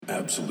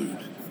Absolute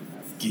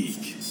Geek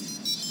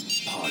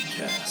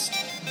Podcast.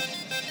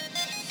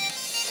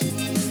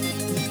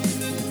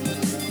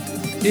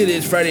 It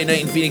is Friday night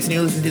in Phoenix, and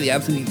you're listening to the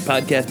Absolute Geek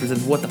Podcast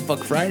presents What the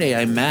Fuck Friday.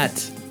 I'm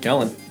Matt.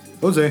 Kellen.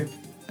 Jose.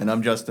 And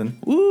I'm Justin.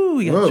 Woo,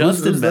 we got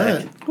Justin who's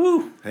back. that?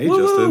 Woo. Hey, woo,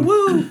 Justin.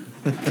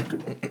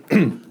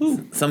 Woo.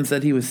 Woo. Some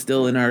said he was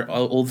still in our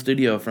old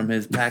studio from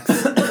his PAX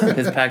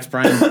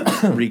Prime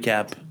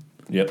recap.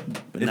 Yep.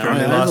 But It's now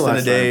probably I- lost in the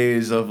last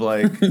days of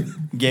like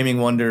Gaming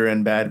Wonder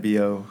and Bad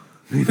BO.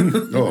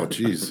 Oh,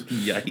 jeez.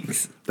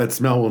 Yikes. That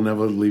smell will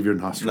never leave your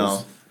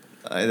nostrils.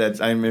 No,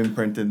 I'm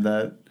imprinted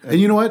that. And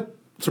you know what?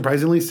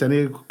 Surprisingly, San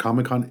Diego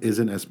Comic-Con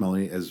isn't as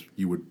smelly as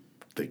you would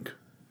think.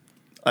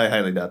 I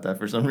highly doubt that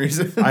for some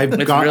reason. I've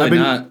It's got, really I've been,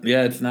 not.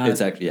 Yeah, it's not. It's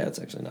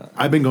actually not.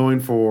 I've been going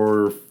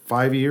for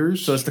 5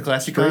 years. So it's the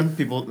classic con.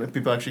 People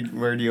actually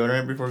wear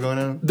deodorant before going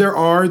out. There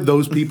are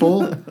those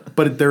people,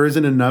 but there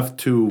isn't enough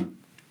to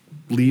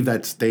leave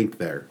that stank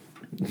there.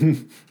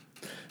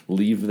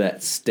 Leave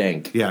that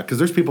stank. Yeah, because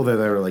there's people there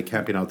that are like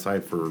camping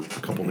outside for a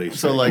couple days.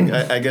 So like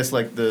I guess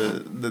like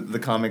the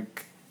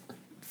comic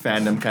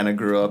fandom kind of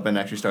grew up and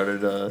actually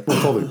started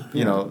totally.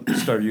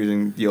 started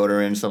using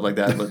deodorant and stuff like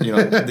that. But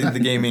the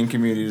gaming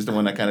community is the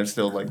one that kind of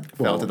still like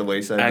fell to the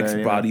wayside. Axe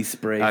there, body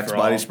spray. Axe for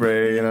body all.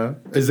 spray.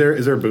 Is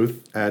there a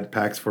booth at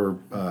PAX for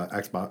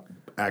Axe body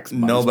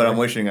No, but spray? I'm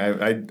wishing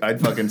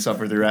I'd fucking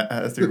suffer through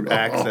Axe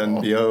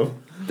and BO.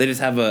 They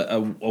just have a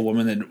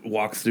woman that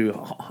walks through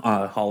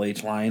Hall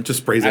H line.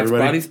 Just sprays Axe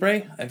everybody?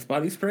 Axe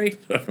body spray.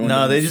 Everyone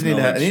No, they doesn't just need smell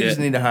to. like They shit. just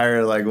need to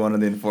hire like one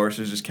of the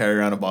enforcers, just carry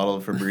around a bottle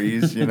of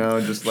Febreze,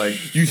 just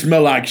like You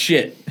smell like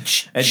shit.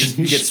 and just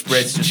get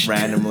spritzed just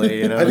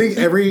randomly, I think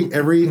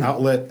every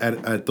outlet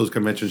at those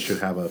conventions should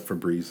have a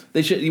Febreze.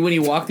 They should, when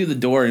you walk through the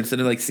door,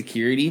 instead of like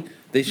security,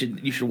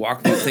 you should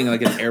walk through this thing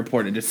like an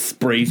airport and just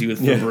sprays you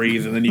with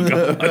Febreze, and then you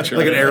go Like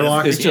an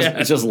airlock? It's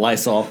just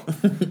Lysol.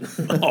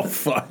 Oh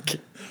fuck!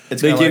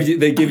 it's They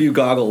kinda give you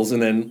goggles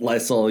and then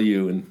Lysol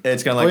you and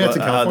it's kind of like it's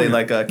in how they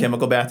California. like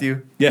chemical bath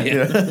you. Yeah,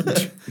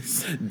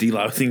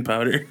 delousing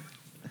powder.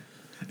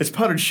 It's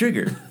powdered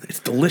sugar. It's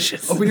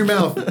delicious. Open your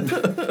mouth.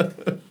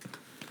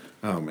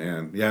 Oh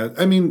man, yeah.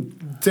 I mean,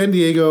 San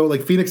Diego,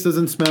 like Phoenix,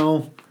 doesn't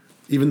smell,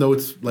 even though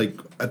it's like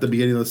at the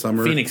beginning of the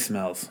summer. Phoenix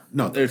smells.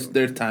 No. there's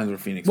times where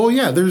Phoenix. Well,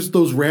 yeah. There's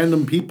those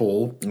random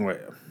people Oh, yeah.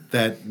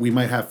 that we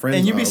might have friends.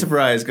 And you'd be of.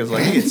 surprised because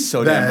like it gets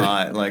so damn That-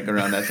 hot like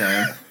around that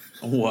time.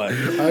 What?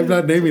 I'm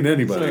not naming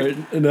anybody.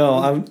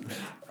 no,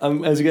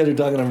 I'm as you guys are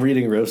talking, I'm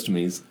reading Roast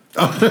Me's.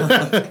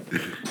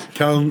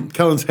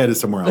 Kellen's head is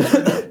somewhere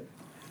else.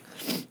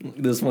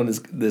 This one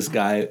is this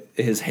guy.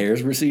 His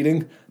hair's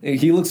receding.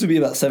 He looks to be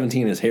about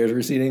 17. His hair's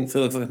receding. So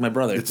it looks like my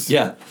brother.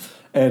 Yeah,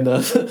 and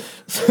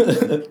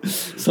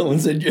someone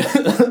said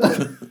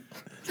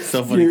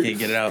So funny, you can't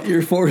get it out.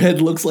 your forehead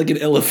looks like an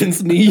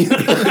elephant's knee.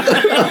 That's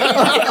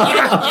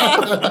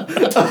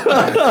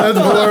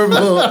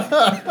horrible.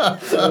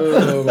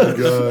 Oh my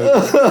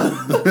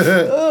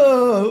god.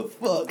 Oh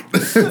fuck!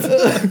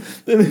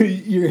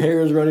 Your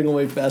hair is running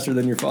away faster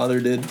than your father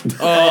did.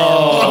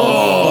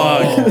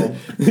 Oh,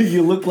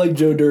 You look like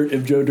Joe Dirt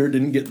if Joe Dirt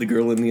didn't get the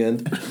girl in the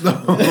end.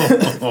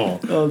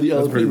 Oh, the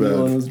elephant pretty bad.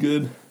 one was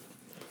good.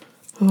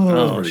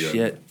 oh pretty good.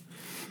 shit.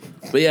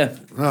 But yeah,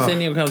 Oh. San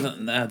Diego Comic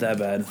Con not that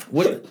bad.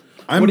 What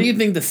I'm- What do you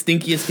think the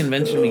stinkiest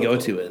convention we go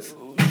to is?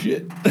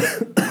 Shit.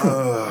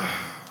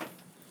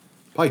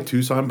 Probably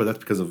Tucson, but that's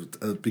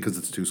because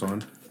it's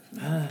Tucson. So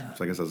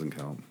I guess that doesn't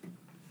count.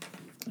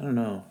 I don't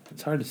know.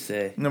 It's hard to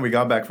say. And then we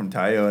got back from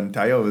Tayo, and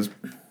Tayo was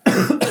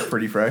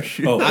pretty fresh.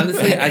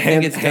 Honestly, I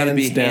think it's gotta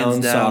be hands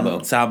down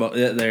Sabo. Sabo.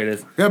 Yeah, there it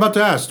is. Yeah, about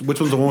to ask which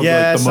one's the one with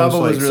Yeah, like, the Sabo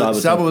most was like.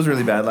 really, Sabo was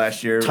really bad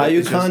last year. It's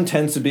TayuCon just-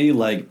 tends to be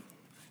like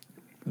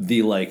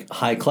the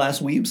high class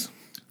weebs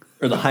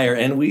or the higher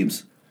end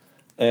weebs,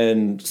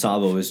 and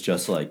Sabo is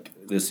just like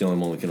this is the only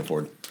one we can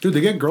afford. Dude, they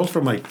get girls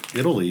from like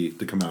Italy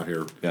to come out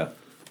here. Yeah,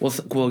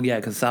 Well, yeah,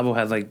 because Sabo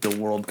has like the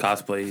world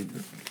cosplay.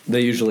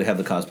 they usually have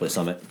the cosplay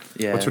summit.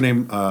 Yeah. What's her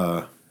name?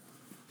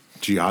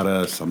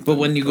 Giada something. But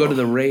when you go to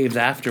the raves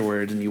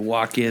afterwards and you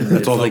walk in,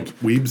 That's it's all like the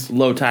weebs.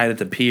 low tide at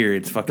the pier.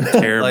 It's fucking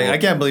terrible. Like I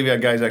can't believe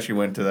that guys actually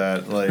went to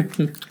that. Like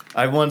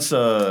I once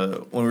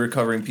when we were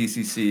covering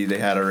PCC, they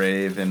had a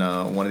rave in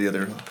one of the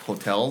other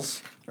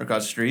hotels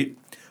across the street.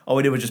 All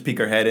we did was just peek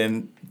our head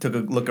in, took a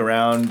look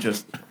around,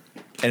 and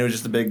it was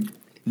just a big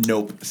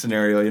nope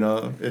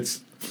scenario.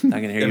 It's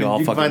I can hear you all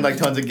you can fucking. find like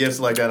tons of gifts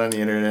like that on the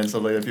internet and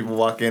stuff like that. People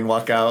walk in,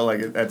 walk out,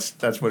 like that's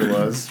what it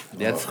was.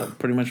 That's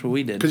pretty much what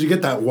we did. Because you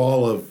get that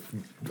wall of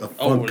Oh,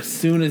 funk. as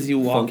soon as you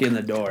walk in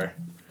the door.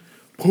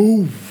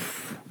 I'm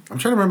trying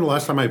to remember the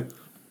last time I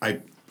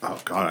oh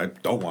god, I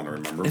don't want to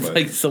remember. It's but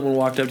like someone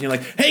walked up to you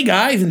like, "Hey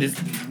guys," and just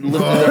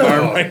lifted their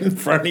arm right in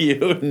front of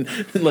you,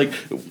 and like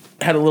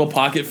had a little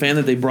pocket fan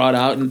that they brought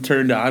out and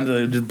turned on, so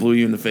it just blew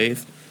you in the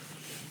face.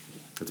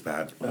 it's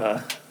bad.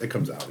 It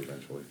comes out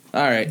eventually.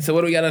 All right, so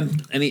what do we got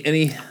on?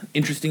 Any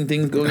interesting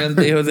things going on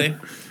today, Jose?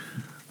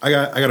 I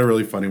got a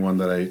really funny one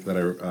that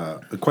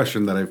I a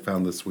question that I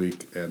found this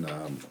week, and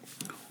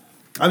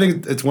I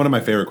think it's one of my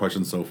favorite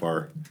questions so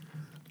far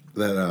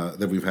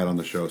that we've had on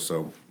the show.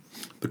 So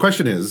The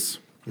question is,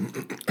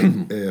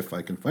 if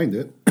I can find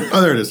it.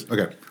 Oh, there it is.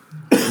 Okay.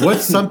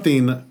 What's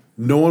something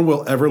no one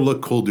will ever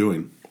look cool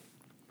doing?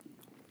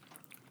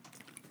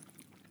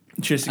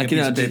 Chasing I a piece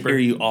cannot of just paper. hear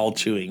you all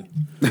chewing.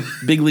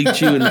 Big League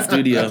Chew in the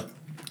studio.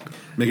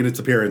 Making its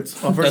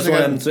appearance. Well, That's thing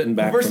why I'm sitting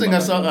back First from thing I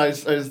behind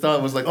saw, you. I just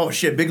thought was like, oh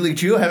shit, Big League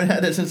Chew. I haven't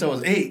had that since I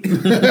was 8.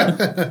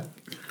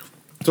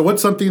 So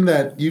what's something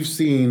that you've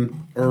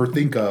seen or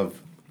think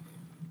of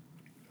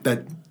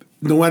that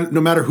no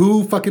matter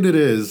who fucking it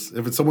is,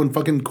 if it's someone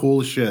fucking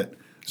cool as shit,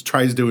 just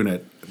tries doing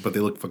it, but they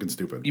look fucking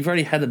stupid. You've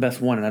already had the best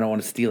one, and I don't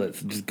want to steal it.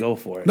 So just go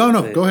for it. No,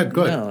 That's it. go ahead.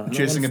 No, I don't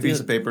Chasing a wanna piece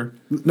steal of paper.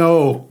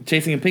 No.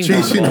 Chasing a ping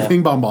pong Chasing ball. a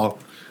ping pong ball.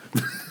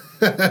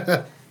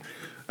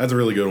 That's a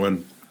really good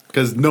one.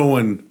 Because no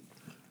one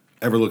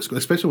ever looks good,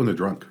 especially when they're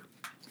drunk.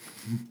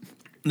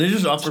 They're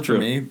just awkward for true.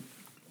 me,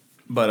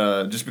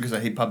 but just because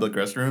I hate public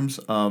restrooms,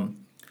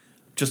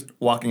 just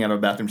walking out of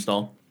a bathroom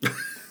stall.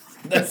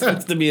 That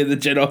seems to be the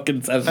general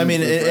consensus. I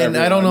mean, for and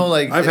I don't everyone. know,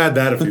 like I've had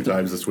that a few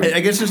times this week. I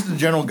guess just the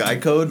general guy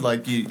code,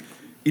 like you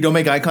don't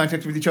make eye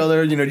contact with each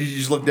other. You know, you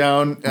just look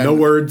down. And, No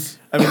words.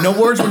 I mean, no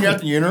words when you're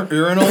at the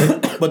urinal.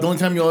 But the only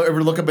time you'll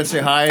ever look up and say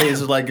hi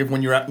is like if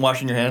when you're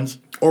washing your hands,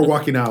 Or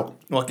walking out.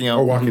 walking out,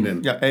 Or walking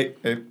in. Yeah, hey.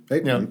 Hey.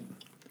 Yeah.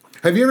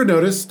 Have you ever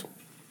noticed?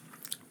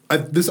 I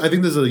think this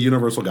is a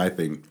universal guy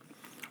thing.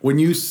 When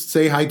you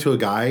say hi to a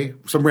guy,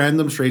 some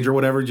random stranger, or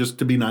whatever, just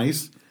to be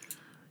nice,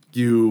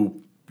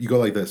 you go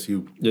like this.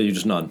 You You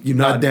just nod.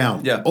 nod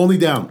down. Yeah. Only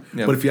down.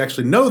 Yeah. But if you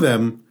actually know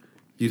them,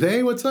 you say,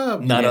 "Hey, what's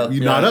up?" Nod up. You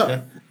Yeah, nod up.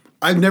 yeah.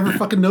 I've never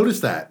fucking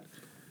noticed that.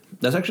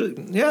 That's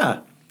actually,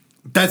 yeah,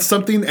 That's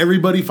something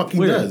everybody fucking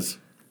Weird. does.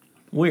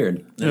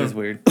 weird. That is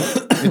weird.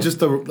 It's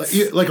just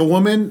like a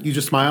woman, you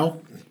just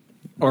smile.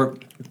 Or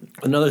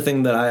another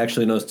thing that I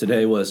actually noticed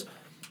today was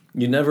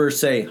you never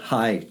say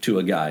hi to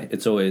a guy.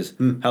 It's always,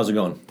 how's it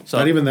going?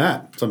 Not even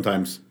that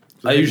sometimes.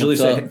 I usually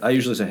what's say,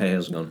 up? hey,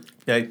 how's it going?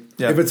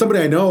 Yeah. If it's somebody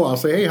I know, I'll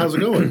say, "Hey, how's it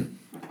going?"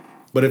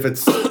 But if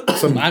it's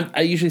some,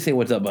 I usually say,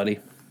 "What's up, buddy?"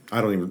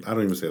 I don't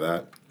even say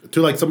that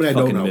to like somebody I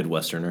Fucking don't know.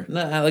 Midwesterner.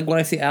 No, I like when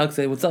I see Alex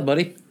say, "What's up,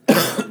 buddy?"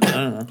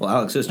 Well,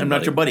 Alex is I'm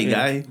not your buddy,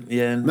 guy.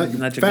 Yeah, Not,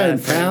 not your fan,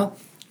 guy, pal.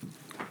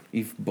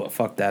 You've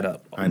fucked that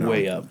up. I know.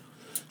 Way up.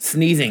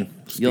 Sneezing. You'll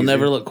Sneezing.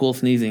 never look cool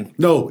sneezing.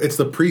 No, it's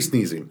the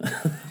pre-sneezing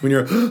when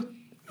you're.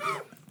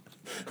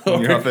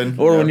 When you're huffing.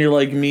 Or Yeah. when you're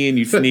like me and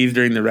you sneeze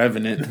during The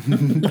Revenant.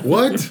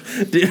 What?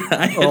 Dude,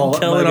 I had Oh,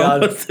 Dylan my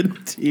God. almost in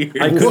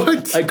tears.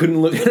 What? I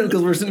couldn't look at it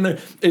because we're sitting there.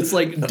 It's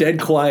like dead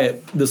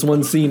quiet. This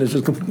one scene is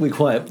just completely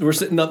quiet. We're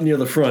sitting up near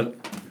the front,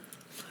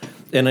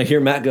 and I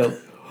hear Matt go.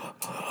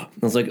 I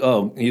was like,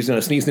 "Oh, he's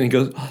gonna sneeze," and he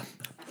goes,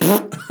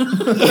 "What?"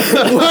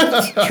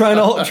 trying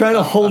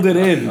to hold it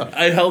in,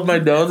 I held my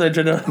nose. I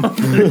tried to.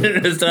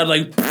 It started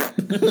like.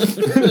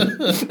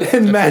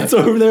 and Matt's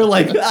over there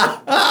like, and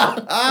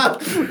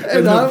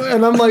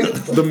I'm like,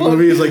 The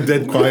movie is like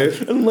dead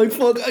quiet. I'm like,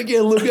 fuck, I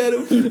can't look at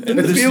him. And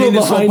the This people scene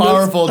is so behind us,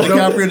 powerful.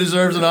 DiCaprio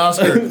deserves an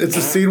Oscar. It's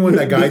a scene when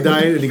that guy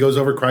died and he goes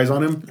over, cries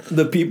on him.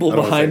 the people I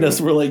don't wanna behind say us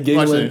that. were like Watch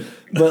giggling, it.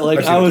 but like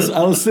I've I seen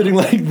it. was sitting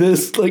like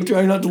this, like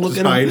trying not to look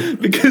Just at him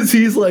hide. because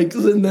he's like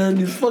sitting there and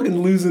he's fucking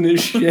losing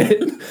his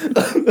shit.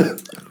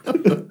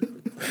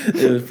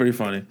 It was pretty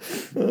funny.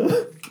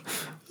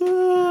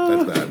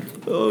 That's bad.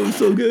 Oh,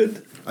 so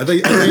good. I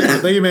think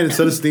you meant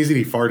instead of sneezing,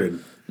 he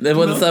farted. That's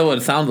what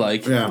it sounds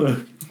like. Yeah.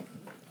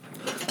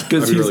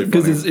 Because That'd be really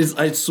funny. it's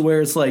I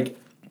swear it's like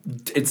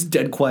it's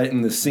dead quiet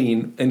in this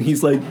scene, and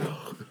he's like,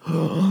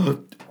 I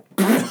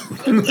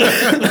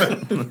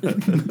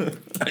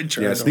tried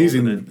to Yeah, hold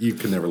sneezing, it in. you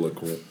can never look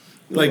cool.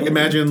 Like,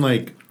 imagine,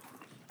 like,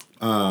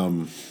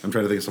 I'm trying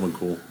to think of someone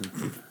cool.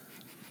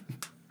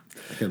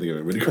 I can't think of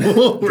anybody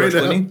cool right George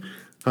now. Clooney?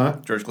 Huh?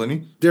 George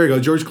Clooney? There you go,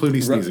 George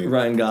Clooney sneezing.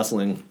 Ryan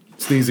Gosling.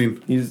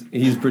 Sneezing. He's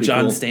pretty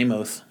John cool.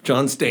 Stamos.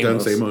 John John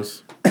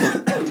Stamos.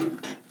 Stamos.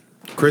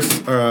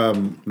 Chris,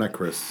 not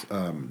Chris.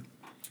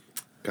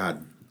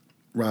 God.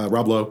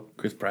 Rob Lowe.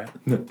 Chris Pratt.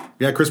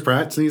 Yeah, Chris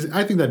Pratt sneezing.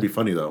 I think that'd be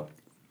funny, though.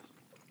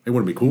 It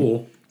wouldn't be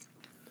cool.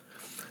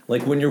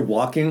 Like when you're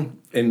walking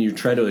and you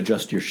try to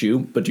adjust your shoe,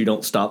 but you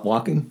don't stop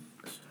walking.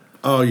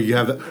 Oh, you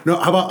have that. No,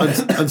 how about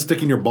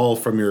unsticking your ball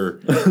from your,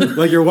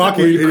 like you're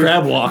walking. Where you and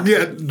crab walk.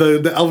 Yeah, the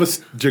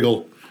Elvis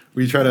jiggle,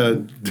 where you try to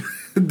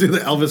do the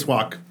Elvis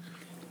walk.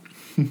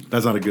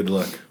 That's not a good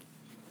look.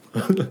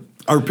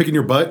 Or picking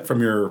your butt from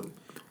your,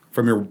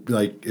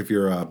 like, if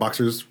your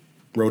boxers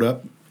rode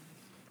up.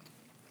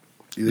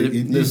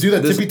 You This- do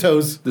that this- tippy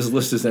toes. This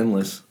list is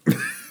endless.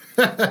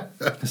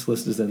 This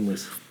list is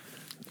endless.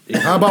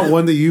 How about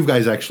one that you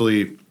guys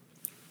actually,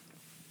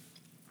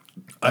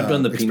 I've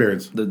done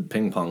experience. the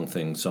ping pong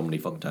thing so many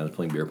fucking times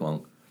playing beer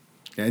pong.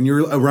 and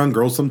you're around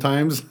girls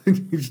sometimes,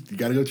 you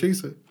gotta go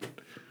chase it.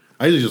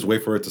 I usually just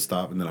wait for it to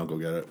stop and then I'll go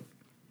get it.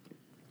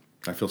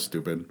 I feel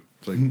stupid.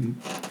 It's like,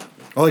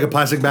 oh, like a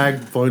plastic bag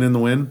floating in the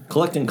wind.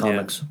 Collecting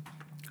comics.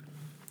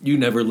 You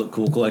never look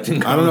cool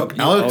collecting I don't comics.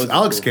 know. Alex, always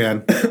Alex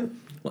cool. can.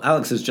 Well,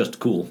 Alex is just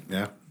cool.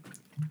 Yeah.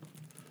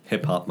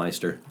 Hip hop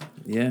meister.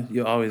 Yeah,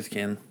 you always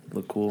can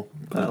look cool.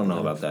 I don't know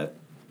about that.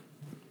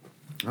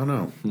 I don't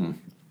know.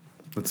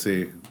 Let's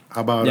see.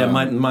 How about Yeah,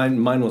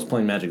 mine was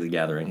playing Magic the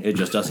Gathering. It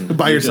just doesn't.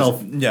 by you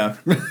yourself? Yeah.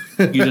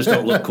 You just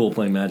don't look cool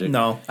playing Magic.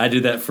 No. I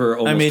did that for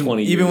almost I mean,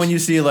 20 years. even when you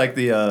see like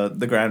the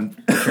grand,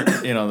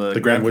 the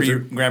Grand Grand Prix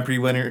Wizard? Grand Prix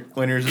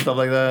winners and stuff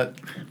like that,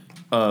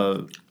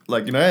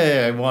 like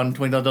hey, I won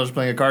 $20,000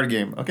 playing a card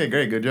game. Okay,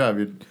 great, good job.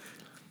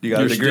 You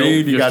got a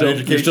degree, you got an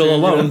education. You're still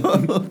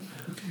alone.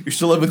 You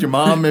still live with your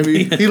mom,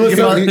 maybe. He lives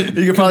you out- can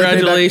finally, you can finally pay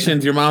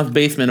Congratulations, your mom's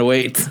basement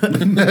awaits.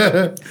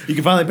 back, you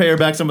can finally pay her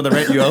back some of the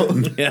rent you owe.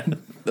 Yeah,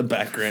 the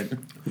back rent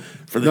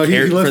for the No, he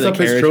for lifts the up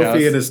his carriage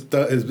trophy house. and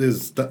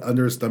his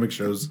under his stomach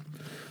shows.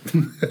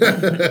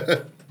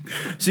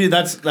 See,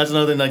 that's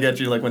another thing that gets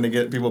you, like when they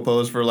get people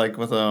posed for like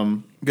with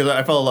because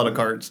I follow a lot of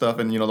card stuff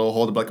and they'll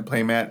hold up like a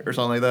play mat or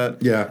something like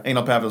that. Yeah. And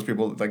half those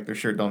people like their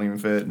shirt don't even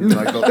fit. And,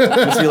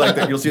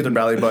 like you'll see their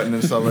belly button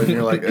and stuff, and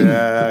you're like,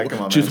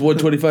 come on, Just man. won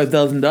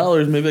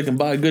 $25,000. Maybe I can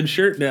buy a good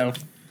shirt now.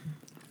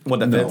 What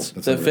that No. fits.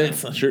 That's That not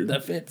fits. A shirt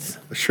that fits.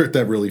 A shirt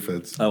that really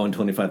fits. I won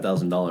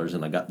 $25,000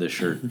 and I got this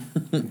shirt.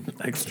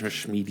 Extra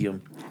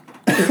medium.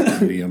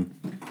 Medium.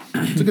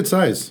 It's a good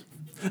size.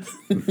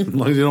 As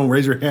long as you don't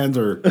raise your hands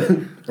or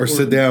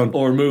sit down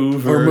Or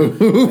move. or move.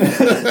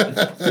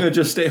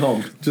 Just stay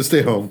home. Just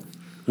stay home.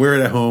 Wear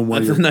it at home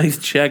while That's a you're. nice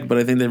check, but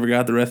I think they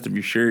forgot the rest of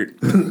your shirt.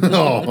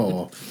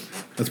 Oh,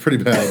 that's pretty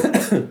bad.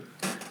 That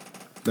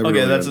Okay,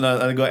 really that's is.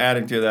 another. I go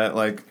adding to that,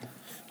 like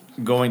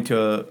going to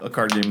a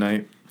card game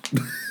night.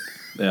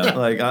 Yeah.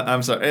 Like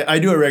I'm sorry, I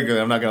do it regularly.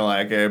 I'm not gonna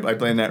lie. Okay, I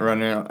play in that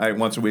run.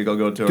 Once a week I'll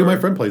go to. Dude, my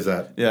friend plays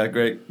that. Yeah,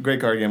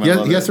 great card game. He I has,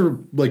 love he it. has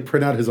to like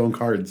print out his own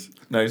cards.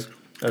 Nice.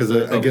 'Cause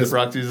That's I guess the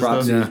proxies and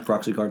Proxies, stuff. Yeah.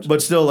 proxy cards.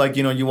 But still, like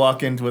you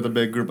walk into with a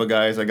big group of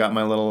guys. I got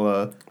my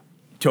little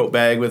tote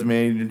bag with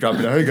me. And you drop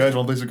it down. Hey guys,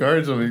 want to play some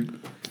cards? I mean,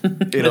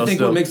 I think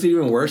what makes it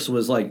even worse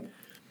was like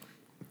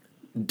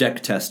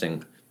deck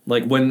testing.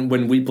 Like when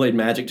we played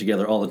Magic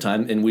together all the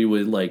time, and we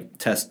would like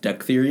test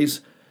deck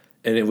theories,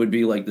 and it would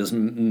be like this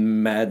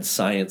mad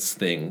science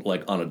thing,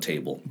 like on a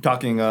table.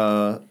 talking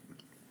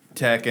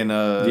tech and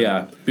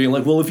Yeah, being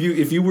like, well, if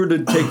you were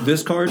to take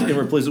this card and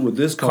replace it with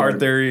this card card,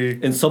 theory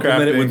and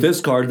supplement it with crafting. this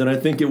card, then I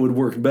think it would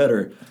work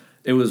better.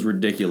 It was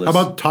ridiculous. How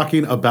about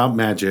talking about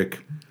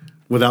Magic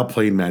without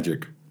playing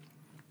Magic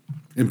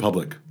in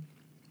public?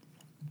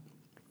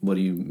 what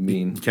do you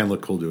mean? You can't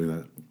look cool doing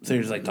that. So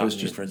you're just like talking to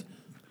your friends.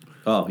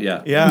 Oh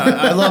yeah, Yeah,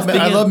 I love I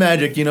Speaking love of-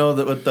 Magic.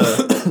 With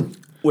the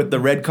with the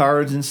red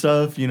cards and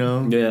stuff.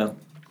 yeah.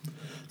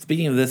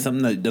 Speaking of this,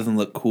 something that doesn't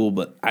look cool,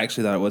 but I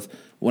actually thought it was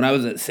when I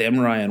was at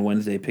Samurai on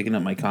Wednesday picking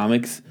up my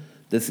comics.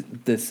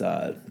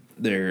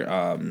 Their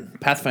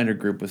Pathfinder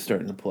group was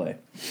starting to play,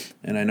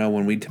 and I know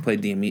when we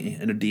played DME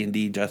in a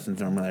D&D,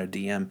 Justin's normally our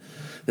DM.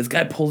 This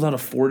guy pulls out a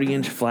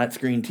 40-inch flat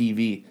screen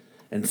TV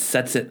and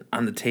sets it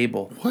on the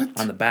table. What?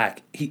 On the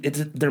back? It's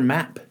their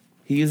map.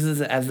 He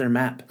uses it as their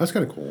map, That's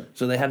kind of cool.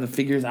 so they have the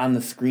figures on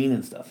the screen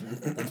and stuff.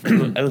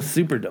 It was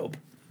super dope.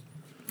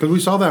 Because we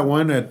saw that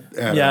one at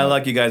Yeah, I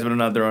like you guys, but I'm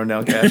not throwing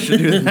down cash to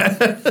do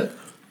that.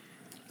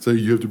 So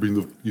you have to bring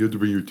your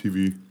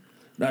TV.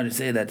 No, I'm just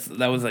saying that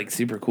was like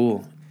super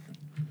cool.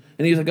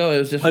 And he was like, "Oh, it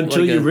was just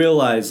Until like you a-"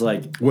 realize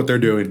like What they're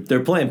doing.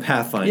 they're playing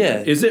Pathfinder. Yeah.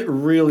 Is it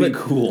really But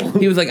cool?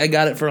 He was like, I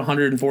got it for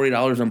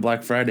 $140 on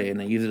Black Friday,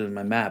 and I use it as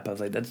my map. I was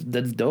like, that's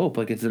dope.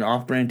 Like it's an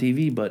off-brand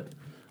TV, but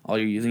all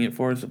you're using it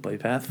for is to play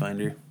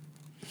Pathfinder.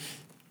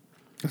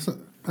 That's not,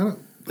 I don't, And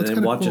that's then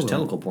kinda watches cool, though.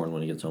 tentacle porn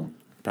when he gets home.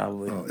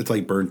 Probably. Oh, it's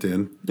like burnt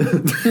in.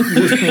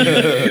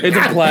 It's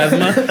a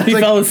plasma. He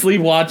fell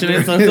asleep watching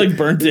it, so it's like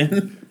burnt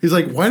in. He's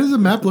like, why does the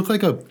map look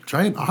like a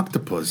giant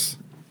octopus?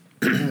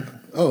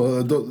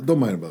 Don't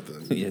mind about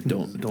that. Yeah,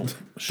 don't. Don't-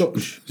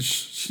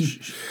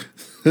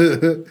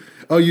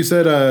 Oh, you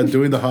said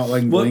doing the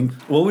hotline bling.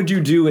 What would you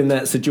do in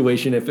that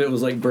situation if it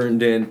was like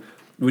burned in?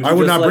 Would you I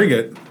would just, not like- bring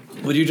it.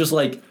 Would you just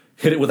like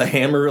hit it with a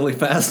hammer really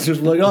fast?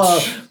 Just like, oh,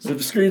 so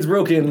the screen's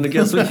broken. I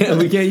guess we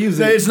can't use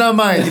Hey, it. it's not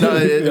mine.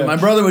 My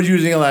brother was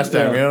using it last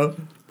time.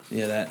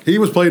 Yeah, that. He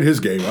was playing his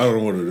game. I don't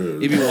know what it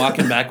is. He'd be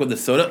walking back with the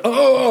soda.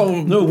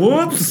 Oh no!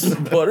 Whoops!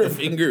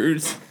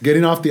 Butterfingers.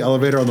 Getting off the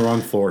elevator on the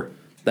wrong floor.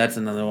 That's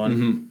another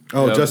one.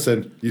 Oh, Yep.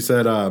 Justin, you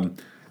said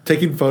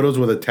taking photos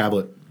with a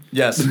tablet.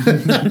 Yes.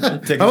 Taking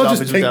How about selfies just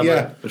with take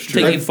tablet.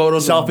 Taking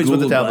photos Selfies with with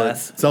the Google tablet.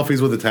 Glass.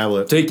 Selfies with a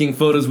tablet. Taking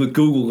photos with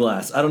Google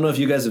Glass. I don't know if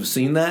you guys have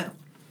seen that.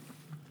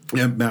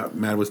 Yeah,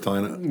 Matt was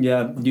telling it.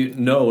 Yeah, you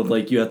know,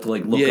 like you have to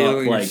like look Yeah, up,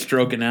 you're like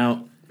stroking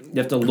out. you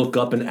have to look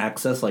up and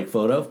access like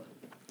photo.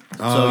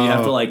 So you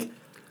have to like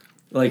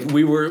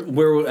we were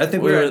I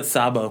think We we were were at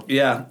Sabo.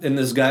 yeah, and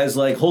this guy's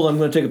like, hold on, I'm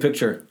gonna take a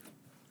picture.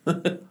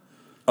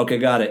 Okay,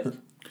 got it.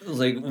 I was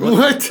like,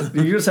 What?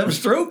 Did you just have a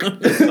stroke?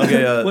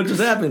 Okay, What just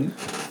happened?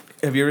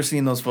 have you ever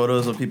seen those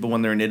photos of people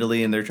when they're in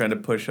Italy and they're trying to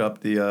push up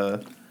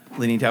the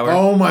Leaning Tower?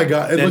 Oh my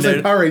god! It And looks like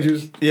they're- Power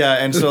Rangers. Yeah,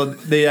 and so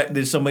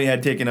somebody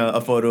had taken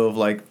a photo of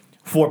like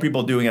 4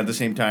 people doing it at the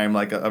same time,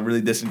 like a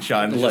really distant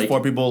shot, and it's Like- just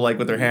 4 people like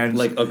with their hands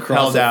like across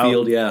held the out.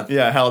 field, yeah.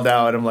 Yeah, held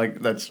out. And I'm like,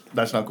 that's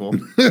not cool.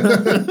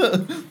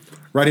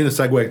 Riding a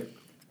Segway.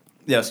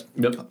 Yes,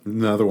 Yep.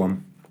 Another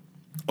one.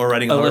 or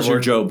riding a Unless you're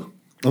hoverboard. Job.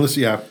 Unless,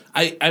 yeah.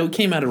 I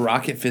came out of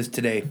Rocket Fist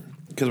today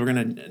because we're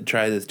gonna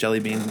try this jelly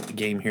bean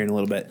game here in a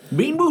little bit.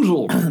 Bean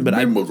Boozled. But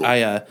I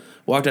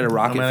walked out of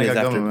Rocket man, I Fizz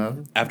got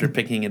going, after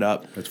picking it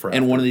up, It's for and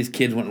after. one of these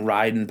kids went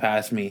riding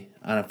past me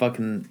on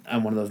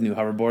one of those new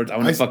hoverboards. I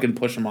want to fucking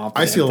push him off.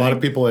 I see a lot of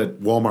people at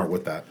Walmart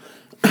with that.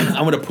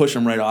 I'm gonna push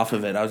him right off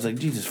of it. I was like,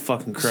 Jesus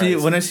fucking Christ! See,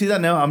 when I see that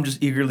now, I'm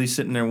just eagerly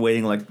sitting there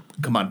waiting, like,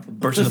 come on,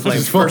 burst in the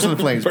flames, burst in the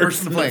flames,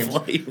 burst in the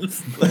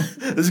flames.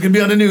 This is gonna be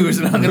on the news,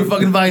 and I'm gonna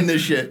fucking find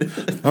this shit.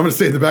 I'm gonna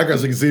stay in the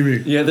background so you can see me.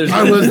 Yeah,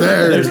 I was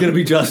there. There's gonna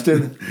be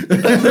Justin,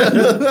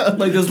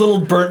 like this little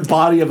burnt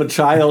body of a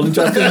child. And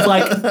Justin's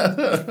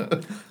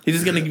like, He's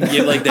just gonna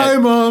give like Hi,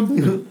 that.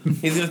 Mom.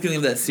 He's just gonna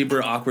give that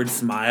super awkward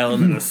smile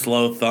and then a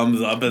slow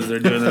thumbs up as they're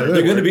doing they're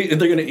that.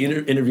 gonna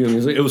interview him.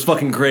 He's like, it was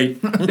fucking great.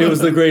 It was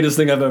the greatest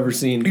thing I've ever You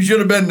seen. should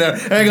have been there.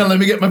 Hang on, let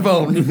me get my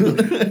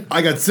phone.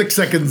 I got 6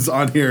 seconds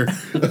on here.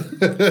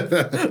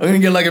 I'm gonna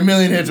get like 1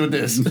 million hits with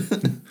this.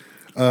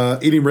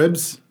 Eating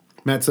ribs,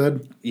 Matt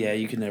said. Yeah,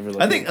 you can never.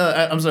 Look I think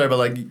I'm sorry, but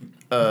like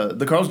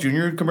the Carl's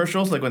Jr.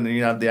 commercials, like when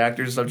you have the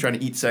actors start trying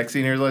to eat sexy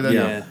and everything like that.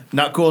 Yeah.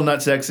 Not cool,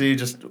 not sexy.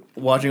 Just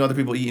watching other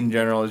people eat in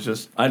general is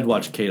just. I'd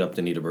watch Kate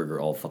Upton eat a burger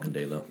all fucking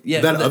day though.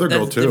 yeah, That but other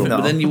girl, that's too. different. No.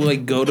 But then you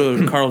like go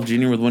to Carl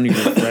Jr. with one of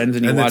your friends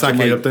and you And watch it's not them,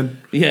 Kate like,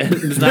 Upton? Yeah,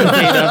 it's not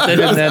Kate Upton,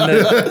 and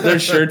then their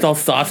shirt's all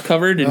sauce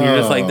covered, and you're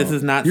just like, this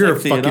is not. You're a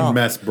sexy at all. fucking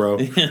mess, bro.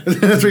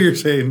 That's what you're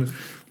saying.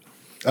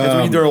 That's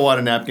when you throw a lot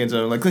of napkins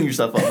and like clean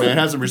yourself up, man.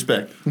 Have some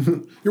respect.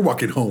 You're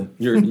walking home.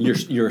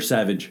 You're a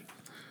savage.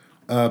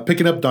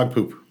 Picking up dog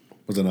poop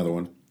was another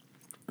one.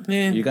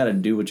 Yeah, You gotta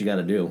do what you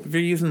gotta do. if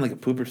you're using like a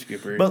pooper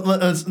scooper. But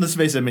let's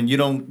face it, I mean, you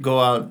don't go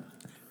out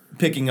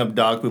picking up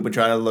dog poop and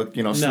try to look,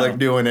 slick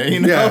doing it. You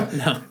know,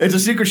 Yeah. It's a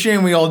secret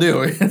shame we all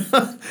do.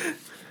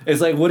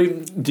 It's like, what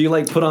do you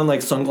like? Put on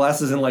like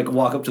sunglasses and like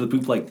walk up to the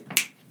poop like.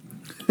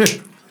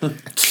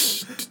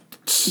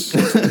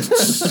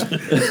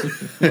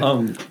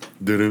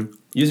 Doo-doo.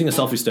 Using a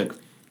selfie stick.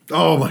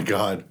 Oh my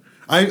god.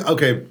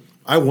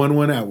 I won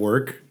one at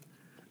work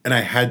and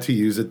I had to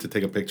use it to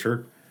take a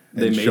picture.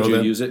 They and made show you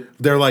them. use it?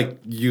 They're like,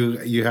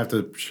 you have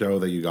to show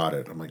that you got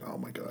it. I'm like, oh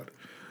my god.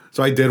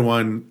 So I did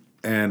one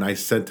and I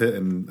sent it,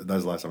 and that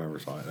was the last time I ever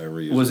saw it. I ever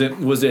used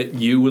Was it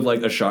you with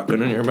like a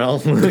shotgun in your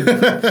mouth?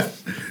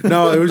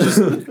 No, it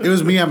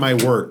was me at my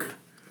work.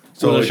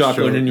 With a it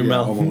shotgun in your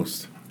mouth.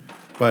 almost.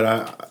 But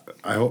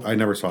I hope I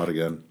never saw it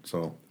again.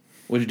 So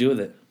What'd you do with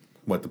it?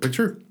 what, the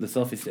picture? The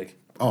selfie stick.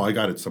 Oh, I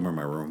got it somewhere in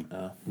my room.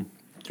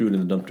 Threw it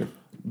in the dumpster.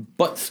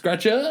 Butt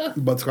scratcher.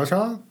 But scratch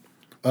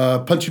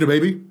punching a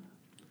baby.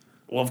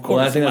 Well, of course.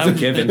 Well, I think that's a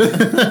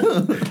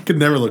given. Could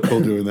never look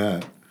cool doing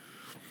that.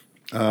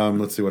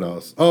 Let's see what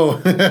else. Oh,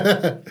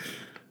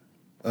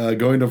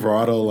 going to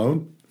Verado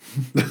alone.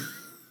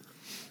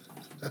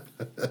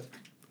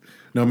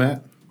 No,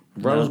 Matt.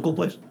 Verano's a cool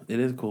place. It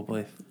is a cool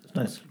place. It's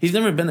nice. He's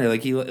never been there.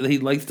 Like he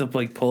likes to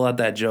like pull out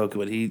that joke,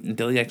 but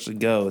until he actually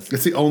goes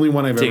It's the only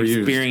one I've to ever used.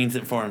 experience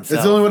it for himself.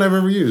 It's the only one I've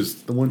ever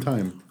used. The one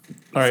time.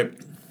 All right,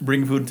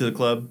 bring food to the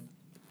club.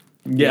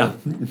 Yeah.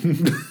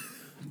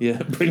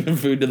 Yeah, bringing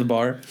food to the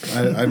bar.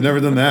 I've never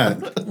done that.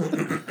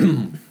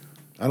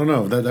 I don't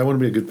know. That wouldn't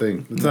be a good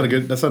thing. It's not a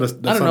good. That's not a.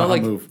 That's I don't not know. a hot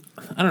Like move.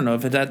 I don't know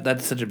if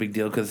that's such a big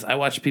deal because I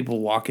watched people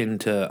walk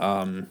into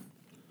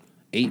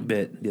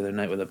 8-Bit the other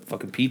night with a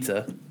fucking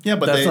pizza. Yeah,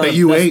 but That's not- That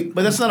you that's- ate.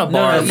 but that's not a No,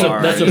 bar. that's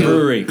bar. That's a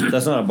brewery.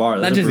 That's not a bar.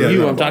 Not That's a just brewery.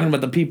 you. yeah, I'm bar. talking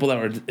about the people that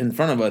were in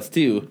front of us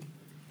too.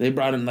 They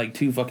brought in like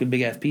 2 fucking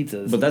big ass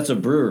pizzas. But that's a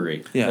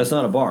brewery. Yeah. That's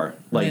not a bar.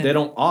 Like Yeah. they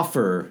don't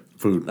offer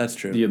Food. that's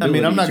true. the I ability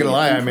mean, I'm not to gonna get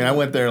lie. food I mean, from I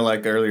went there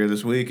like earlier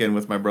this weekend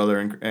with my brother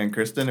and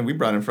Kristen, and we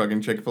brought in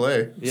fucking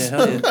Chick-fil-A. Yeah,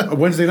 hell yeah.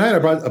 Wednesday night, I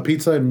brought a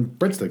pizza and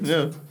breadsticks.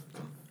 Yeah.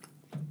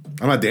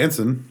 I'm not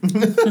dancing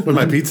with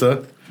my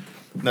pizza.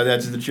 No,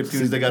 that's just the chip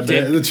tunes they got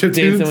Yeah, there. the chip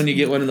Dancing tunes. when you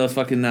get one of those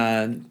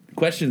fucking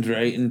questions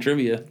right in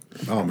trivia.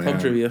 Oh Pub man.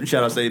 trivia.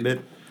 Shout out to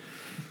 8-Bit.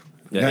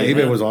 Yeah,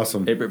 eBay was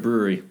awesome. 8-Bit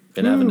Brewery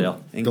in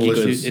Avondale. And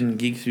Delicious.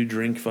 geeks who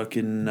drink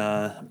fucking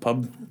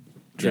pub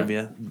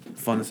trivia.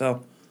 Fun as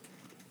hell.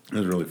 It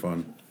was really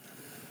fun.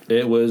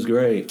 It was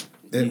great.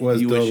 It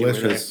was You wish you were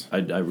delicious. I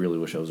really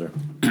wish I was there.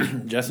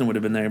 Justin would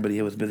have been there, but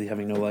he was busy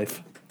having no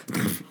life.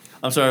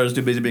 I'm sorry, I was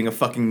too busy being a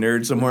fucking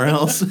nerd somewhere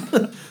else.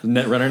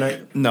 Netrunner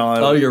night? No,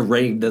 Oh, your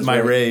raid. That's my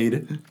right.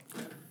 raid.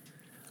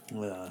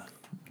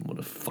 What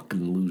a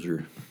fucking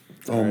loser.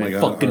 Oh my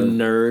god. Fucking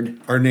nerd.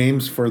 Our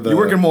names for the. You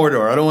work in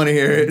Mordor. I don't want to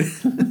hear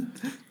it.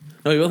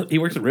 No, he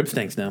works at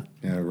Ripstanks now.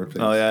 Yeah, rip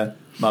Oh yeah,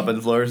 mopping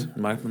the floors.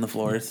 Mopping the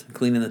floors,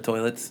 cleaning the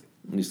toilets.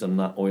 At least I'm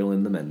not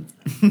oiling the men.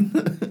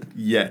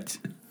 Yet.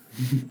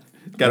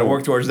 Got to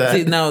work towards that.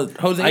 See, now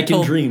Jose I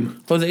can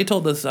dream. Jose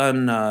told us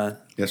on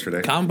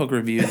Yesterday. comic book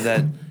reviews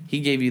that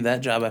he gave you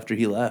that job after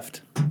he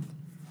left.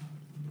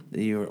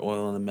 That you were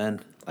oiling the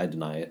men. I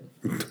deny it.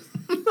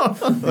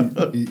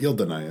 You'll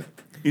deny it.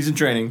 He's in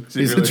training. He's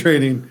in secretly.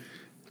 training.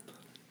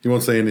 He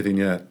won't say anything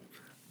yet.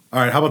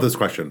 All right, how about this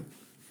question?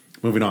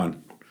 Moving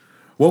on.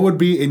 What would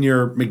be in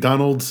your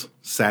McDonald's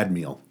sad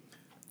meal?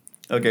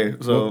 Okay,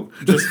 so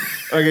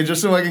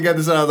just so I can get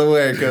this out of the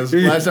way, because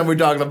last time we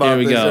talked about Here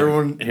we this, go.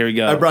 everyone. Here we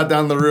go. I brought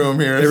down the room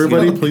here.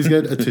 Everybody, please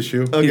get a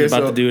tissue. Okay, He's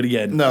about to do it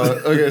again. No,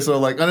 okay, so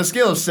like on a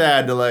scale of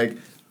sad to like,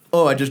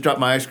 oh, I just dropped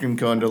my ice cream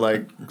cone to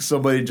like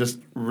somebody just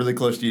really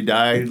close to you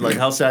died. Like,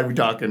 how sad we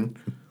talking?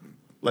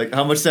 Like,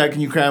 how much sad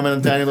can you cram in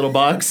a tiny little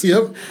box?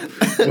 Yep.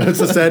 What's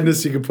the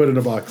sadness you can put in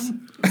a box?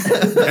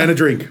 And a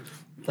drink.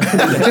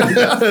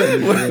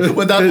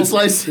 With apple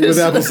slices. With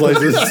apple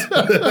slices.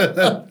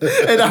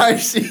 And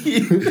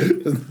icy.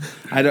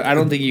 I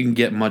don't think you can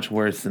get much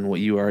worse than what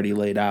you already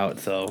laid out.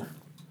 So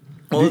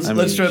Well,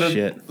 let's try to.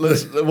 shit.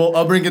 Well,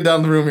 I'll bring it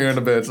down the room here in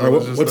a bit. So All right,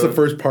 let's just, what's the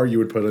first part you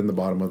would put in the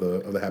bottom of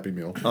the Happy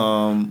Meal?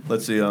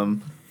 Let's see.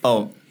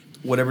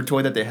 Whatever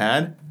toy that they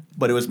had,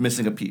 but it was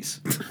missing a piece.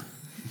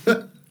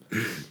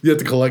 You have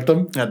to collect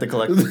them? I had to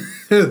collect them.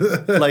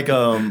 like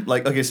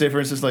okay, say for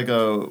instance, like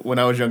when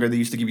I was younger, they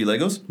used to give you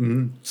Legos.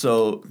 Mm-hmm.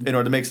 So in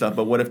order to make stuff,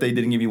 but what if they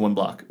didn't give you one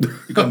block?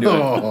 You couldn't do it.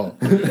 Oh.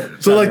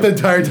 So like the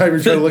entire time you're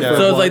trying to look Yeah. for a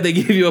So it's block. like they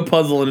give you a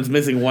puzzle and it's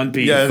missing one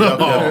piece. Yeah,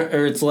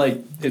 Or it's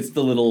like it's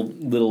the little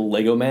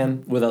Lego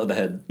man without the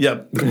head.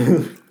 Yep.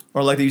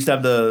 Or like they used to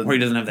have the Or he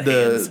doesn't have the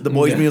hands. the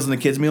boys' meals and the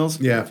kids' meals.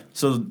 Yeah.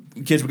 So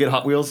kids would get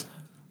Hot Wheels,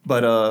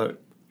 but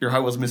your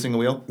Hot Wheel's missing a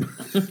wheel.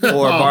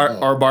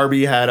 or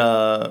Barbie had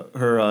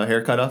her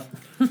hair cut off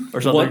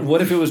or something.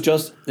 What if it was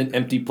just an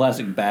empty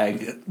plastic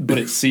bag, but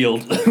it's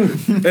sealed?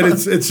 And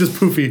it's just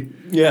poofy.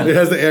 Yeah. It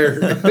has the air.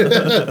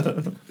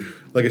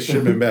 Like a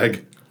shipment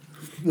bag.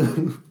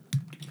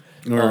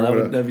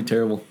 That'd be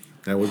terrible.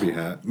 That would be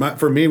hat.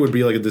 For me, it would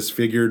be like a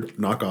disfigured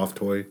knockoff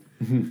toy.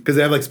 Because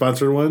they have like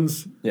sponsored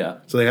ones. Yeah.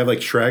 So they have like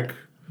Shrek.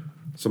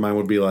 So mine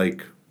would be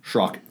like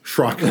Shrock.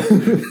 Shrek.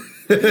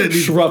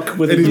 Shrunk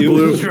with a And he's U.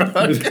 blue.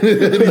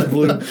 And he's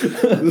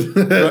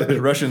blue.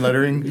 Russian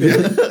lettering.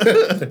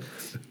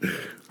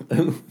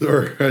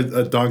 Or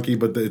a donkey,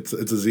 but it's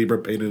a zebra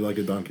painted like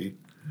a donkey.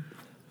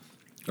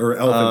 Or an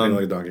elephant painted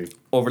like a donkey.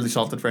 Overly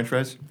salted French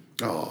fries.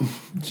 Oh.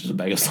 It's just a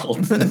bag of salt.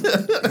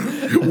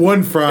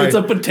 One fry. It's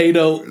a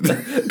potato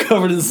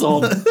covered in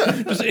salt,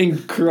 just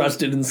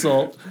encrusted in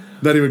salt.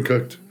 Not even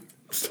cooked.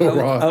 Still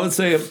raw. I would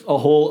say a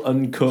whole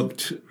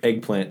uncooked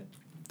eggplant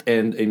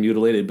and a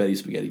mutilated Betty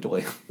Spaghetti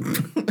toy.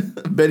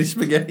 Betty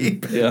Spaghetti.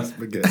 Yeah.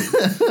 Spaghetti.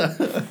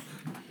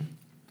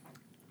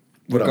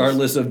 What else?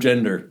 Regardless of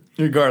gender.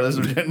 Regardless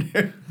of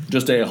gender.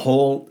 Just a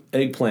whole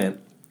eggplant,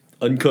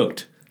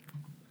 uncooked,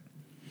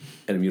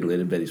 and a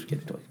mutilated Betty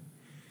Spaghetti toy.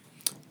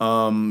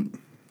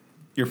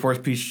 Your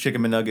 4-piece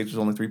chicken McNuggets was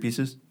only 3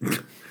 pieces.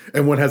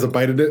 And one has a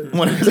bite in it.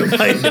 One has a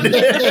bite in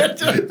it.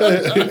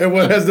 And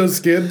one has no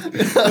skin.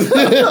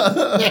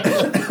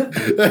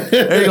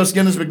 There you go,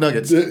 skinless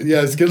McNuggets.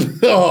 Yeah, skin.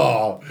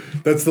 Oh,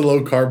 that's the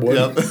low carb one.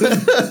 Yep.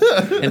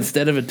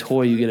 Instead of a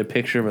toy, you get a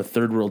picture of a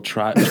third world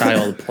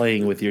child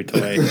playing with your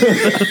toy. With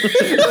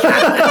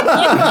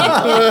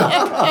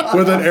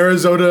an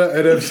Arizona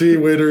NFC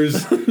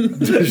winners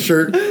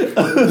shirt.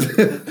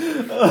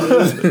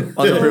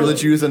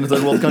 Underprivileged youth in a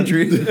third world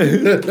country.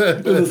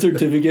 The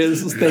certificate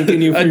is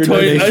thanking you for your A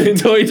donation.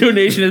 toy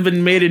donation has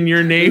been made in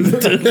your name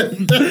to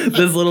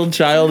this little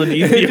child in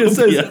It just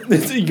says Ethiopia.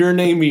 it's your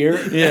name here.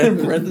 Yeah. In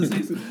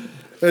parentheses.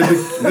 And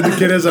the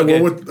kid has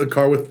one with a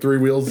car with 3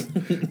 wheels.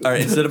 All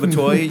right, instead of a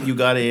toy, you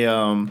got a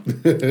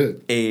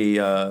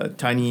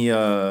tiny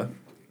I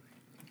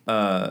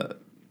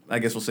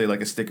guess we'll say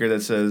like a sticker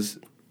that says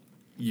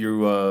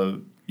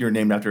you're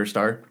named after a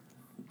star.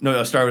 No,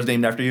 a star was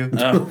named after you.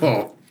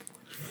 Oh,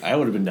 I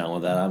would have been down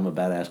with that. I'm a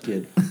badass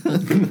kid.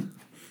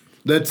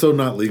 that's so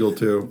not legal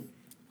too.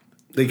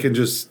 They can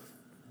just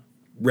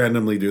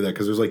randomly do that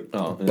because there's like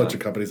Oh, a bunch yeah. of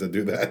companies that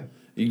do that.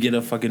 You get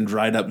a fucking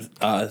dried up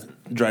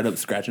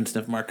scratch and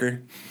sniff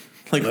marker,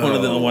 like one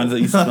of the ones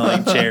that you smell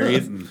like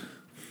cherries.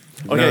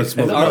 Okay,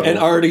 An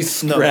already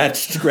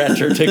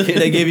scratcher ticket.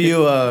 they give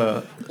you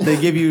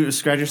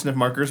scratch and sniff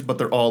markers, but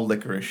they're all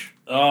licorice.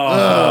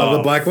 Oh,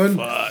 the black one?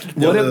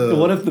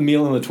 What if the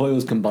meal and the toy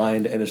was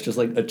combined and it's just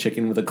like a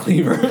chicken with a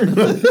cleaver?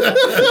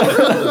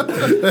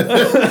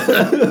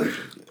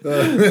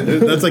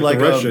 That's like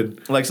the Russian.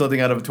 Like something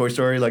out of a Toy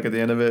Story, like at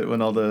the end of it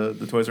when all the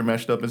toys are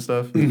mashed up and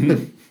stuff.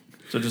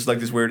 So just like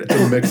this weird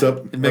Mix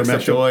up. mixed or up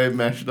mash up. toy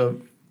mashed up.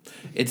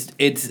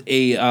 It's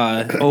a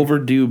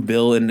overdue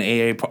bill in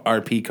an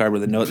AARP card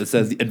with a note that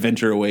says the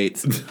adventure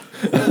awaits.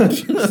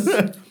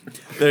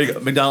 There you go,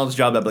 McDonald's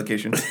job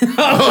application.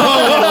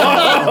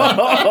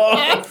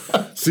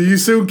 See you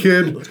soon,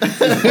 kid.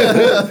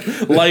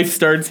 Life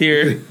starts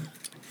here.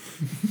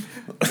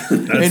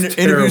 Interview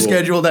terrible.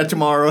 scheduled at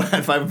tomorrow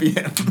at 5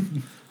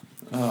 p.m.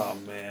 Oh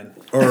man.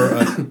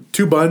 Or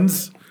 2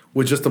 buns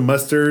with just the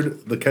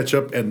mustard, the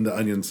ketchup, and the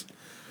onions.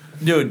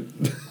 Dude,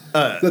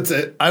 That's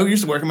it. I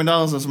used to work at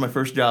McDonald's. This was my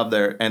first job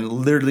there, and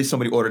literally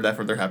somebody ordered that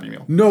for their Happy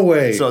Meal. No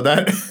way. So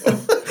that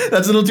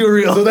that's a little too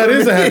real. So that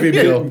is a Happy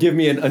Meal. Give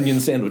me an onion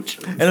sandwich.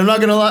 And I'm not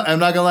gonna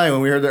lie.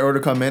 When we heard the order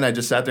come in, I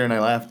just sat there and I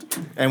laughed.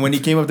 And when he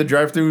came up the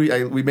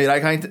drive-through, we made eye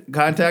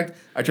contact.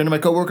 I turned to my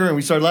coworker and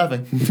we started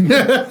laughing.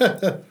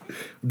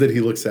 Did he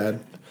look sad?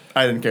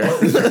 I didn't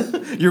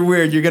care. You're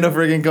weird. You're gonna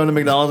freaking come to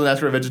McDonald's and ask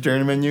for a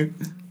vegetarian menu?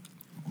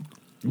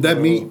 That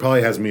meat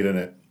probably has meat in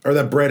it, or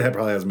that bread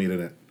probably has meat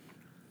in it.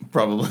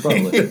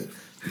 Probably.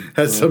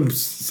 Has some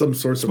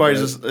source of Probably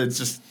bread. it's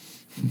just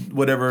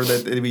whatever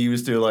that we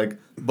used to like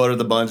butter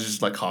the buns is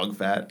just like hog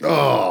fat.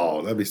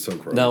 Oh, that'd be so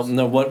gross.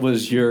 Now, what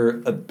was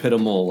your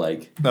epitomal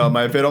like? No,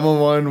 my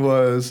epitomal one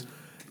was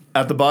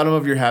at the bottom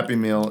of your Happy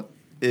Meal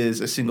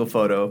is a single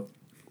photo.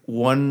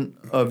 One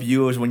of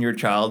you is when you're a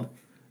child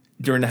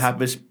during the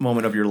happiest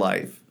moment of your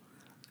life.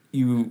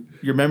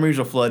 Your memories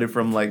are flooded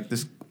from like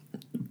this,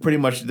 pretty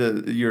much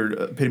your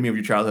epitome of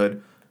your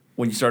childhood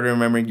when you started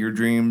remembering your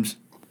dreams,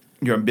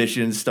 your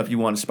ambitions, stuff you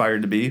want to aspire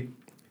to be.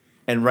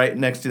 And right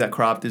next to that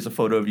cropped is a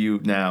photo of you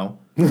now,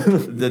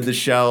 the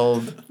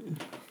disheveled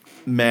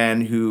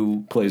man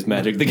who Plays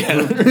Magic the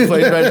Gathering.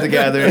 plays Magic the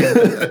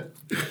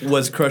Gathering,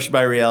 was crushed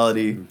by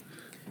reality,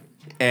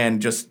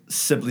 and just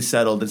simply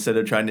settled instead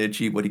of trying to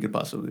achieve what he could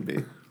possibly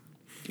be.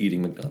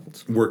 Eating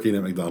McDonald's. Working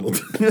at McDonald's.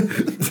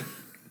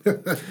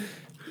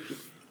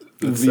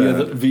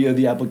 Via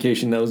the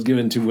application that was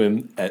given to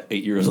him at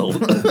 8 years old.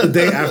 The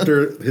day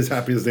after his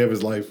happiest day of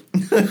his life.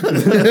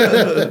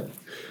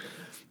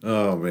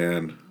 Oh,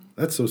 man.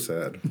 That's so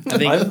sad. I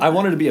think I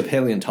wanted to be a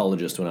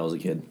paleontologist when I was a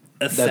kid. a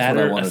That's what I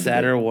sadder wanted to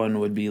sadder be. one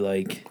would be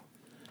like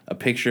a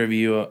picture of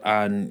you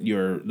on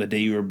the day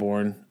you were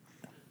born,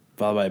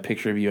 followed by a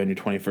picture of you on your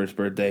 21st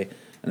birthday,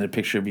 and a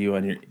picture of you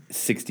on your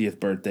 60th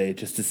birthday,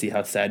 just to see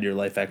how sad your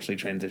life actually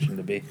transitioned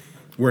to be.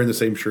 Wearing the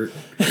same shirt.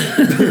 For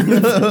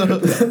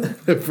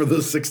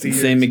those 60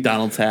 years. Same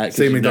McDonald's hat. 'cause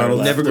Same you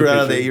McDonald's. Never grew out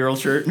of the 8-year-old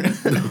shirt. Oh,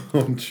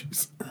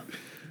 jeez.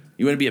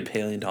 You want to be a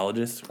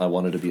paleontologist? I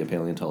wanted to be a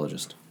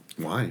paleontologist.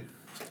 Why?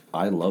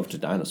 I loved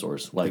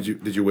dinosaurs. Like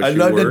Did you wish I you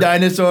love were? the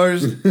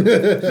dinosaurs.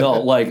 no,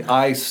 like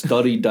I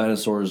studied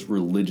dinosaurs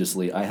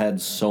religiously. I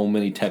had so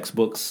many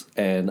textbooks,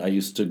 and I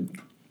used to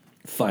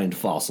find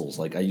fossils.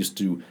 Like I used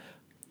to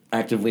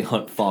actively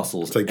hunt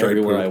fossils It's like dried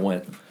everywhere poop. I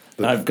went.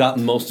 And I've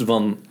gotten most of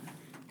them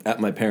at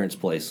my parents'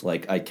 place.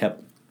 Like I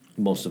kept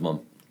most of them.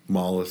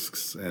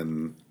 Mollusks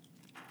and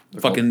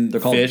Fucking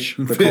fish.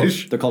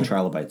 Fish. They're called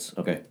trilobites.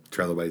 Okay.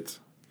 trilobites.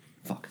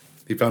 Fuck.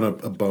 He found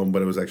a bone,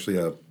 but it was actually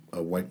a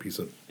white piece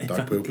of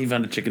dog poop. He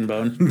found a chicken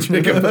bone.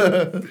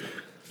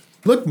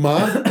 Look,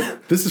 Ma,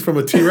 this is from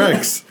a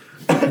T-Rex.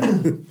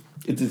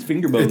 It's his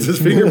finger bones. It's his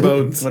finger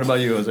bones. What about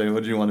you, Jose?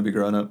 What did you want to be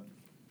growing up?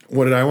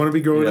 What did I want to be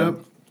growing Yeah.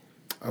 up?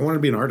 I wanted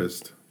to be an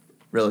artist.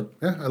 Really?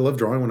 Yeah, I loved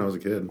drawing when I was a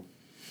kid.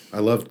 I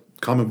loved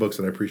comic books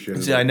and I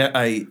appreciated See,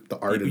 the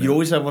art in you it.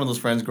 always have one of those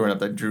friends growing up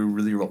that drew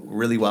really,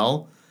 really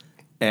well,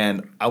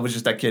 and I was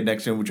just that kid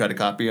next to him who tried to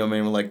copy him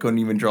and like couldn't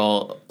even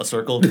draw a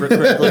circle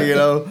correctly, you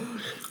know.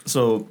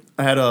 So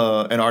I had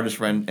an artist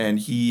friend, and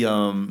he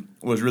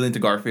was really into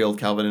Garfield,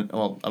 Calvin.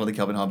 Well, I don't think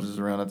Calvin Hobbes was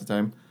around at the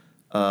time.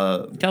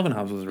 Calvin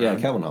Hobbes was around. Yeah,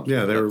 Calvin Hobbes.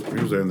 Yeah, he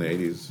was there in the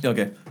 80s.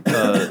 Okay,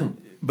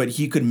 but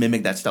he could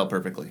mimic that style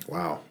perfectly.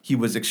 Wow. He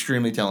was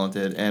extremely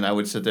talented, and I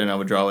would sit there and I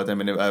would draw with him,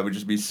 and I would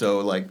just be so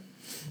like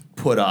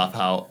put off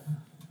how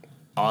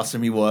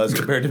awesome he was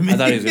compared to me. I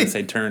thought he was going to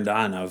say turned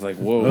on. I was like,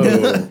 whoa.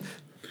 Oh,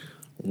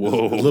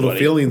 Whoa. little buddy.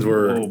 feelings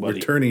were Whoa, buddy.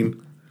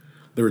 turning.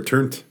 They were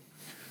turned.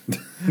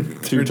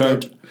 Too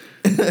tart.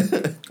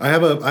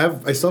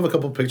 I still have a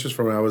couple pictures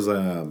from when I was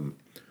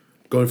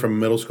going from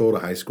middle school to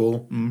high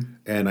school,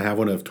 and I have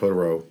one of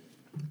Totoro,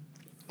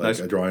 like Nice.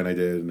 a drawing I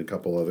did, and a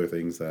couple other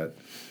things that.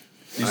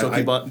 Do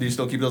you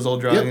still keep those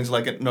old drawings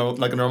Yep.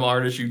 like a normal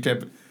artist? You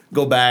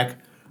go back,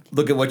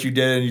 look at what you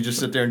did, and you just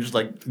sit there and Just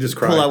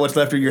pull cry. out what's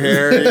left of your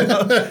hair. You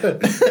know?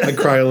 I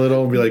cry a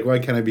little and be like, why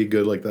can't I be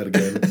good like that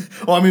again?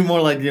 Well, I mean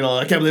more like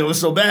I can't believe it was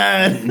so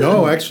bad.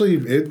 No, actually,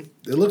 it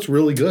looks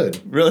really good.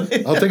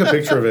 Really? I'll take a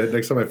picture of it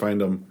next time I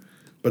find them.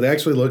 But they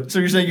actually look. So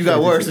you're saying you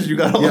got worse as you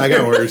got older? Yeah, I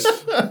got worse.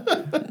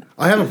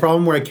 I have a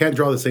problem where I can't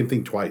draw the same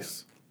thing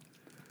twice.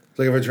 It's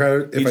like if I try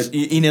to,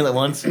 You nail it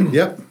once.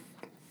 yep.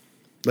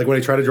 Like when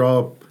I try to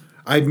draw,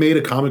 I made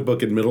a comic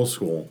book in middle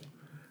school,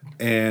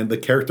 and the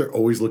character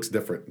always looks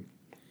different,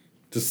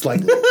 just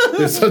slightly.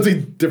 There's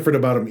something different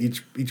about him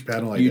each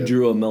panel. You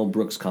drew a Mel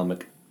Brooks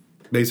comic.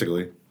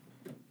 basically,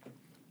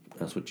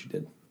 That's what you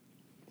did.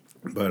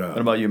 but What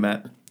about you,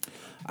 Matt?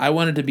 I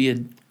wanted to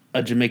be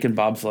a Jamaican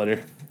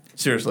bobsledder.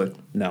 Seriously.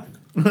 No.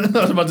 I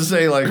was about to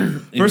say,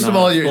 first of not.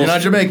 all, you're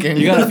not Jamaican.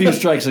 You got a few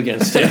strikes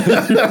against you.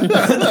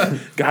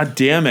 God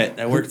damn it.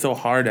 I worked so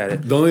hard at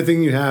it. the only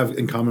thing you have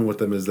in common with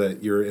them is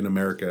that you're in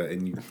America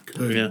and you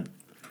could. Yeah.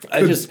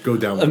 I just Go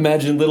down.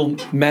 imagine little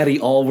Matty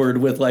Allward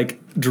with like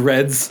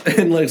dreads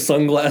and like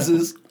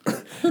sunglasses.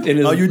 In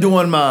his, How you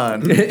doing,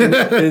 man?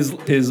 his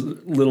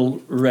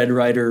little Red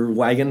Rider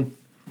wagon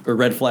or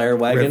Red Flyer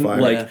wagon,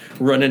 Flyer. like Yeah.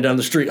 running down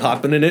the street,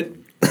 hopping in it.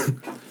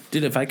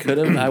 Dude, if I could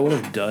have, I would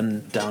have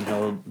done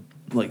downhill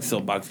like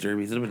soapbox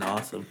derbies. It would have been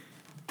awesome.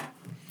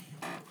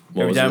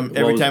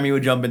 Every time you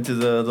would jump into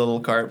the little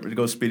cart, it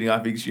goes speeding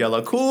off, you just yell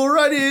out, "Cool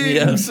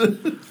runnings!"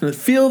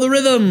 Feel the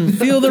rhythm,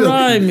 feel the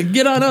rhyme,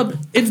 get on up.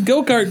 It's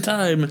go-kart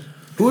time.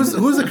 Who's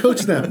the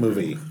coach in that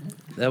movie?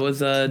 That was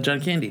John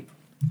Candy.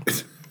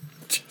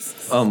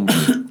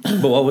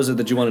 But what was it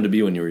that you wanted to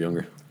be when you were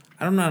younger?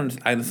 I don't know.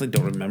 I honestly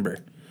don't remember.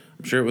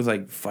 I'm sure it was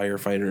like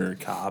firefighter or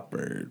cop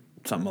or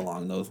something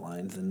along those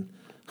lines, and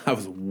I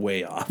was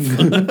way off.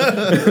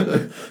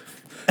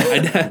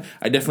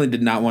 I definitely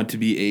did not want to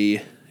be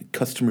a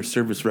customer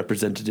service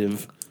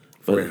representative,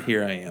 but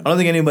here I am. I don't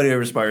think anybody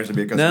ever aspires to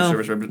be a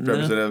customer service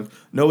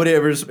representative. Nobody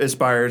ever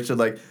aspires to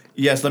like,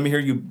 yes, let me hear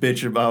you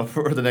bitch about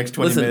for the next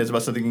 20 minutes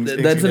about something.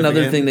 That's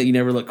another thing that you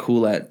never look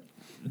cool at.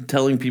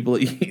 Telling people,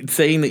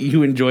 saying that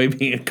you enjoy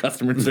being a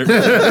customer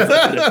service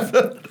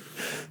representative,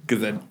 because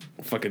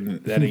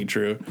that ain't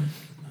true.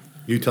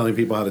 You telling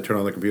people how to turn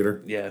on the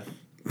computer? Yeah.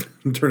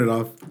 Turn it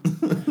off?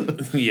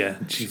 Yeah,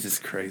 Jesus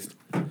Christ.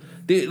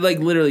 Dude, like,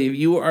 literally, if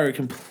you are a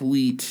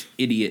complete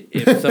idiot,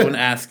 if someone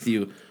asks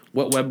you,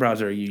 what web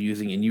browser are you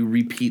using, and you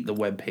repeat the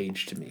web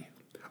page to me.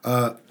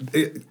 What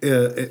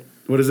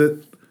is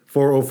it?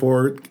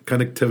 404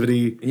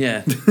 connectivity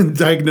Yeah.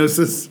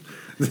 diagnosis.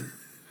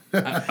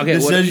 Okay,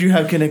 It says you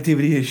have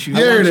connectivity issues.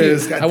 There it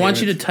is. I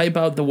want you to type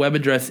out the web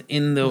address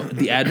in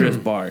the address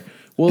bar.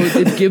 Well,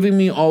 it's giving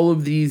me all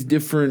of these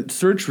different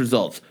search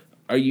results.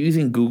 Are you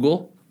using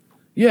Google?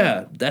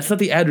 Yeah, that's not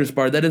the address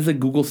bar. That is a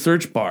Google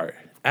search bar.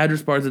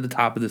 Address bar is at the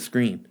top of the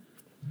screen.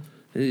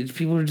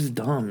 People are just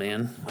dumb,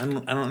 man. I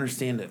don't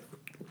understand it.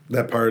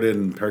 That part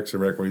in Parks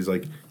and Rec where he's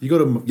like, you go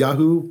to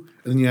Yahoo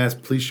and then you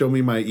ask, please show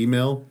me my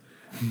email,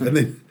 and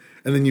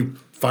then you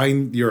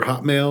find your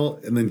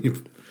Hotmail and then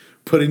you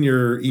put in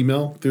your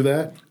email through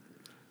that.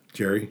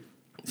 Jerry,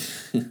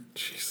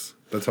 jeez,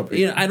 that's how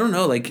people. I don't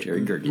know. Like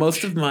Jerry Gergich.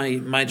 most of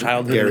my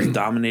childhood Gary. was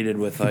dominated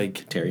with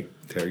like Terry.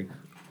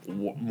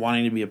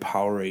 wanting to be a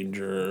Power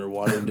Ranger or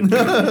wanting to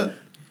be.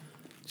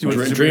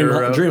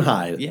 Dream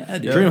high. Yeah,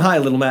 dude. Dream high,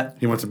 little Matt.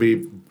 He wants to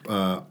be,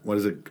 what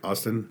is it,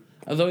 Austin?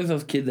 I was always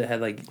those kids that had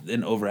like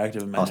an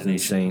overactive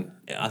imagination.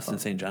 Austin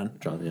St. John.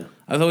 John, yeah.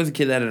 I was always a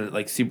kid that had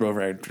like super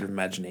overactive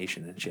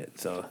imagination and shit.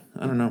 So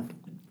I don't know.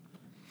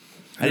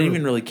 I didn't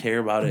even really care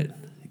about it,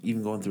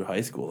 even going through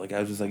high school. Like I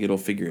was just like, it'll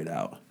figure it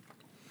out.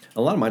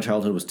 A lot of my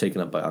childhood was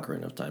taken up by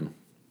Ocarina of Time.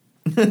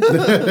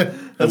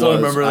 That's what I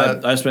remember.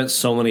 That I spent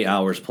so many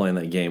hours playing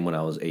that game when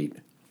I was 8.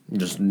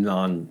 Just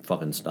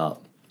non-fucking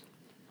stop.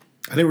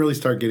 I didn't really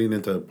start getting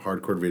into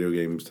hardcore video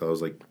games till I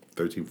was like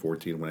 13,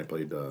 14 when I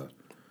played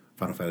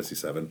Final Fantasy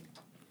VII.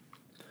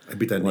 I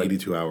beat that in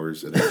 82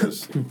 hours, and it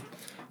just.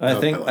 I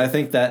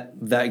think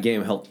that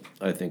game helped.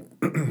 I think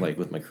like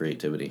with my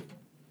creativity,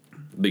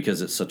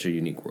 because it's such a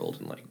unique world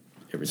and like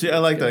everything. See, I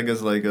like that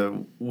because like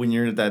when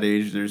you're at that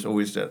age, there's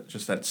always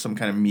that some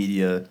kind of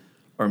media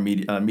or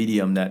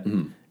medium that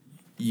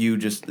you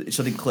just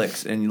something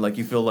clicks and like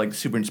you feel like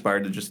super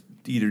inspired to just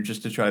either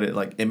just to try to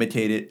like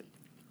imitate it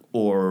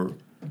or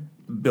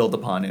build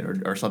upon it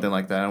or something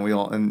like that.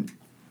 And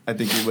I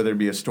think whether it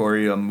be a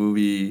story, a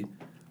movie,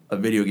 a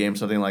video game,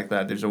 something like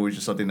that, there's always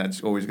just something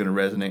that's always going to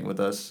resonate with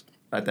us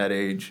at that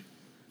age.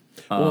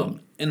 Well,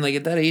 and like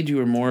at that age, you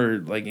were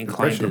more like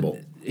inclined Impressionable.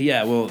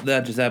 Yeah, well,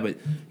 not just that, but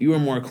you were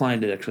more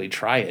inclined to actually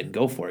try it and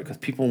go for it because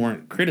people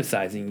weren't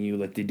criticizing you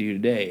like they do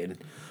today. And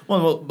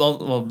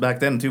well,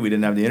 back then too, we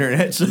didn't have the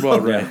internet. So. well,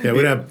 right. Yeah, we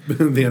didn't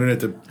have the internet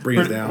to bring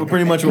us down.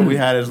 Pretty much what we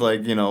had is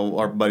like,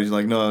 our buddies are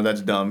like, no,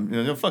 that's dumb.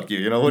 Fuck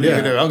you. What are you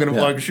Yeah. gonna do? I'm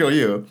gonna show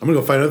you. I'm gonna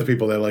go find other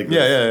people that like this.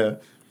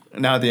 Yeah.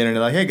 Now at the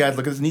internet, like, hey guys,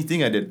 look at this neat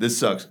thing I did. This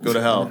sucks. Go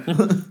to hell.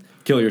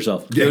 Kill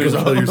yourself. Yeah,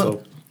 go kill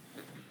yourself.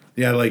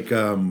 Yeah, like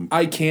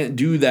I can't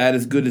do that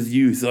as good as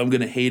you, so I'm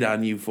gonna hate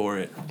on you for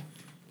it.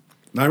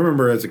 I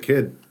remember as a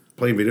kid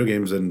playing video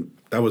games, and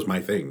that was my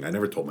thing. I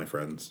never told my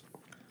friends.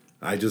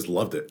 I just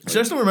loved it.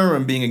 So I still remember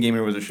when being a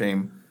gamer was a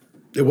shame.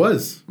 It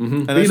was.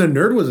 Being a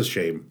nerd was a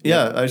shame.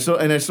 Yeah, I still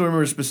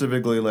remember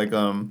specifically like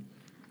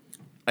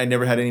I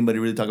never had anybody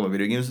really talk about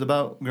video games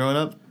about growing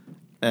up,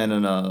 and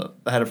then I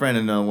had a friend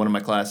in one of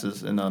my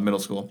classes in middle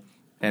school,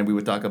 and we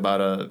would talk about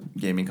a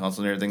gaming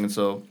console and everything, and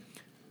so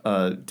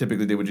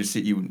typically they would just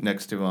sit you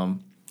next to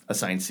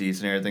assigned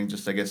seats and everything,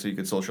 just I guess so you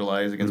could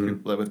socialize against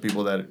people, with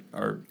people that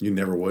are You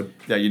never would.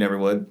 that you never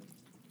would.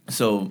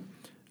 So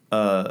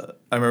I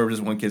remember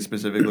just one kid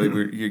specifically.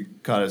 He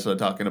caught us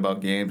talking about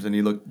games, and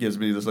he gives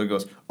me this look, and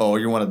goes, "Oh,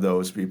 you're one of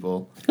those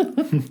people."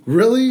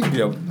 Really?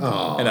 Yep.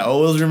 Aw. And I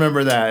always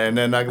remember that. And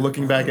then like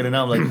looking back at it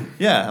now, I'm like,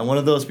 yeah, I'm one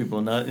of those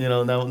people. Not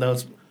now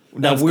it's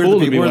Now it's we're cool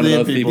the to be people. We're one of the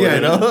those people.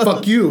 people.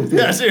 Fuck you.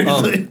 Yeah,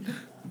 seriously.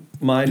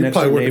 My You next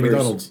probably door work at neighbors.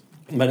 McDonald's.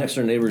 My next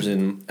door neighbors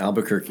in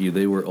Albuquerque,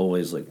 they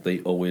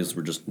always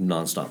were just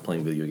nonstop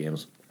playing video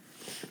games.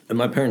 And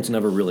my parents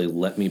never really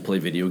let me play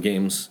video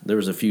games. There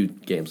was a few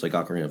games like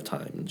Ocarina of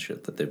Time and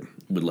shit that they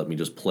would let me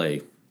just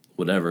play,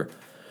 whatever.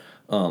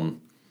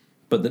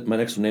 But my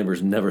next door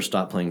neighbors never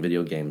stopped playing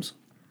video games.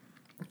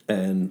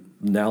 And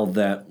now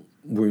that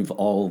we've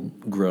all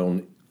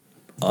grown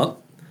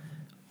up,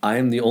 I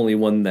am the only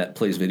one that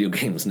plays video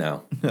games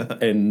now,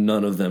 and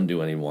none of them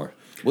do anymore.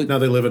 Now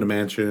they live in a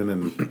mansion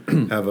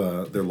and have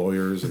their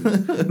lawyers,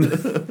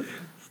 and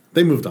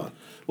they moved on.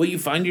 Well, you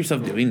find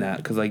yourself doing that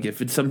because, like,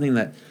 if it's something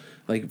that,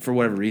 like, for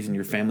whatever reason,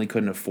 your family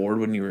couldn't afford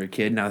when you were a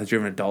kid, now that you're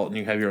an adult and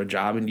you have your own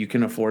job and you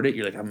can afford it,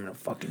 you're like, I'm gonna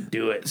fucking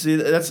do it. See,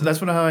 that's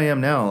how I am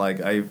now. Like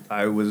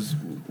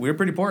we were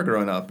pretty poor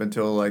growing up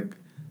until like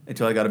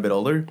until I got a bit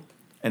older,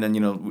 and then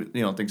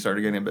things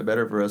started getting a bit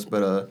better for us.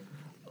 But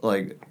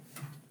like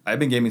I've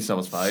been gaming since I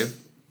was 5.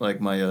 Like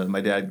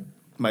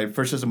my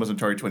first system was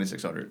Atari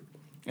 2600,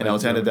 and I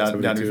was handed down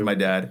to from my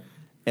dad,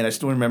 and I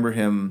still remember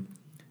him.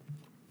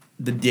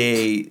 The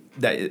day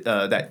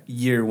that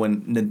year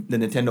when the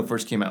Nintendo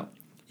first came out,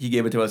 he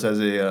gave it to us as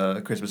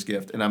a Christmas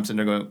gift, and I'm sitting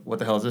there going, "What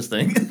the hell is this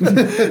thing?"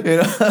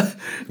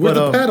 With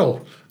the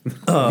pedal.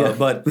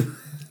 But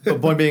the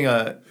point being,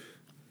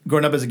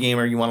 growing up as a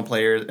gamer, you want to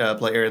play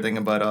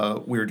everything,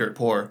 but we were dirt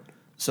poor,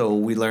 so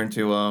we learned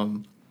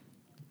to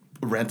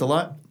rent a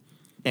lot.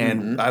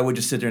 And I would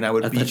just sit there and I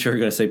would I thought you were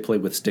going to say play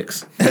with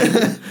sticks.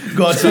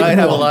 Go outside,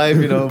 have a life,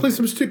 Play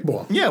some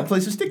stickball. Yeah,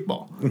 play some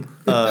stickball.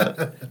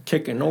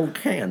 Kick an old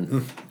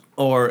can.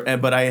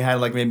 But I had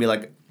maybe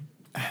a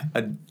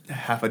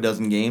half a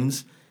dozen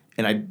games,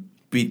 and I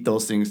beat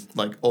those things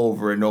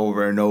over and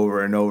over and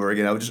over and over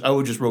again. I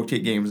would just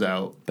rotate games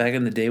out. Back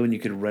in the day when you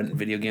could rent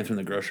video games from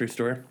the grocery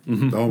store.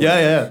 Mm-hmm. Oh,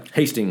 yeah.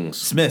 Hastings.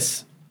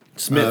 Smiths.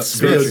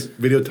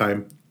 Video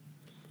time.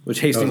 Which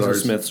Hastings and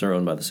Smiths are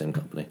owned by the same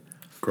company.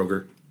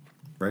 Kroger,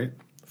 right?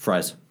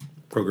 Fries.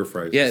 Kroger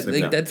fries. Yeah,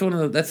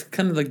 that's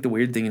kind of the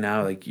weird thing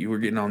now. You were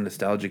getting all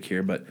nostalgic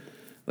here, but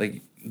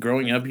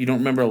growing up, you don't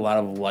remember a lot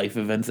of life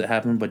events that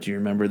happened, but you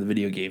remember the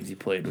video games you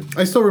played with.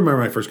 I still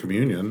remember my first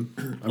communion.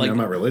 I mean, I'm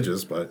not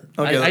religious, but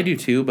I do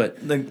too.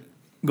 But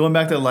going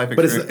back to the life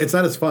experience, but it's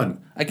not as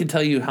fun. I can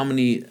tell you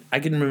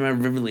I can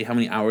remember vividly how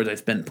many hours I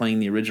spent playing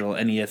the original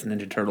NES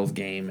Ninja Turtles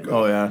game.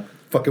 Oh yeah.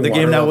 Fucking the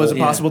game that was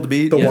impossible to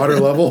beat. The water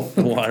level.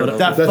 The water level.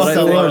 That's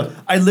so fun.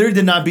 I literally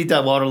did not beat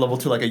that water level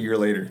till a year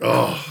later.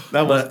 Oh,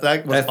 that was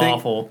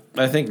awful.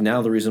 I think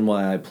now the reason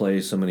why I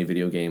play so many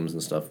video games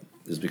and stuff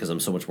is because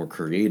I'm so much more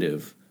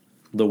creative.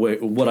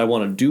 What I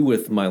want to do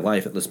with my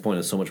life at this point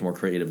is so much more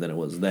creative than it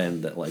was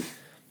then. That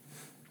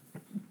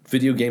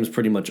video games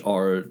pretty much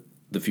are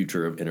the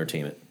future of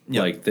entertainment.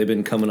 Yep. They've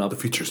been coming up. The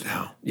future's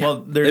now. Yeah.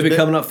 Well, they've been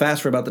coming up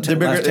fast for about the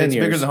last 10 years. It's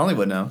bigger than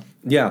Hollywood now.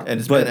 Yeah,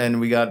 and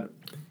we got.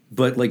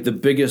 But the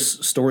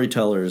biggest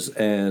storytellers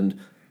and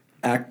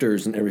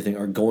actors and everything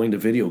are going to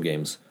video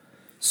games.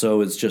 So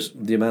it's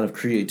just the amount of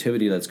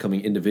creativity that's coming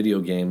into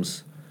video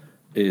games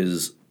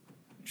is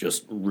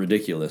just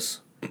ridiculous.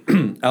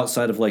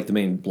 Outside of the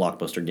main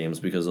blockbuster games,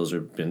 because those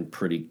have been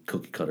pretty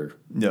cookie cutter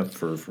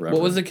for forever.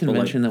 What was the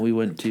convention that we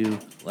went to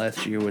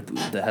last year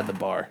that had the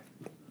bar?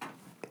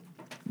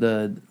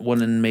 The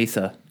one in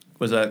Mesa.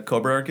 Was that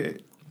Cobra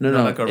Arcade?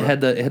 No. It had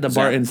the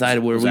bar inside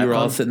where we were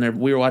all sitting there.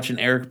 We were watching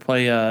Eric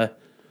play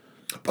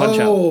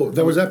Punch-Out.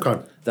 That was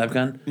Zapcon.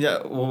 Zapcon? Yeah,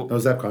 that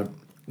was Zapcon.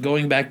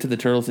 Going back to the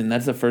Turtles thing,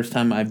 that's the first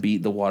time I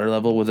beat the water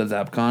level was at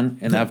Zapcon,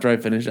 and after I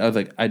finished, I was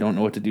like, I don't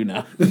know what to do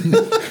now.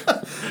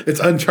 It's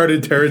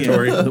uncharted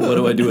territory. Yeah. What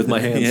do I do with my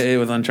hands? Yeah, it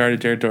was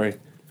uncharted territory.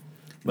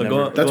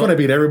 But that's when I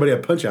beat everybody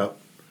at Punch-Out.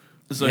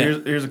 So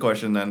here's a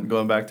question then,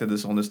 going back to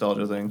this whole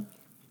nostalgia thing.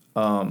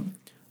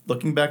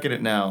 Looking back at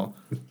it now,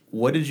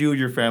 what did you or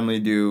your family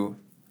do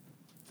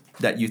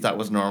that you thought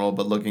was normal,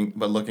 but looking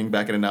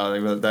back at it now,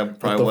 that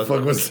probably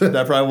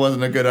that probably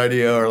wasn't a good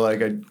idea, or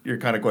you're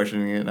kind of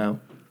questioning it now?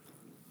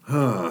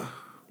 Huh.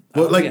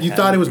 Well, you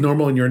thought it was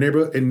normal in your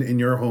neighborhood, in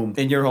your home.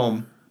 In your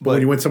home. But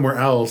when you went somewhere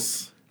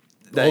else,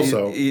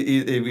 also.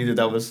 Either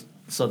that was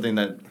something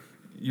that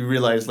you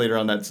realized later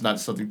on that's not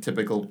something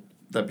typical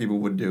that people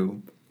would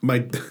do. I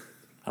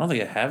don't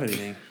think I have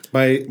anything.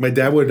 My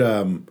dad would,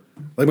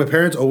 my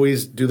parents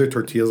always do their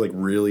tortillas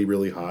really,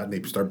 really hot, and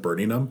they start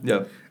burning them.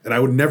 Yeah. And I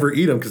would never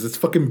eat them because it's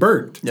fucking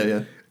burnt.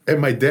 Yeah.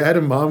 And my dad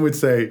and mom would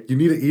say, "You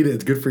need to eat it.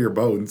 It's good for your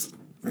bones."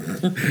 I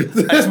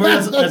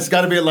swear that's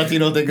got to be a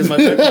Latino thing because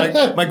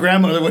my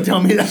grandmother would tell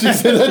me that. She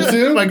said that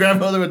too? My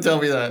grandmother would tell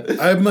me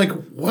that. I'm like,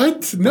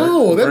 what?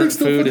 No, that makes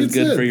no fucking sense. Food is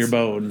good for your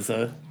bones.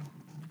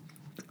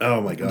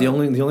 Oh my god. The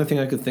only thing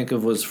I could think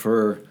of was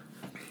for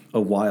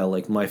a while,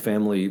 my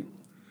family,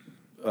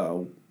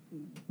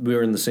 we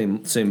were in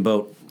the same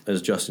boat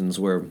as Justin's,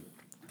 where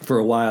for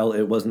a while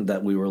it wasn't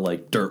that we were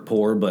dirt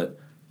poor, but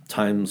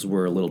times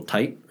were a little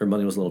tight, or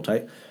money was a little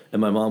tight, and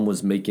my mom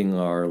was making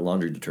our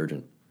laundry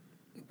detergent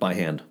by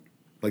hand.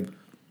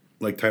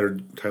 Like Tyler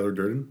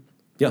Durden?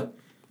 Yeah.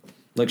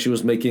 She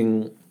was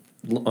making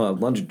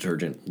laundry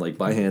detergent,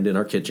 by hand in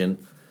our kitchen.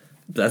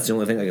 That's the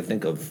only thing I could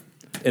think of.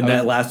 And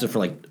that lasted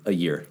for a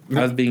year.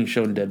 I was being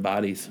shown dead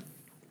bodies.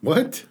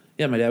 What?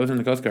 Yeah, my dad was in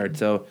the Coast Guard,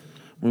 so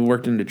when we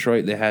worked in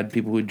Detroit, they had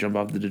people who'd jump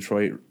off the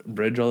Detroit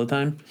Bridge all the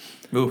time.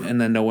 Oof. And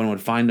then no one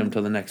would find them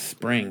till the next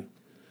spring.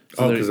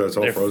 So because it's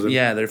all frozen?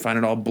 Yeah, they're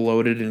finding it all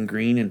bloated and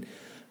green. And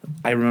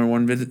I remember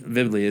one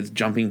vividly. It's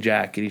Jumping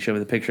Jack, and he showed me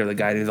the picture of the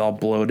guy, and he's all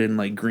bloated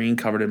and green,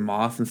 covered in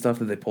moss and stuff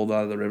that they pulled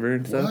out of the river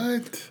and stuff.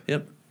 What?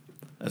 Yep.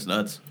 That's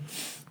nuts.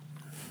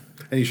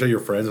 And you show your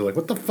friends, they're like,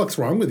 "What the fuck's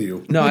wrong with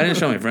you?" No, I didn't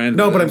show my friends.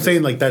 No, but I'm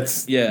saying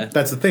that's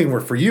the thing where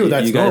for you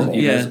that's you guys,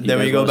 normal. Then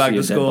when you go back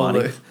to school,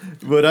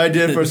 what I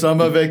did for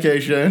summer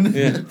vacation.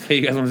 Yeah. Hey,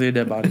 you guys want to see a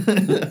dead body?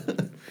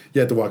 You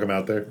have to walk them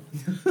out there.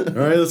 All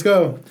right, let's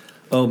go.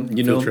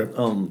 Trip.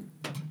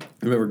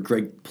 Remember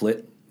Greg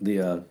Plitt,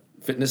 the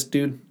fitness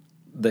dude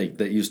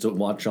that used to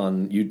watch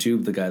on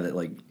YouTube, the guy that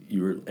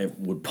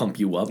would pump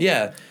you up.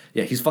 Yeah.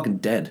 Yeah, he's fucking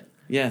dead.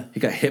 Yeah. He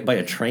got hit by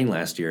a train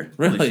last year.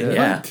 Really? shit.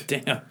 Yeah.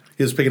 Damn.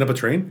 He was picking up a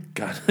train.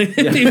 God. He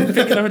was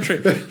picking up a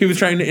train. He was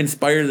trying to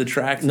inspire the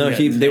tracks. No, and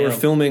they were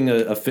failed. filming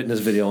a fitness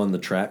video on the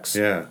tracks.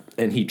 Yeah.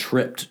 And he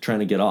tripped trying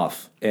to get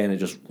off, and it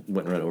just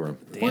went right over him.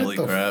 Holy What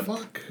the crap.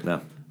 fuck?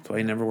 No. That's why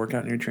you never work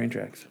out near train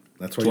tracks.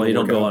 That's why you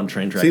don't work go out. on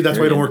train tracks, See, that's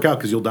why you don't period. work out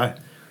because you'll die.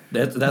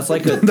 That's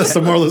like a That's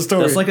the moral of the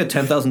story. That's like a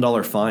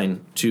 $10,000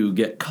 fine to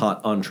get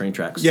caught on train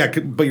tracks. Yeah,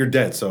 but you're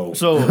dead. So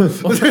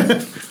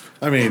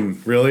I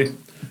mean, really?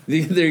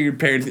 They're your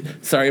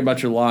parents. Sorry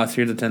about your loss.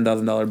 Here's a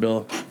 $10,000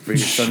 bill for your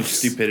son's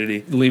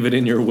stupidity. Leave it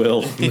in your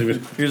will. Leave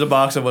it. Here's a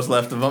box of what's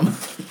left of them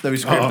that we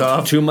scraped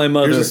off. To my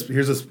mother.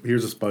 Here's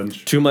a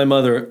sponge. To my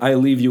mother, I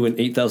leave you an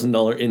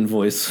 $8,000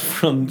 invoice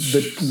from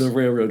the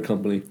railroad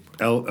company.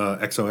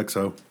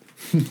 XOXO.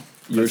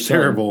 Your That's son.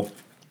 terrible.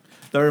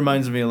 That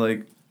reminds me,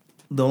 like,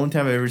 the only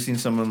time I've ever seen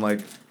someone, like,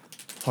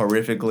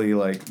 horrifically,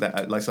 like,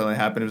 that, like something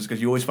happened was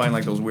because you always find,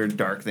 like, those weird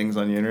dark things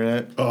on the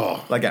internet.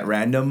 Oh. Like, at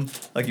random.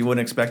 Like, you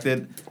wouldn't expect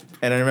it.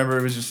 And I remember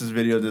it was just this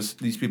video of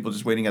these people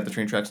just waiting at the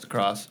train tracks to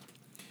cross.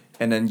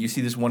 And then you see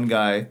this one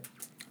guy,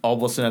 all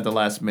of a sudden at the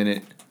last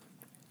minute,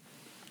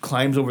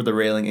 climbs over the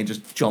railing and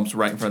just jumps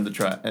right in front of the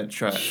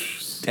track.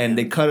 And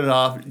they cut it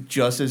off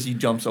just as he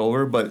jumps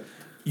over, but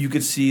you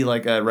could see,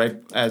 like, right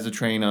as the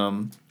train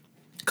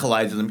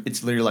collides with him,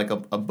 it's literally like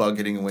a bug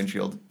hitting a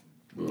windshield.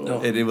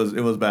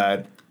 It was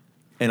bad.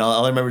 And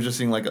all I remember just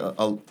seeing, like,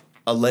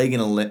 a leg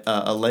and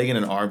a leg and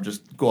an arm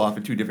just go off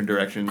in two different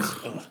directions.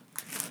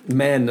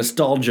 Man,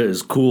 nostalgia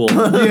is cool.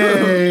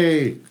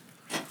 Yay!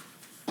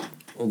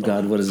 Oh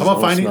God, what is this? How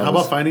about all finding? How smells?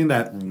 about finding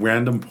that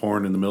random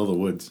porn in the middle of the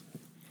woods?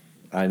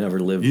 I never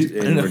lived You-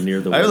 anywhere near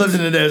the I woods. lived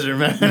in the desert,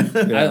 man.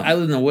 I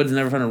lived in the woods and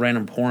never found a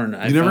random porn.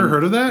 You never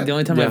heard of that? The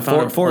only time Yeah, I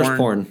found a forest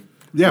porn.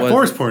 Yeah, Was-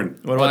 forest porn.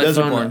 What about I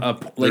desert found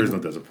porn? There is no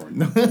desert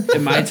porn.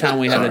 in my town,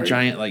 we had a Sorry.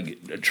 giant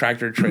like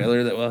tractor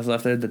trailer that was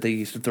left there that they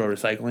used to throw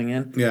recycling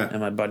in. Yeah.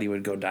 and my buddy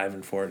would go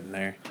diving for it in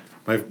there.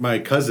 My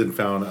cousin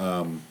found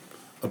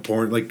a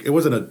porn, like it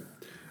wasn't a,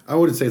 I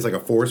wouldn't say it's like a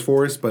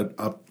forest, but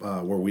up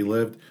where we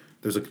lived,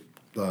 there's like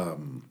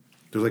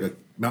a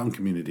mountain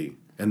community,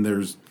 and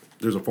there's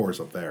a forest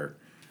up there,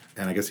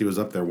 and I guess he was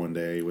up there one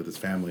day with his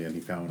family, and he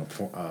found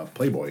a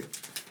Playboy.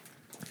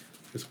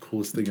 It's the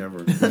coolest thing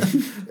ever.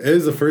 It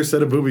is the first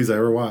set of boobies I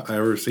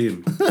ever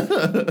seen. All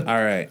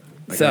right, I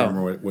can't so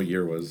remember what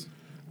year it was.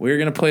 we're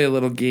gonna play a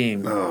little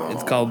game.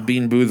 It's called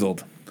Bean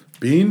Boozled.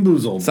 Bean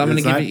Boozled. So I'm gonna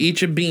It's give not- you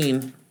each a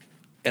bean,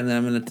 and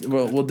then I'm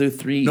gonna we'll do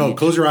three. No, each.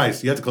 close your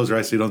eyes. You have to close your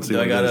eyes so you don't see I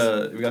what it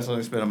is. we got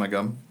something to spit on my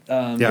gum.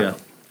 Yeah.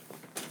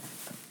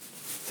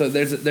 So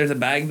there's a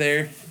bag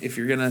there. If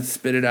you're gonna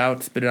spit it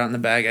out in the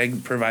bag. I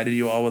provided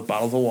you all with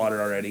bottles of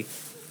water already.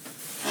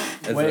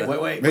 As Wait,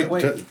 a-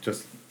 wait.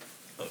 Just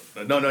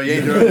No, you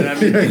ain't doing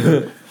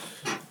it.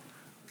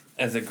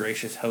 As a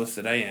gracious host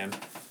that I am.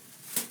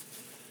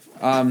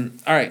 All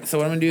right, so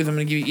what I'm gonna do is I'm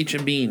gonna give you each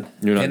a bean.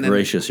 You're not and then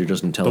gracious. You're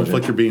just don't intelligent.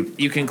 flick your bean.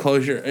 You can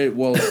close your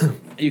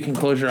you can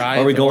close your eyes.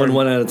 Are we going or-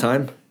 one at a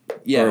time?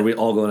 Yeah. Or are we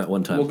all going at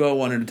one time? We'll go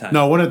one at a time.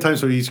 No, one at a time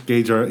so we each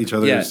gauge each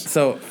other's. Yeah.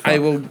 So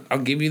I'll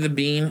give you the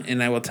bean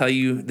and I will tell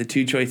you the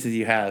two choices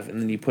you have,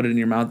 and then you put it in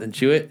your mouth and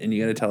chew it, and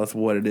you got to tell us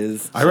what it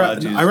is. Jesus I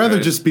rather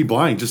Christ. just be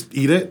blind. Just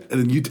eat it, and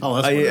then you tell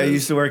us. I what it is.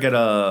 used to work at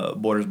a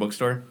Borders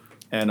bookstore,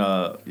 and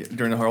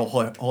during the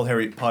whole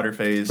Harry Potter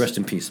phase. Rest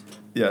in peace.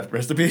 Yeah,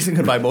 rest in peace and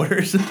goodbye,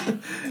 Borders.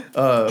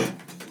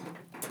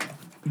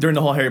 During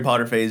the whole Harry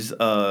Potter phase,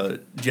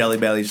 Jelly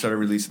Belly started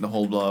releasing the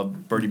whole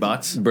Birdie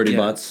Bots. Birdie Yeah.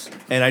 Bots.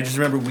 And I just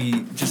remember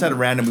we just had a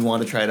random, we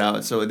wanted to try it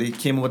out. So they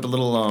came up with the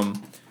little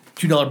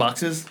 $2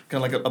 boxes,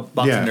 kind of like a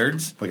box of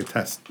nerds. like a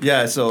test.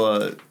 Yeah,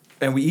 so,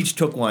 and we each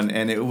took one,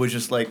 and it was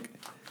just like,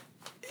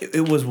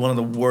 it was one of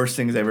the worst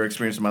things I ever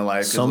experienced in my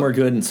life. 'Cause Some are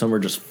good and some are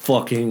just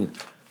fucking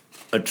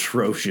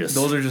atrocious.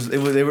 Those are just, they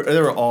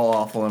were all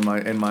awful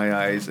in my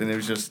eyes, and it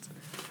was just,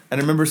 and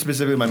I remember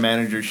specifically my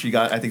manager, she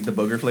got, I think, the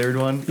booger flavored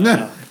one.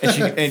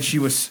 And she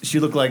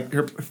looked like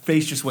her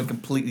face just went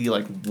completely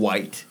like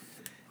white.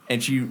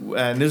 And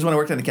this is when I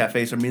worked in the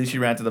cafe, so immediately she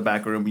ran to the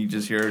back room. You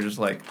just hear her just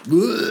like,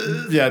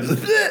 yeah,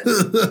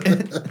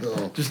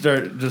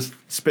 just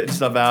spitting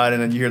stuff out, and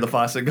then you hear the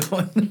faucet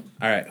going.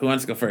 All right, who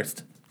wants to go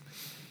first?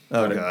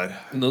 Oh God!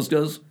 And those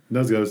goes.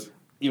 Nose goes.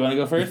 You want to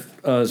go first?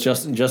 It's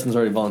Justin. Justin's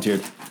already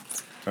volunteered.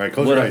 All right,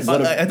 close What your a- eyes.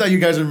 what I thought you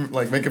guys were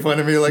like making fun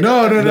of me. Like,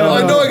 No. I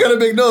know I got a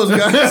big nose,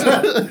 guys.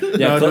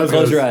 Yeah, No, nose close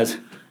goes. your eyes.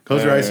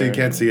 Close your eyes so you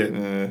can't see it.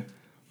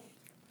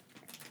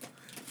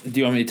 Do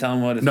you want me to tell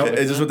him what it's? No,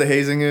 is this what the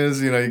hazing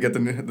is? You know, you get the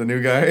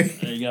new guy.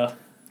 There you go.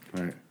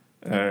 All right.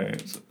 All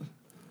right. So,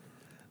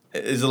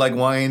 is it like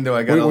wine? Do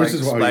I gotta Wait, like where's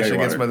this water? splash Yeah,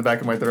 against water. the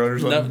back of my throat or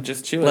No, something?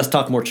 just chew it. Let's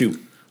talk more chew.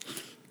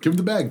 Give him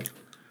the bag.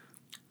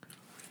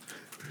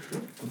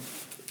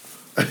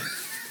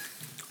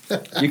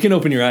 You can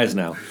open your eyes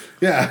now.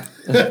 Yeah.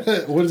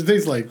 What does it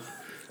taste like?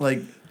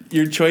 Like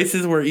Your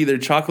choices were either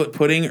chocolate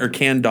pudding or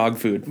canned dog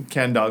food.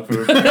 canned dog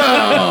food.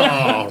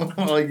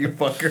 Like you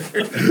fucker.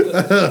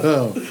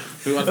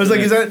 I was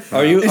like, is that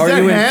Are you? is Are that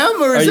you in,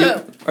 ham or are is you,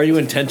 that? Are you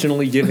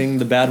intentionally giving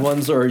the bad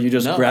ones, or are you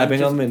just No, grabbing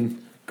I'm just- them and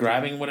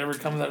Grabbing whatever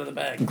comes out of the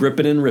bag.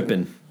 gripping and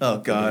ripping? Oh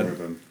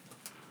God.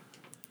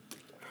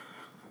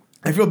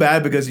 I feel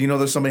bad because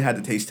there's somebody had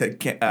to taste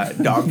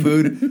dog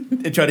food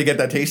and try to get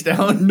that taste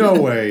down. No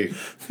way.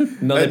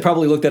 No, they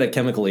probably looked at it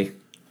chemically.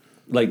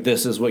 Like,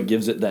 this is what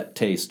gives it that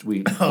taste.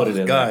 We put it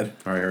in God. there.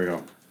 All right, here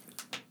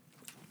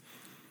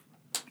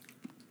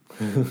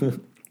we go.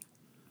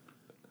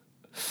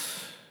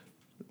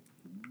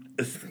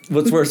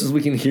 What's worse is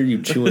we can hear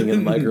you chewing in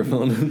the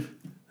microphone.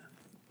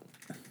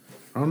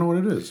 I don't know what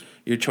it is.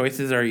 Your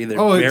choices are either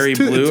Oh, it's berry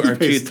tooth- blue it's or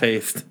toothpaste.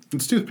 toothpaste.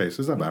 It's toothpaste.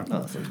 It's not bad. Oh,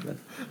 that's good.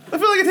 I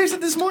feel like I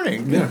tasted this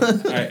morning. All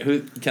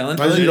right, Kellen?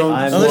 Unless you don't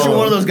I'm- Unless you're swallow.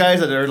 one of those guys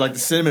that are like the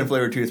cinnamon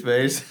flavored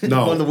toothpaste.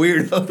 No. One of the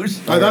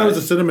weirdos. I thought it was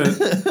a cinnamon.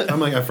 I'm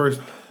like, at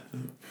first,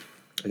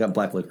 I got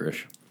black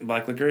licorice.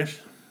 Black licorice?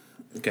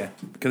 Okay.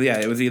 Because, yeah,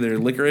 it was either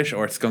licorice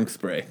or skunk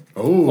spray.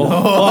 I'm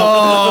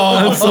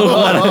so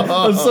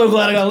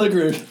glad I got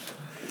licorice.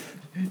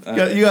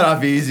 You got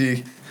off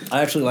easy.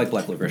 I actually like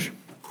black licorice.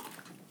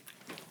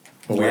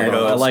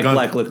 Weirdo. I like Skunk.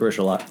 black licorice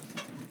a lot.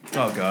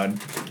 Oh God.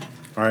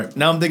 All right.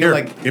 Now I'm thinking Here,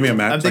 like give me a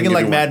Max. I'm I thinking can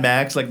like give you one. Mad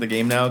Max, like the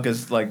game now,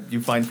 because like you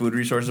find food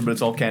resources, but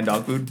it's all canned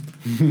dog food. So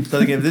I'm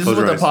thinking if this is Close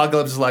what your the eyes.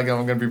 apocalypse is like,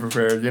 I'm gonna be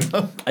prepared.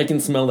 I can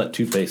smell that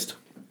toothpaste.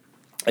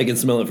 I can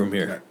smell it from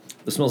here.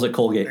 It smells like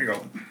Colgate. There you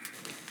go.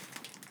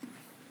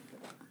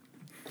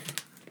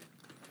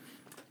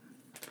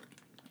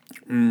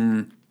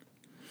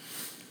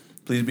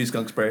 Please be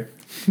skunk spray.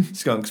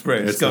 Skunk spray.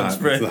 It's skunk not,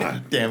 spray. it's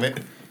not. Damn it.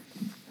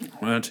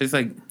 Well, it tastes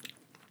like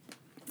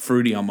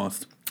fruity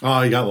almost.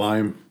 Oh, you got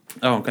lime.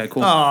 Oh, okay,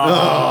 cool.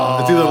 Oh,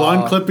 it's either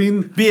lime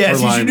clipping. BS. or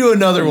You lime. should do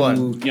another one.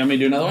 You want me to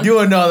do another one? Do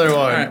another one.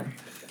 All right.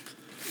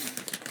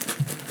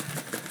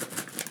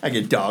 I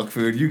get dog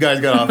food. You guys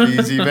got off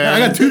easy, man. I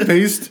got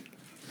toothpaste.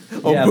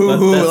 Oh, Yeah, boo but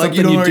hoo! that's Like you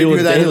something don't already deal do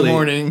with that in the daily.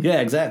 morning.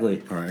 Yeah,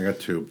 exactly. All right, I got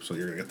two, so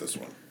you're gonna get this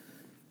one.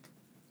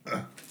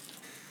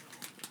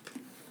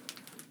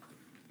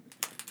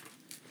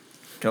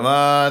 Come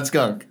on,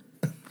 skunk.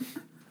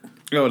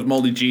 Oh, it's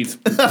moldy cheese.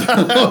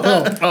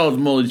 Oh, it's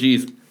moldy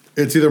cheese.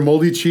 It's either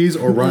moldy cheese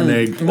or rotten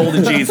egg.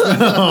 Moldy cheese.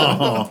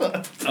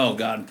 Oh,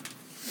 God.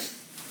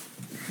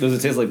 Does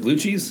it taste like blue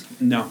cheese?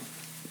 No.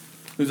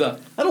 Who's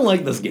up? I don't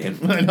like this game.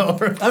 I know.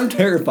 Right? I'm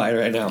terrified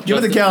right now. Give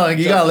it to Callan.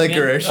 You got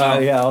licorice.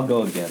 Yeah, I'll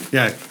go again.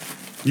 Yeah,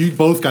 you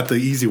both got the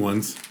easy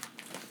ones.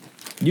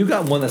 You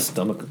got one that's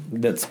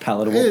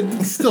palatable.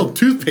 It's still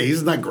toothpaste.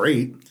 It's not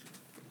great.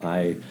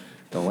 I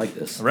don't like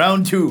this.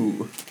 Round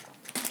two.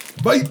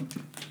 Bite.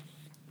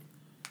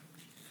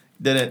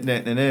 What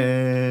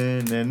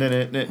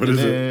What is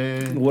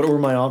it? What were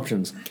my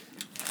options?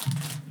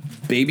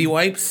 Baby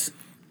wipes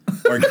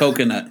or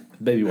coconut?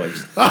 Baby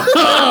wipes. Wait,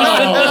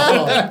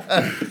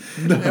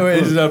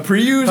 is it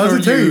pre-used How's or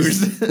it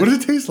used? taste? What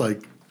does it taste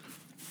like?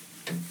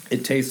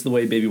 It tastes the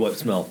way baby wipes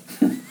smell.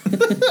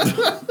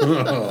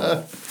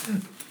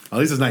 At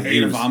least it's not Are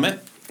you used. gonna vomit?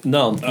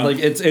 No, like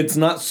it's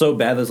not so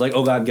bad that it's like,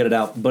 oh God, get it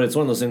out. But it's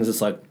one of those things that's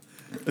like,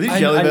 Are these I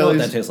Jelly know what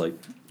Bellies? that tastes like.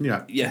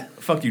 Yeah. Yeah.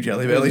 Fuck you,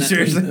 Jelly Belly. Who's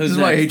Seriously, next? this Who's is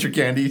why I next? hate your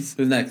candies.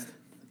 Who's next?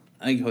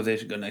 I think Jose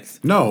should go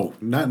next. No,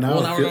 not now.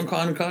 Well, now we're going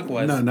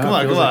counterclockwise. No, no. Come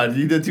on, come on.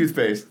 You did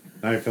toothpaste.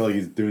 I feel like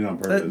he's doing it on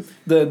purpose.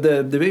 The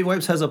baby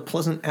wipes has a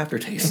pleasant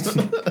aftertaste. As a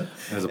And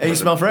you person.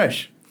 smell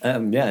fresh.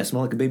 Yeah, I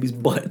smell like a baby's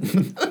butt.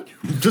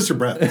 Just your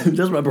breath.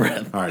 Just my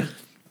breath. All right.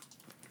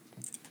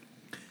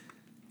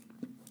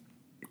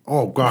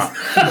 Oh God.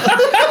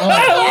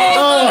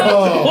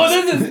 What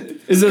is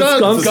it? Is it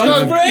skunk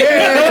spray?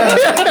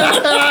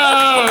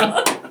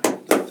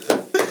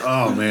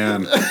 Oh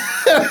man.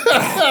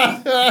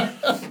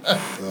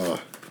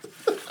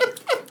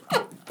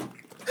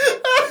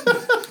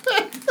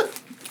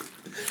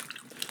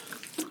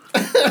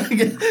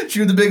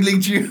 Chew the big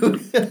league chew.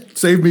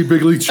 Save me,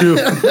 Big League Chew.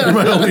 You're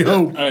my only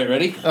hope. All right,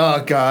 ready?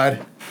 Oh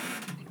God.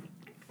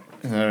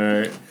 All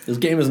right. This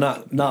game is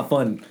not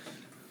fun.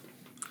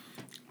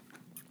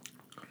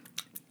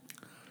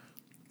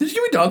 Did you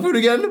give me dog food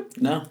again?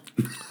 No.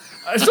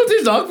 I still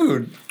taste dog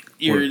food.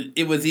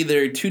 It was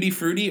either Tutti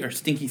Frutti or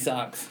Stinky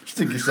Socks.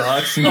 Sticky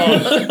socks.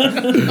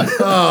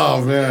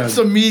 Oh man.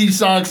 Some meaty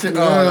socks. Oh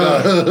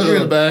God. Give me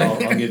the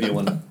bag. I'll give you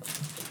one.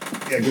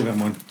 Yeah, give him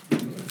one.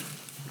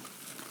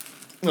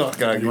 Oh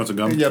God. You want some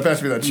gum? Yeah,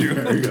 pass me that chew.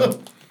 There you go.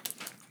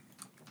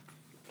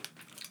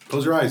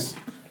 Close your eyes.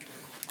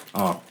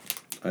 Oh,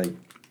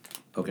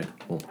 Okay,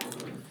 cool.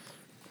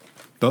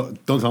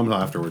 don't tell him until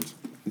afterwards.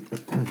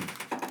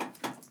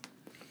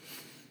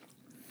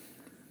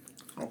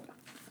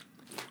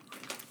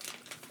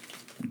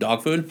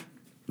 Dog food?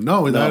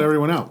 No, that No. already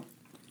went out.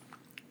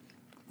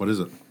 What is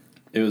it?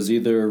 It was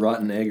either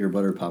rotten egg or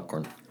buttered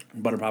popcorn.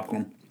 Butter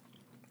popcorn.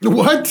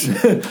 What?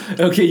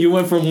 Okay, you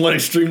went from one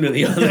extreme to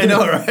the other. I know,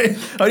 right?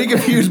 How do you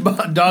confuse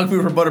dog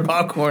food for butter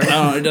popcorn?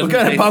 No, it doesn't What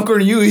kind of taste- popcorn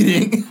are you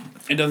eating?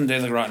 It doesn't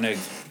taste like rotten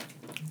eggs.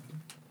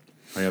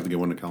 I have to get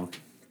one to Colin.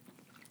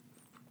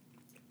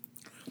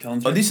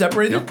 Kellen's Are these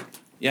separated? Yep.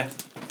 Yeah.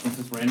 It's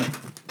just random.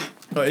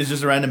 Oh, is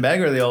just a random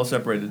bag or are they all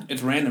separated?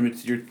 It's random.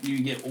 It's you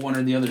get one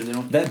or the other. They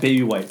don't. That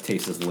baby wipe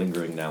taste is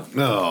lingering now.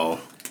 No.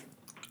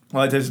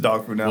 Well, I taste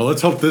dog food now. Well,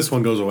 let's hope this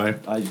one goes away.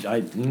 I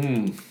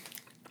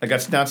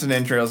got snouts and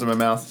entrails in my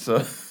mouth,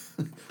 so.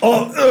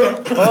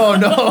 Oh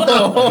no!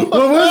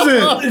 What was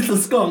it? It's a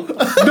skunk.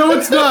 No,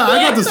 it's not.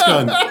 I got the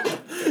skunk.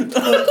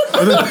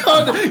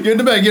 Get in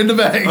the bag. Get in the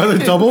bag. Are there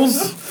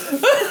doubles?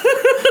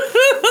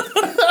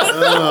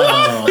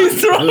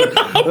 He's throwing it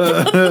up.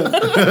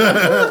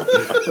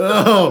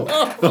 No,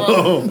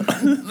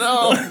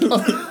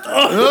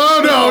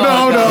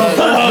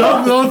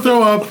 don't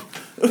throw up.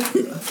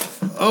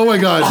 Oh my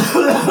god.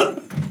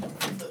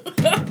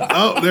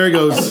 Oh, there he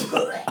goes.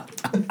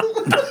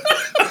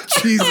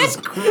 Jesus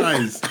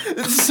Christ.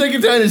 It's the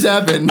second time this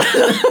happened.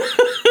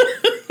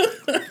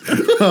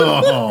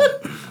 Oh.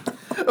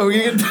 Are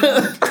we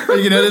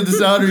gonna edit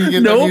this out, or you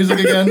get that Nope. music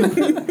again?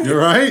 You're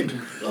right.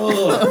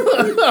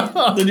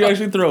 Did you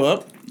actually throw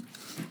up?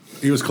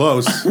 He was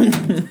close.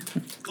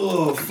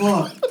 Oh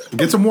fuck!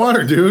 Get some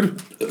water, dude.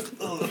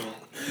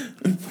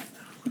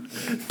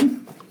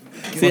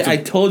 See, I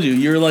told you.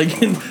 You're like,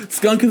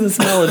 skunk is a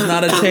smell, it's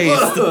not a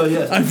taste.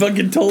 Yes. I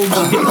fucking told you.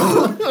 All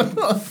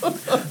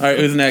right,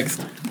 who's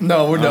next?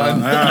 No, we're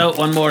done. No,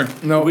 one more.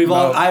 No, We've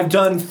all. no. I've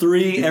done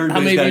 3.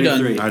 Everybody's many got have you to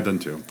do done? 3. I've done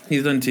 2.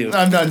 He's done 2.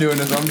 I'm done doing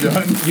this. I'm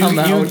done. I'm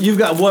out. You've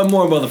got one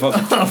more,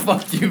 motherfucker. Oh,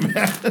 fuck you,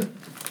 man.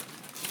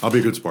 I'll be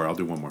a good sport. I'll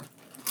do one more.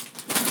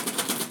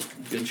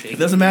 Good shake. It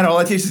doesn't matter. All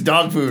I taste is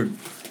dog food.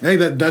 Hey,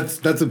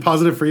 that's a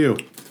positive for you.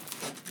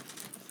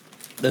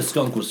 The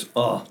skunk was.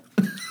 Oh.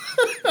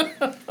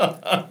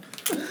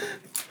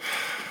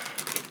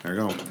 There you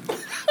go.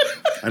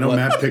 I know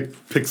Matt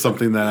picked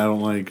something that I don't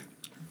like.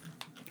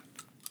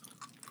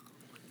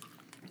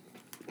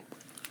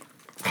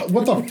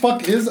 What the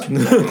fuck is that?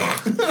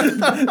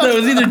 That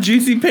was either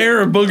juicy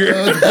pear or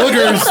booger.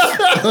 Boogers.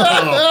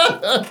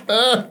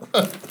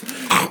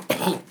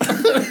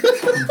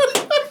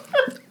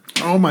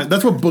 Oh my,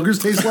 that's what boogers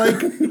taste like?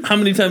 How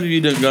many times have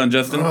you gone,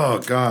 Justin? Oh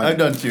I've god.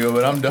 done 2,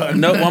 but I'm done.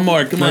 No, one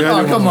more. Come on.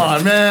 Yeah, Oh, come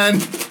on, man.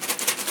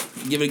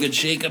 Give it a good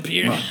shake up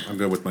here. I'm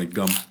good with my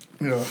gum.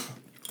 Yeah.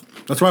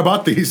 That's why I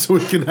bought these, so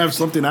we can have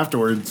something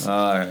afterwards.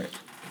 All right.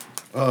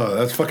 Oh,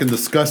 that's fucking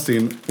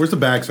disgusting. Where's the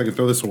bag so I can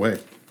throw this away?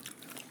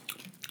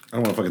 I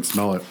don't want to fucking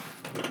smell it.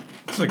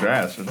 It's the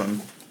grass or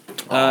something.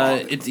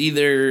 It's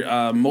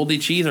either moldy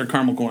cheese or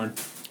caramel corn.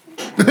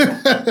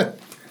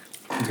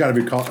 It's got to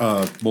be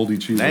moldy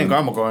cheese. That ain't then.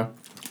 caramel corn.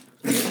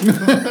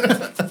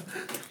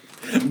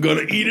 I'm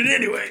gonna eat it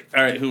anyway.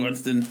 All right, who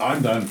wants to?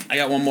 I'm done. I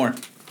got one more.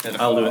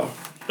 I'll do it.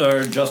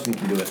 Or Justin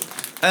can do it.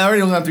 I already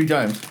done that 3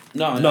 times.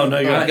 No, No,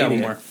 you're I not got one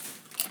eating more.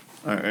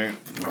 All right.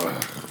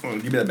 Oh,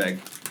 give me that bag.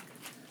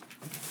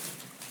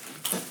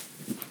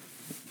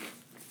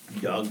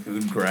 Dog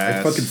food, I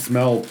grass. fucking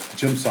smell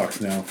gym socks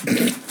now.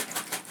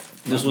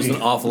 This was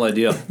an awful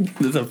idea.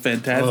 This is a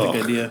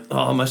fantastic idea.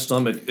 Oh, my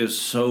stomach is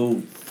so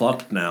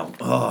fucked now.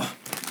 Oh.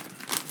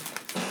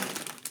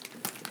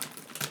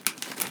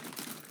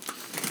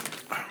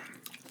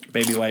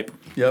 Baby wipe.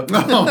 Yep.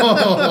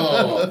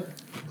 What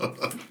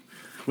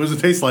does it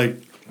taste like?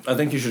 I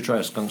think you should try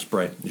a skunk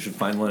spray. You should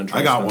find one and try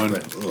I got a skunk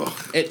one. spray.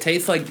 Ugh. It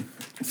tastes like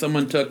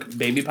someone took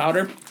baby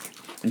powder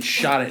and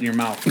shot it in your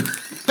mouth.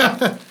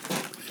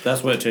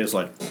 That's what it tastes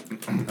like.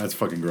 That's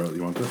fucking gross.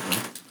 You want this? No?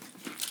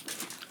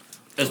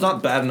 It's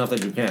not bad enough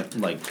that you can't,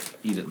 like,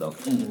 eat it, though.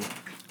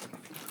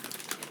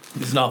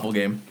 It's an awful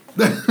game.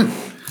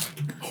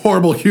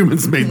 Horrible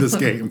humans made this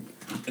game.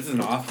 This is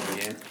an awesome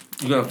game.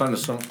 You gotta find a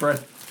skunk spray?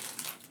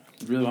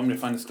 You really want me to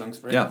find a skunk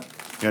spray? Yeah.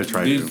 You gotta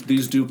try These it.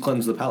 these do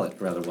cleanse the palate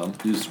rather well.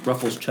 These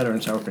Ruffles cheddar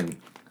and sour cream.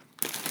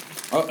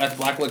 Oh, that's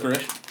black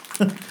licorice.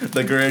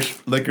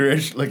 Licorice.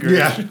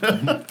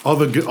 Yeah. all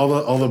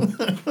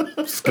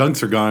the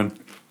skunks are gone.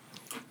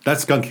 That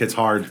skunk hits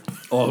hard.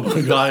 Oh my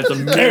god, it's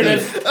amazing. There it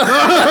is.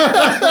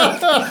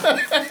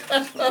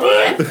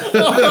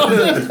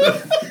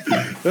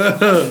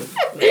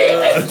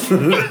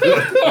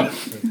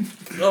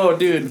 Oh,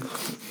 dude.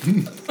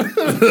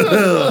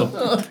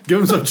 Give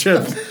him some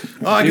chips.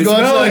 Oh, I can Go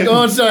smell outside. it. Go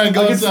outside.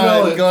 Go I can smell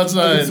outside. it. Go I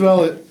outside. can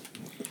smell it.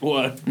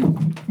 What?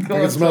 I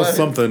can smell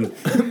something.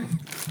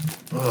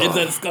 It's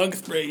that skunk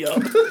spray, yo.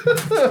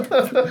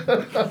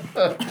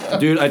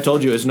 Dude, I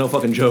told you, it's no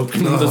fucking joke.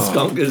 The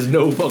skunk is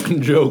no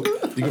fucking joke.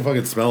 You can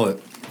fucking smell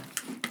it.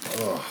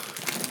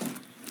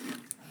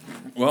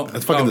 Well,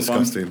 That's fucking that was fun.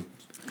 disgusting.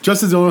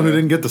 Justin's the only one who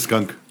didn't get the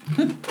skunk.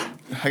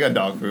 I got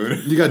dog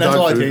food. You got That's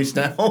dog all food. I taste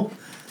now.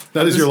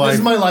 That is your life. This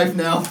is my life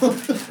now.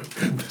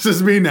 This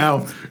is me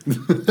now.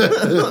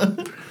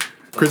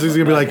 Chris is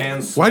gonna be like,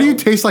 hands "Why do you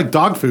taste like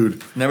dog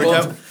food?" And every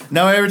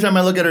time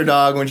I look at her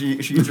dog when she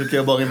eats her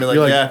kibble, I'm gonna be like,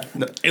 You're like, yeah.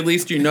 No. At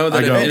least you know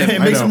that I go. if, Hey,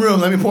 if, make know. some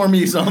room. Let me pour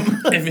me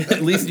some.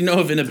 at least you know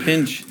if in a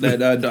pinch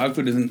that dog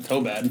food isn't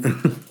so bad.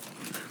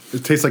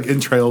 It tastes like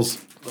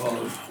entrails.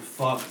 Oh,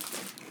 fuck.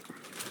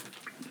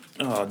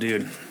 Oh,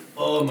 dude.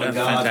 Oh my That's a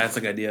god.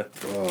 fantastic idea.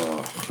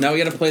 Now we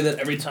got to play that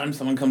every time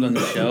someone comes on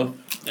the show.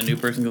 A new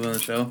person comes on the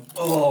show.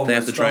 Oh, They my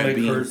have to try a stomach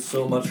bean. hurts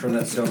so much from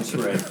that skunk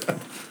spray.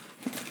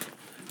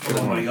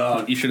 Oh my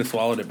god. You should have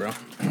swallowed it, bro.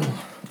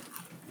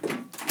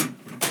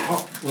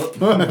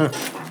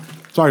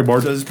 Sorry,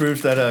 Bart. So this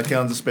proves that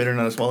Callan's a spitter,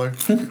 not a swaller.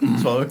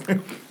 Swaller.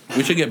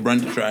 We should get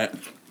Brent to try it.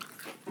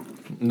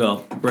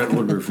 No, Brent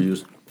would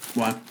refuse.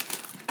 Why?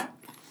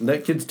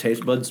 That kid's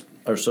taste buds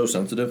are so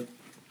sensitive.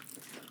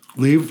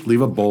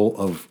 Leave a bowl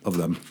of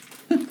them.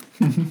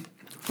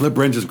 Let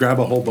Brent just grab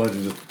a whole bunch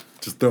and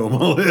just throw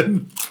them all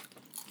in.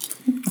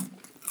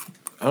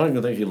 I don't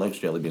even think he likes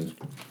jelly beans.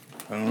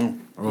 I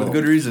don't know. With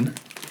good reason.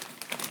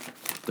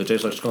 They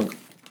taste like skunk.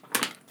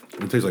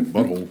 It tastes like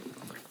butthole.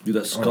 Dude,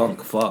 that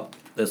skunk, fuck.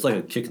 That's like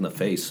a kick in the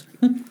face.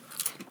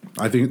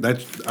 I think I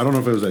don't know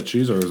if it was that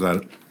cheese or it was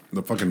that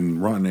the fucking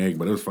rotten egg,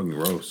 but it was fucking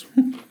gross.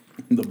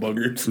 The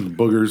buggers. The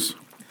boogers.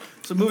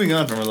 So moving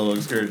on from a little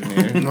excursion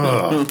here.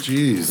 Oh,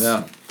 jeez.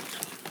 Yeah.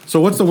 So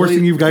what's the worst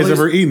thing you guys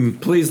ever eaten?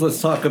 Please,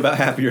 let's talk about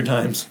happier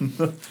times.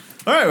 All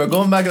right, we're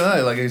going back to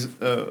that. Like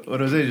what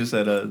Jose just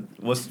said.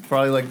 What's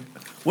probably like?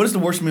 What is the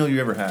worst meal you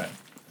ever had?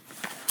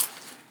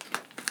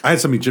 I had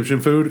some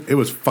Egyptian food. It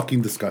was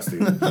fucking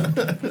disgusting. At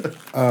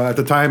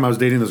the time, I was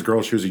dating this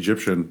girl. She was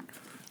Egyptian,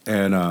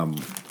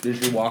 and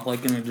Did she walk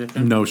like an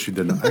Egyptian? no, she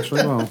didn't.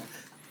 Actually, well,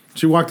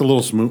 she walked a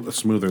little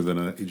smoother than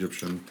an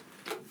Egyptian,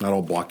 not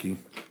all blocky.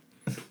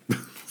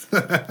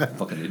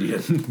 Fucking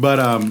idiot.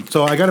 But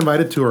so I got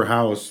invited to her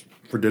house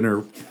for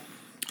dinner,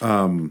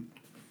 and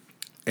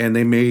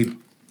they made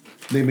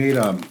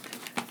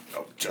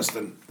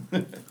Justin.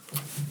 There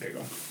you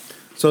go.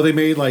 So they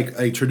made like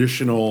a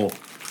traditional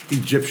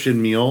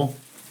Egyptian meal,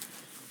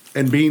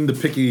 and being the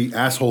picky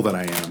asshole that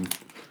I am,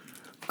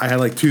 I had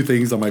like two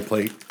things on my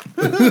plate.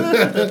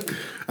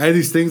 I had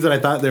these things that I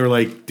thought they were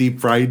like deep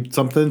fried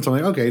something. So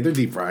I'm like, okay, they're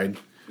deep fried.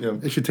 Yeah.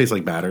 It should taste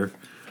like batter.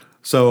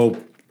 So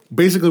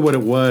basically what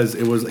it was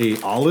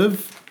a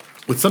olive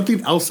with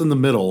something else in the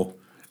middle,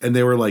 and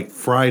they were like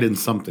fried in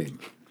something.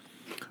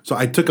 So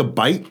I took a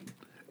bite,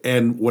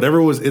 and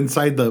whatever was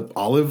inside the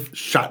olive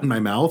shot in my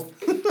mouth.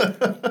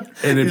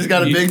 And He's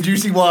got a big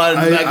juicy wad.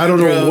 I don't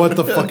know what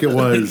the fuck it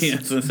was. Yeah, I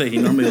was going to say, he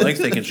normally likes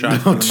taking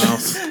shots in the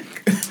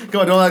mouth.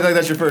 Come on, don't act like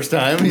that's your first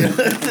time.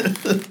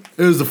 It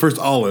was the first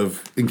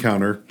olive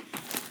encounter,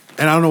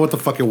 and I don't know what the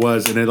fuck it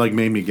was, and it like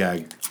made me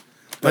gag.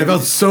 I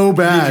felt so Did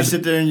bad. you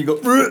sit there and you go?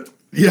 Yeah.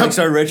 Yep. Like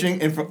start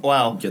retching and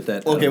wow. Get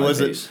that out Okay, of my was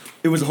face. it?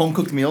 It was a home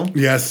cooked meal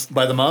Yes.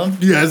 by the mom.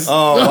 Yes.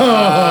 Oh,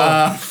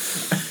 wow.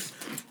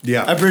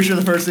 Yeah. I'm pretty sure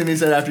the first thing he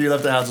said after you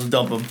left the house was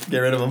dump him, get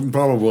rid of him.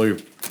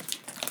 Probably.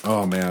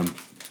 Oh man.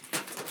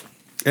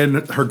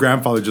 And her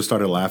grandfather just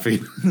started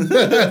laughing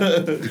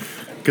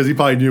because he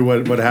probably knew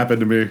what happened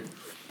to me.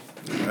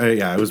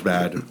 Yeah, it was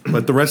bad.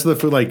 But the rest of the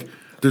food, like,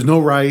 there's no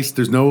rice.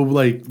 There's no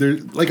I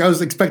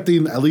was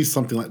expecting at least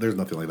something like. There's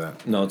nothing like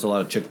that. No, it's a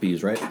lot of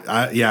chickpeas, right?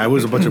 Yeah, it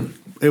was a bunch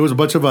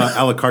of a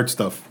la carte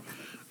stuff.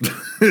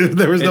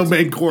 There was no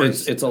main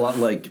course. It's a lot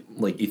like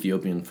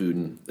Ethiopian food,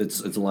 and it's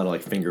a lot of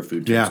like finger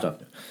food type Yeah. stuff.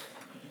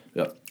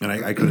 Yeah. And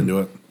I couldn't do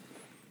it.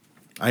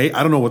 I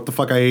don't know what the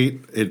fuck I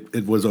ate.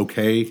 It was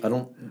okay. I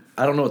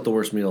don't know what the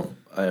worst meal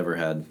I ever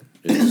had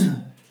is.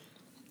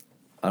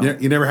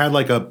 You never had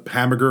like a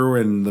hamburger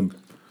and the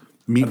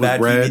meat with Bad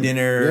bread? TV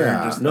dinner.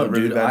 Yeah. Just No, a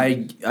really dude,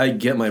 bad- I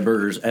get my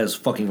burgers as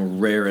fucking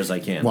rare as I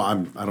can.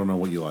 Well, I don't know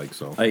what you like,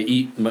 so I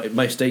eat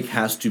my steak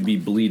has to be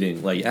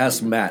bleeding. Like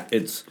ask Matt,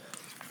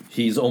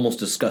 he's almost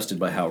disgusted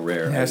by how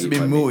rare It has I to eat be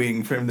my meat.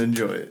 mooing for him to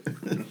enjoy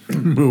it.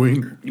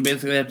 mooing. You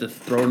basically have to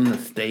throw it in the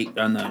steak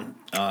on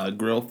the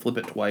grill, flip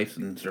it twice,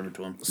 and serve it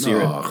to him.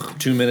 Sear Ugh. it.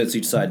 2 minutes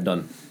each side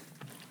done.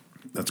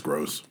 That's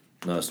gross.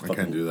 No, that's I fucking,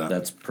 can't do that.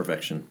 That's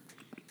perfection.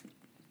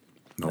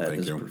 No, That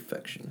thank is you.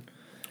 perfection.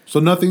 So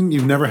nothing.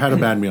 You've never had a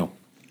bad meal.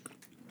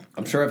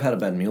 I'm sure I've had a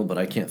bad meal, but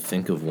I can't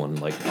think of one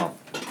like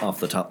off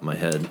the top of my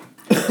head.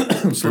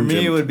 For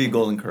me, it would be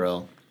Golden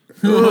Corral.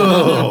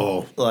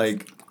 Oh,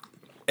 Like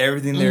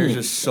everything there is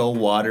just so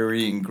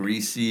watery and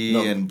greasy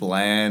No. and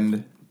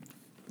bland.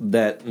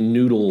 That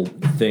noodle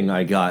thing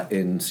I got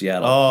in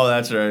Seattle. Oh,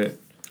 that's right.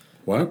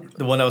 what?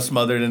 The one that was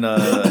smothered in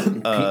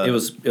It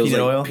was peanut like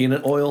oil?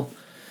 peanut oil.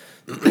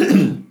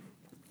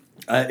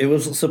 It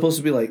was supposed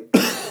to be like,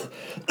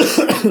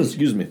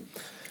 excuse me.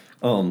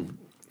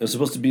 It was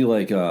supposed to be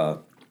like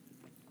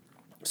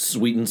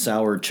sweet and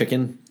sour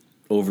chicken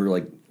over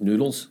like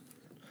noodles,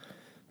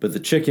 but the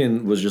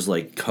chicken was just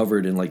like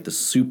covered in like the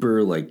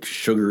super like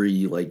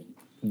sugary like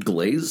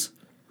glaze,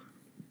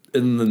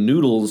 and the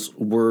noodles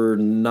were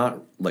not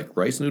like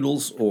rice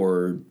noodles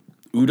or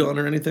udon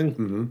or anything.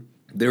 Mm-hmm.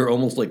 They were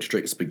almost like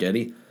straight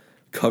spaghetti,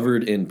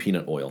 covered in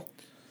peanut oil.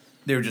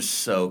 They were just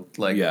soaked.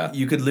 Like Yeah.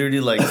 you could literally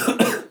like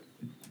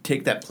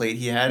take that plate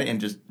he had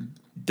and just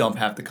dump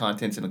half the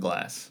contents in a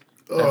glass.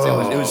 That's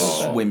it. It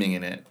was swimming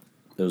in it.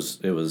 It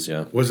was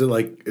yeah. Was it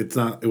like it's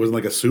not? It wasn't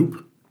like a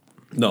soup.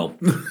 No.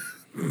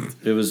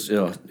 It was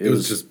It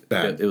was just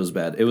bad. It was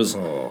bad. It was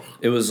Oh.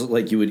 it was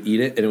like you would eat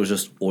it and it was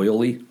just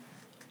oily.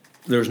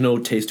 There's no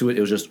taste to it.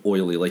 It was just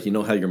oily. Like you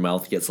know how your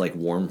mouth gets like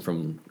warm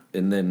from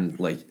and then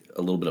like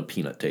a little bit of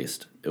peanut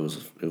taste. It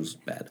was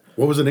bad.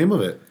 What was the name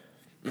of it?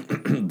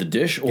 The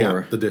dish or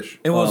Yeah, the dish.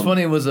 And what was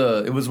funny was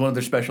it was one of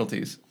their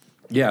specialties.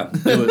 yeah,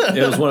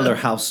 it was one of their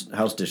house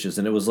dishes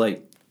and it was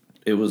like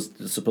It was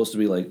supposed to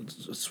be like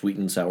sweet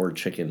and sour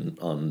chicken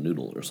on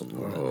noodle or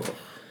something like that.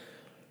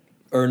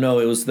 Or no,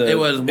 it was It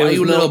was, why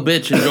you little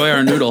bitch, enjoy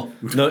our noodle.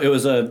 No, it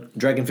was a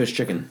dragonfish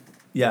chicken.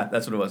 Yeah,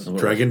 that's what it was.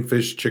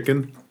 Dragonfish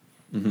chicken.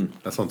 Mm-hmm.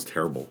 That sounds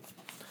terrible.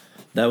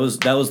 That was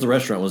the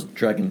restaurant was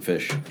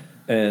Dragonfish,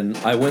 and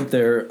I went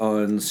there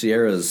on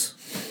Sierra's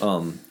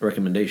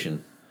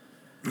recommendation.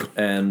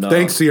 And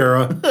Thanks,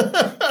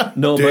 Sierra.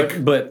 no,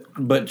 Dick.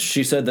 but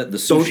she said that the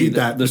Don't sushi eat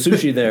that. the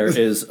sushi there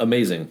is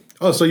amazing.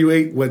 Oh, so you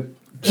ate what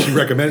she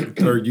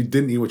recommended, or you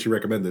didn't eat what she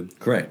recommended?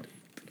 Correct,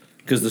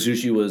 because the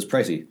sushi was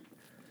pricey,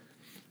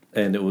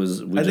 and it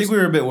was. I think we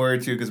were a bit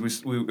worried too because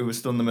it was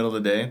still in the middle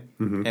of the day,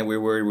 and we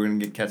were worried we were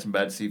gonna catch some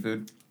bad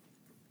seafood,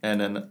 and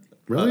then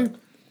Really?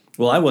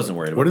 Well, I wasn't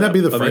worried about Wouldn't that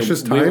be the I mean,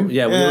 freshest we- time? we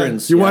Yeah. were in You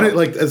Seattle. want it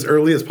like as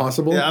early as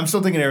possible? yeah, I'm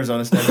still thinking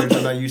Arizona standards.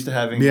 I'm not used to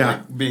having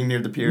being near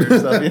the pier and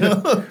stuff, you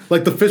know.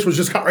 Like the fish was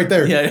just caught right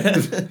there. yeah.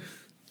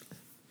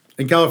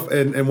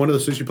 In and one of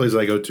the sushi places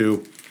I go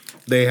to,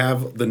 they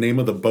have the name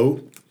of the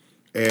boat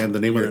and the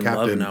name You're of in the love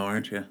captain. now,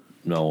 aren't you?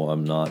 No,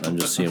 I'm not. I'm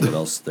just seeing what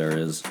else there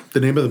is. The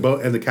name of the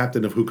boat and the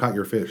captain of who caught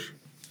your fish.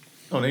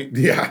 Oh, Nate.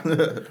 Yeah.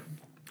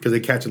 Because they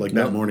catch it like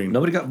that morning.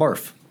 Nobody got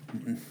barf.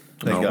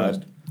 Thank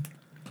God.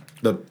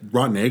 The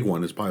rotten egg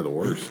one is probably the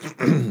worst.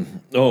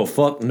 Oh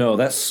fuck no,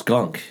 that's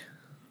skunk.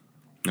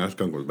 No, that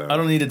skunk was bad. I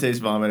don't need to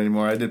taste vomit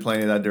anymore. I did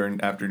plenty of that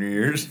after New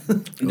Year's.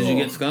 Did you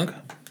get skunk?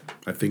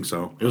 I think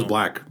so. It was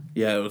black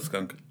Yeah, it was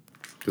skunk.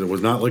 because it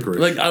was not licorice.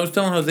 Like, I was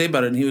telling Jose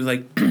about it, and he was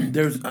like,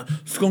 "There's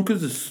skunk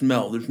is a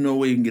smell. There's no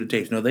way you can get a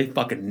taste." No, they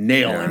fucking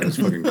nail yeah, it. it's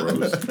fucking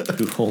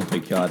gross. Oh my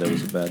god, that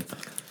was bad.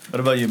 What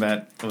about you,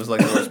 Matt? What was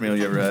like the worst meal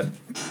you ever had?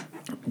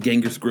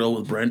 Genghis Grill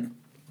with Brent.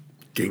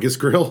 Genghis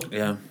Grill.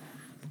 Yeah,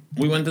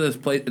 we went to this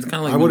place. It's kind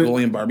of I like wouldn't-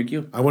 Mongolian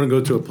barbecue. I want to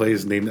go to a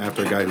place named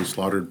after a guy who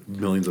slaughtered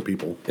millions of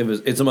people.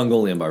 It's a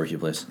Mongolian barbecue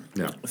place.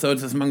 Yeah. So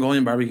it's this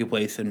Mongolian barbecue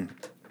place, and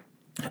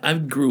I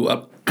grew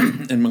up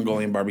in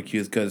Mongolian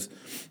barbecues because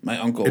my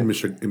uncle In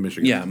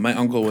Michigan. Yeah, my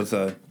uncle was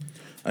a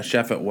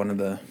chef at one of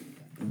the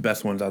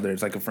best ones out there.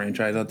 It's like a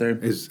franchise out there.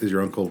 Is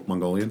your uncle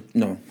Mongolian?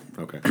 No,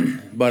 Okay.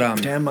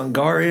 but Damn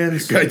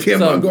Mongolians. Goddamn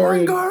So-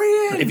 Mongolian.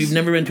 if you've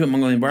never been to a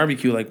Mongolian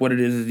barbecue, like what it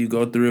is you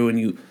go through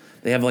and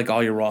they have like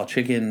all your raw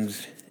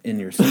chickens and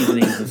your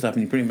seasonings and stuff,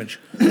 and you pretty much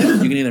you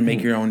can either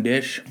make your own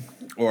dish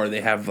or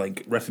they have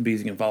like recipes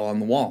you can follow on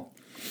the wall.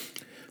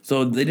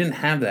 So they didn't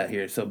have that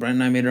here. So Brent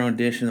and I made our own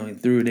dish and then we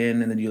threw it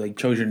in, and then you like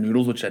chose your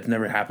noodles, which that's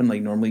never happened.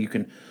 Like normally you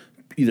can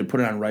either put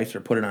it on rice or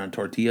put it on a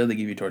tortilla. They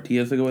give you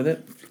tortillas to go with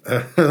it.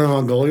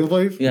 Mongolian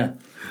place? Yeah.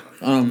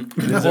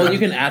 Well, you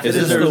can ask. Is it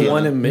this as a the tortilla.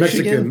 one in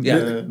Michigan?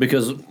 Mexican. Yeah.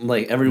 Because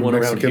like everyone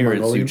around Mexican, here, it's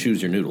you Mongolian?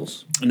 choose your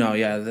noodles. No,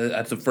 yeah,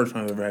 that's the first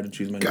time I've ever had to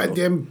choose my noodles.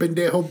 Goddamn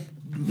pendejo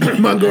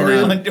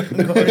Mongolian.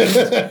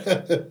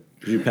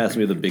 You pass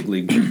me the big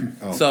league.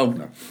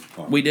 So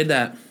we did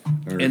that,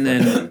 and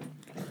then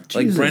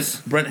like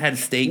Jesus. Brent had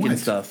steak and What?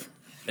 stuff,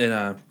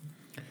 and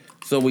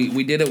so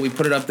we did it. We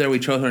put it up there. We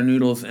chose our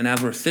noodles, and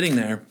as we're sitting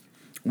there,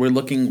 we're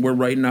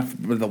right enough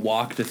for the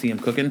walk to see him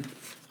cooking,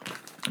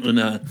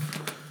 and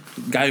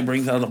guy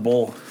brings out a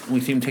bowl. And we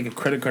see him take a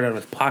credit card out of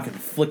his pocket,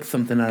 and flick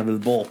something out of the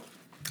bowl,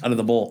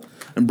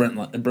 and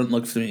Brent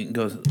looks at me and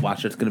goes,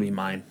 "Watch, it's gonna be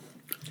mine."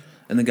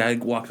 And the guy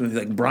walks in, he's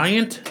like,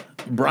 Bryant,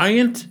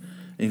 and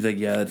he's like,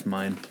 "Yeah, that's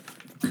mine."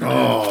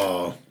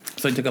 Oh.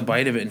 So I took a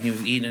bite of it, and he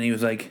was eating, and he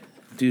was like,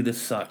 "Dude,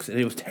 this sucks." And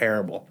it was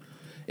terrible.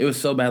 It was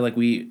so bad. Like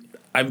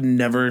I've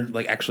never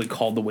like actually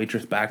called the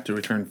waitress back to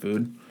return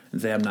food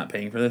and say I'm not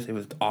paying for this. It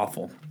was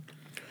awful.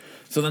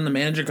 So then the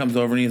manager comes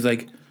over and he's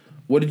like,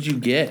 "What did you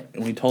get?"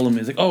 And we told him.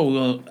 He's like, "Oh,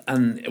 well,"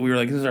 and we were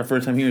like, "This is our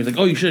first time here." He's like,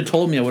 "Oh, you should have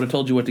told me. I would have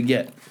told you what to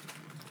get."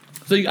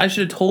 So I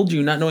should have told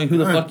you, not knowing who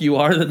the fuck you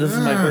are, that this is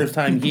my first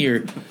time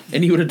here,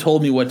 and you would have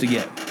told me what to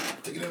get.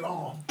 Taking it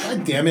all.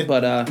 God damn it.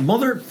 But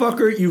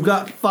Motherfucker, you've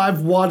got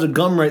 5 wads of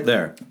gum right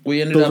there.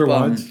 we ended Those up are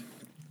wads?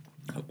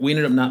 we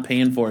ended up not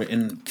paying for it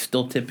and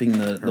still tipping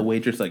the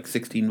waitress like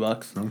 $16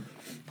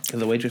 because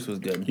the waitress was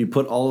good. You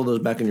put all of those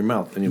back in your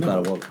mouth, and you've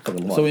got a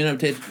fucking wad. So we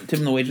ended up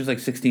tipping the waitress like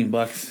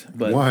 $16,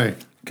 but Why?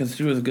 Because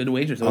she was a good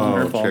waitress. It wasn't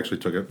her Oh, fault. she actually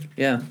took it.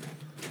 Yeah,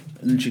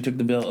 and she took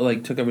the bill,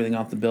 like took everything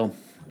off the bill.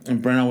 And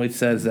Brent always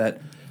says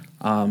that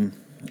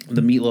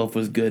the meatloaf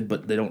was good,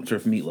 but they don't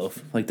serve meatloaf.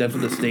 Like that's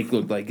what the steak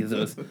looked like. Is it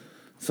was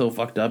so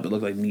fucked up. It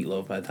looked like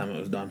meatloaf by the time it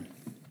was done.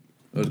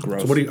 It was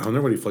gross. So I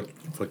wonder what he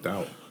flicked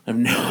out. I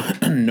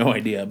have no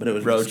idea, but it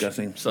was Roach,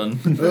 disgusting. son.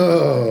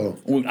 Oh.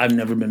 I've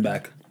never been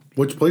back.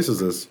 Which place is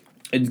this?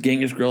 It's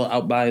Genghis Grill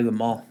out by the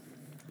mall,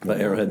 By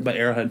Arrowhead. by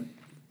Arrowhead.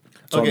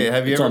 Okay,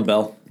 have you It's ever on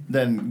Bell.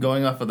 Then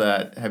going off of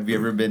that, have you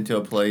ever been to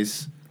a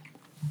place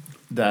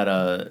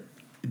that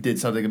did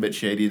something a bit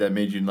shady that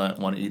made you not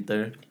want to eat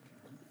there?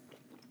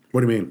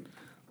 What do you mean?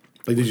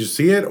 Like, did you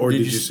see it, or Did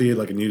did you you s- see it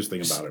like a news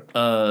thing about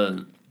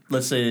it?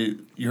 Let's say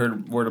you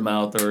heard word of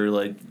mouth, or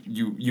like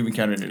you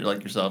encountered it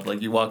like yourself.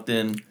 Like you walked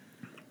in,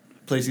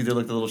 place either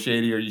looked a little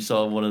shady, or you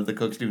saw one of the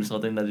cooks doing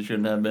something that it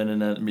shouldn't have been,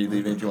 and that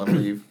immediately made you want to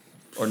leave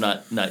or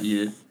not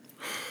eat it.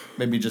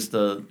 Maybe just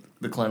a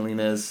the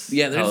cleanliness.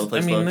 Yeah, how the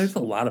place looks. there's a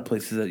lot of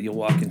places that you'll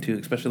walk into,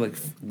 especially like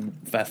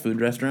fast food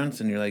restaurants,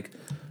 and you're like,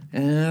 I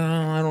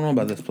don't know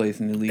about this place,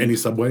 and you leave. Any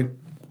Subway?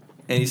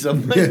 Any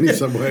Subway. Any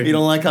Subway. You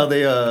don't like how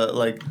they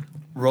like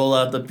roll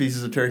out the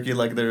pieces of turkey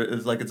like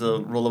it's a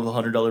roll of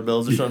 $100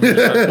 bills or something,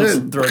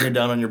 just throwing it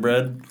down on your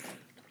bread.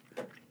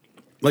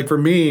 Like for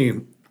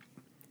me,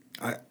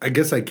 I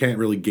guess I can't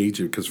really gauge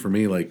it because for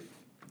me, like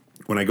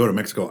when I go to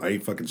Mexico, I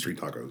eat fucking street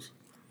tacos.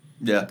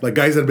 Yeah. Like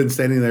guys that have been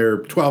standing there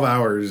 12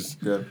 hours,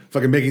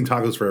 fucking making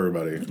tacos for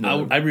everybody.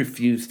 I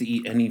refuse to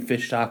eat any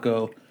fish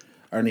taco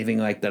or anything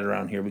like that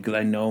around here because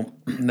I know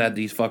that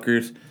these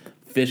fuckers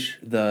fish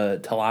the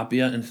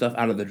tilapia and stuff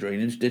out of the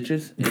drainage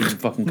ditches and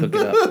fucking cook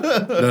it up.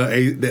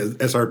 The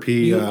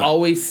SRP. You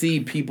always see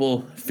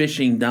people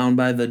fishing down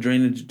by the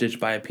drainage ditch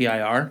by a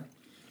PIR,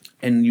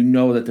 and you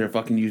know that they're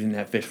fucking using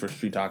that fish for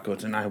street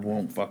tacos, and I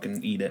won't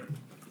fucking eat it.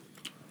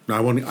 No, I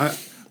won't.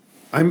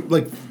 I'm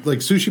like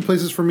sushi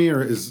places for me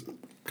is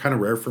kind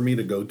of rare for me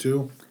to go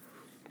to.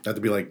 They have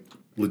to be like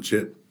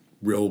legit,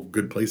 real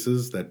good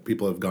places that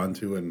people have gone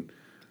to and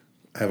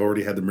have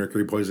already had the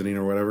mercury poisoning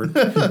or whatever,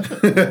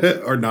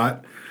 or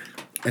not.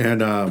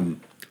 And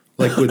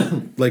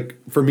like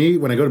for me,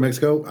 when I go to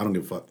Mexico, I don't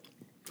give a fuck.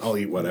 I'll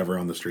eat whatever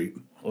on the street.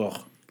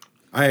 Ugh.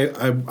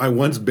 I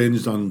once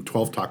binged on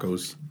 12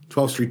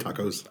 street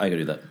tacos. I could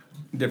do that.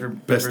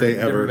 Best day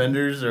ever. Different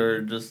vendors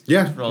or just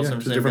Yeah, all just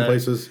same different guy?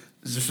 places.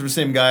 It's just from the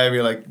same guy. I'd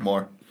be like,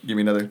 more. Give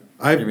me another.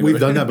 We've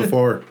done that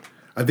before.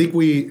 I think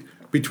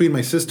between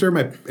my sister,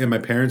 my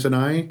parents and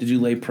I. Did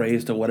you lay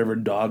praise to whatever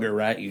dog or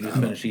rat you just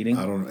finished eating?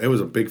 I don't know. It was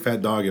a big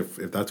fat dog if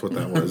that's what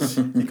that was.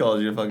 He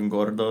calls you a fucking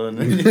gordo, and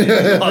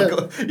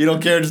you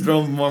don't care. Just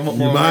throw him more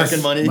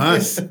American money.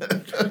 Must.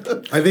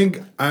 I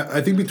think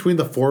between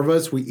the four of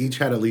us, we each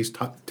had at least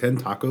 10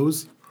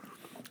 tacos,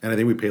 and I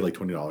think we paid like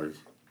 $20.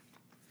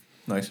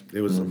 Nice.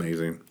 It was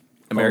amazing.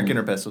 American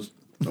or pesos?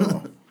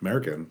 Oh,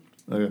 American.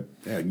 Okay.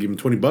 Yeah, give him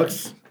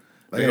 $20.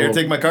 Here,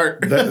 take my cart.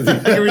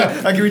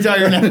 I can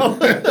retire now.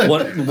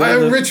 I'm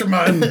a rich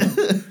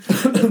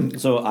man.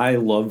 So I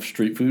love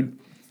street food.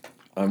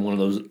 I'm one of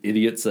those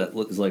idiots that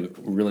is like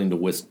willing to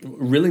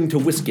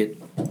risk it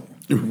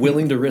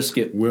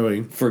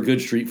for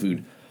good street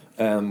food.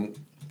 One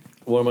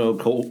of my old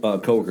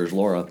coworkers,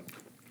 Laura,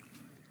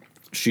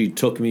 she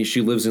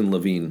lives in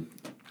Levine,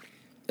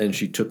 and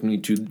she took me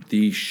to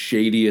the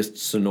shadiest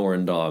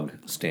Sonoran dog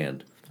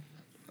stand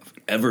I've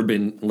ever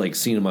been like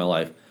seen in my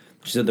life.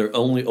 She said they're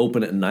only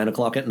open at 9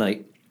 o'clock at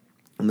night,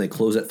 and they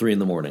close at 3 in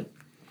the morning.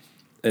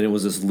 And it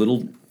was this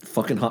little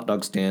fucking hot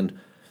dog stand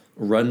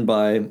run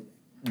by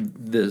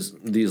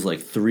these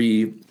like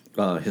 3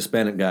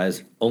 Hispanic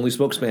guys, only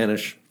spoke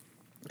Spanish,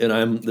 and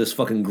I'm this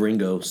fucking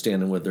gringo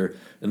standing with her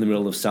in the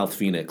middle of South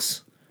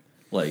Phoenix,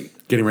 like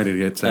getting ready to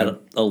get set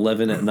at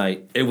 11 at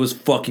night. It was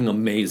fucking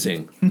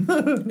amazing.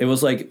 It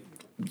was like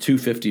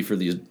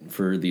 $250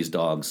 for these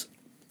dogs,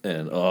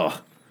 and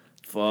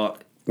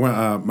fuck.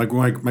 Well, my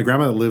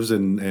grandma that lives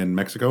in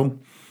Mexico,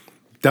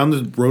 down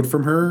the road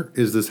from her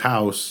is this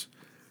house,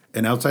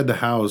 and outside the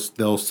house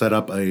they'll set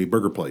up a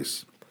burger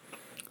place.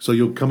 So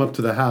you'll come up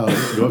to the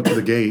house, go up to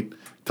the gate,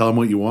 tell them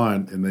what you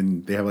want, and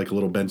then they have like a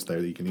little bench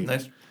there that you can eat.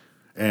 Nice.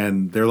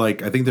 And they're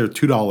like, I think they're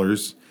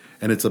 $2,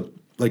 and it's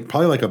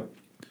probably like a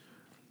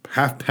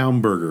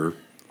half-pound burger.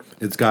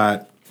 It's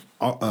got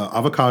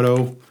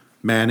avocado,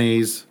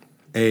 mayonnaise,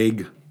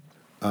 egg,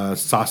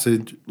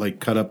 sausage, like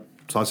cut up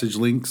sausage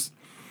links.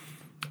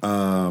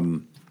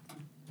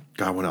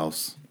 God, what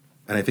else?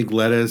 And I think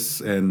lettuce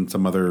and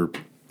some other,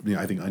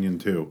 I think onion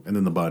too, and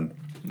then the bun.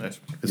 Nice.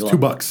 It's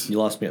 $2. You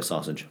lost me at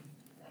sausage.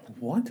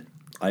 What?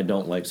 I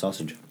don't like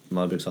sausage. I'm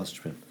not a big sausage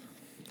fan.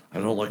 I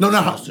don't like No,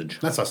 not sausage.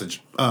 not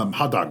sausage.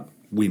 Hot dog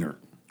wiener.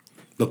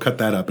 They'll cut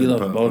that up. You and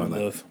love put both on of that.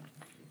 those.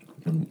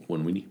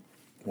 One weenie.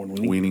 One A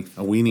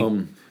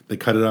weenie. They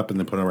cut it up and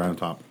then put it around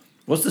top.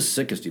 What's the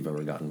sickest you've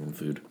ever gotten from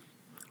food?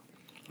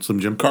 Slim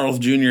Jim. Carl's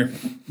Jr.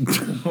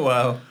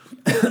 Wow.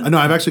 No,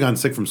 I've actually gotten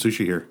sick from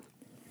sushi here.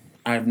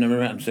 I've never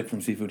gotten sick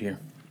from seafood here.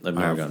 I've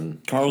never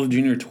gotten. Carl's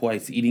Jr.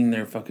 twice, eating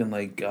their fucking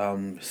like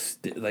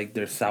like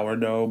their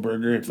sourdough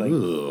burger. It's like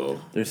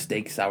their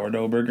steak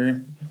sourdough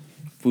burger.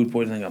 Food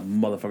poisoning, a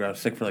motherfucker. I was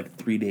sick for like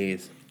 3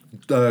 days.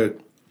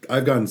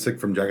 I've gotten sick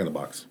from Jack in the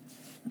Box.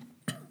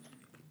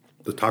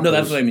 The tacos. No,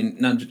 that's what I mean.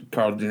 Not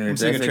Carl Jr. Did I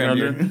Saying a say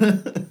trend Carl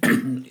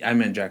here. Jr.? I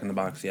meant Jack in the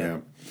Box.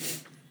 Yeah.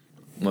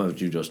 What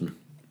about you, Justin?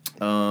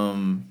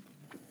 Trying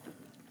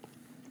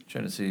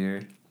to see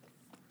here.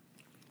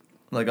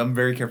 Like, I'm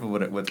very careful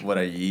with what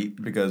I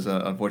eat because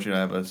unfortunately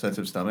I have a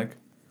sensitive stomach.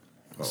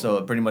 Oh.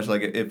 So pretty much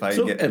like if I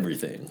get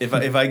everything. If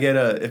I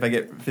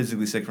get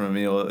physically sick from a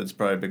meal, it's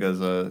probably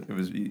because it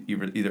was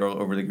either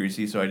overly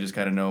greasy. So I just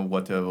kind of know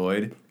what to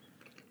avoid.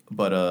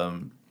 But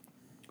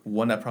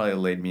one that probably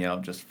laid me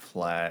out just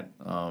flat.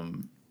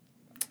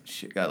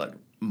 Got like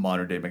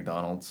modern day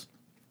McDonald's.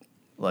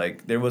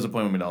 Like there was a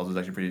point when McDonald's was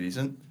actually pretty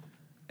decent,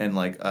 and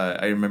like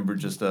I remember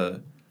just I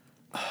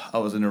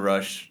was in a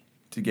rush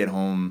to get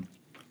home,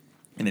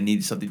 and I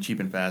needed something cheap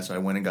and fast, so I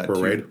went and got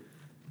Parade?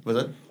 Was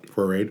it?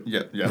 For a raid?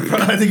 Yeah.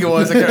 I think it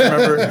was. I can't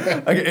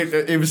remember.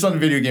 It was something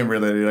video game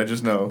related. I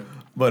just know.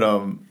 But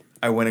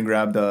I went and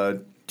grabbed 2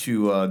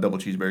 double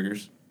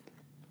cheeseburgers,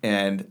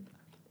 and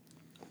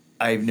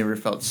I've never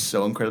felt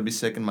so incredibly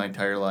sick in my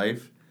entire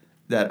life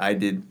that I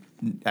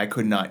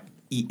could not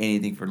eat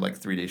anything for like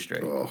 3 days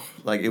straight. Ugh.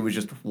 Like it was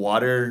just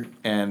water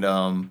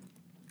and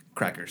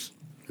crackers.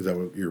 Is that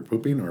what you were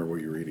pooping or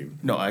what you were eating?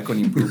 No, I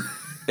couldn't even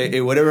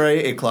poop. Whatever I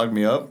ate, it clogged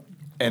me up,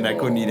 and I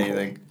couldn't eat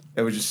anything.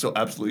 I was just so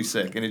absolutely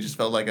sick, and it just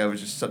felt like I was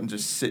just something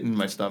just sitting in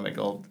my stomach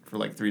all for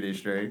like 3 days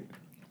straight.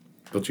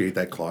 Don't you hate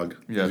that clog?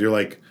 Yeah. You're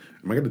like,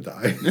 am I going to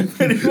die?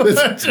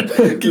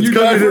 Can you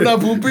die from not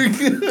pooping?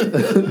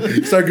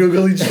 Start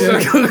Googling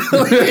shit.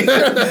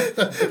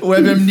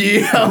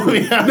 WebMD, help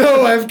me out.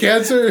 No, I have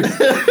cancer.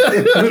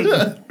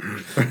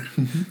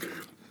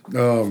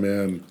 Oh,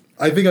 man.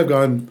 I think I've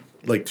gone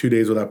like 2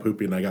 days without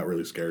pooping, and I got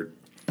really scared.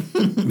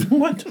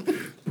 What?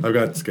 I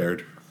got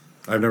scared.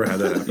 I've never had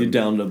that You happen.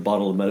 downed a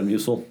bottle of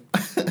Metamucil.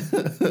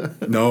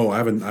 No, I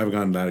haven't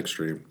gone that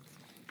extreme.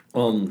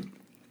 The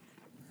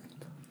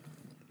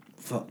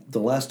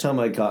last time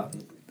I got,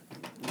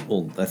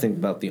 I think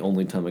about the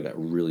only time I got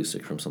really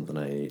sick from something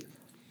I ate.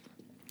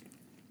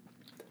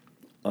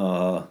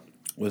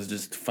 Was it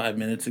just 5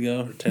 minutes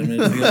ago or 10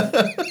 minutes ago?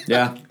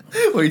 Yeah,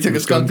 Well, you took a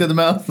skunk to the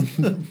mouth.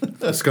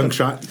 A skunk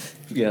shot.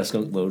 yeah,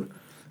 skunk load.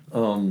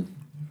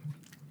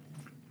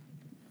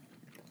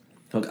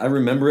 Look, I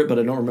remember it, but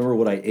I don't remember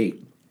what I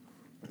ate.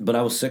 But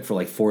I was sick for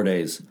like 4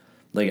 days.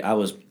 Like I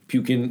was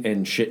puking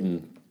and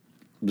shitting,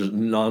 just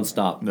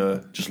nonstop,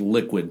 No. just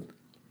liquid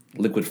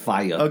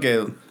fire.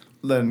 Okay,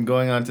 then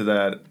going on to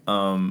that,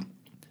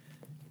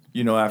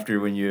 after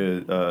when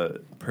you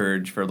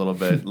purge for a little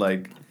bit,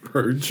 like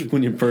Purge.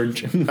 When you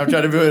purge. I'm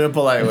trying to do it in a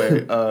polite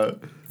way.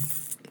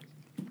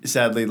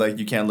 Sadly, like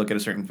you can't look at a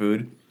certain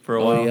food for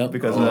a while yep.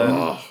 because of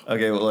that.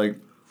 Okay, well, like,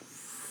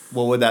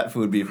 what would that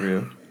food be for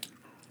you?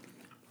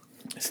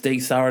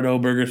 Steak sourdough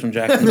burgers from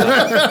Jack in the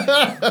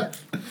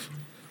Box.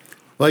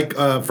 Like,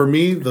 for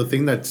me, the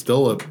thing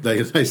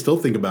that I still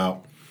think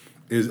about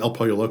is El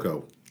Pollo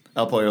Loco.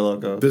 El Pollo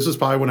Loco. This is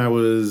probably when I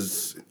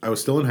was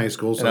still in high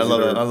school. So And I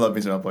love it. either- I love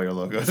me some El Pollo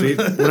Loco. See,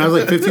 when I was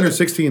like 15 or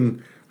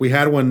 16, we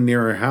had one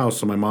near our house.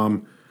 So my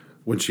mom,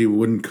 when she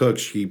wouldn't cook,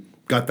 she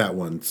got that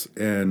once.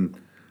 And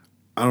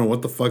I don't know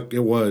what the fuck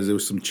it was. It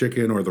was some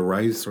chicken or the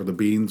rice or the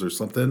beans or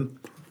something.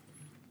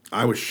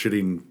 I was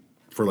shitting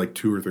for like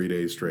 2 or 3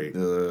 days straight.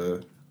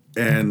 And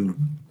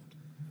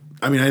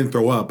I mean, I didn't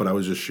throw up, but I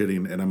was just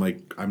shitting. And I'm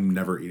like, I'm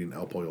never eating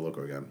El Pollo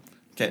Loco again.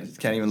 Can't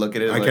even look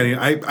at it. I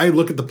can't. I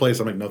look at the place.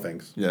 I'm like, no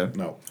thanks. Yeah.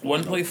 No.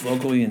 One place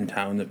locally in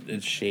town that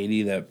is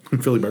shady that,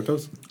 Philly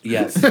Bertos.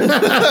 yes.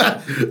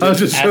 I was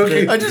just After-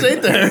 joking. I just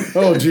ate there.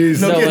 Oh, jeez.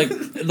 So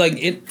like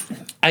it,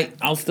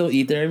 I'll still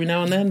eat there every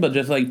now and then, but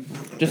just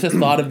the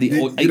thought of the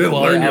You E. didn't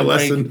coli learn your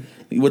outbreak lesson.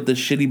 with the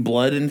shitty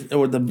blood and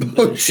or the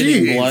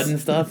shitty jeez. blood and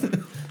stuff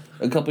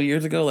a couple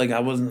years ago, like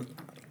I'm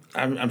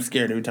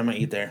scared every time I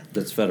eat there.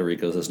 That's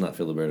Federico's. That's not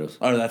Filiberto's.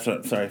 Oh, that's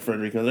what. Sorry,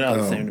 Frederico. They're all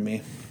the same to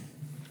me.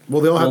 Well,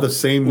 they all have Well- the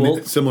same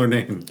well- similar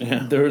name.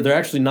 Yeah. They're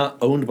actually not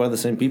owned by the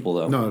same people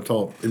though. No, it's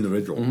all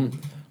individual.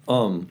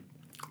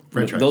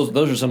 Franchise.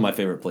 Those are some of my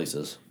favorite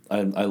places.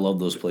 I love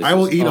those places. I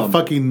will eat a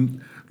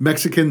fucking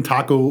Mexican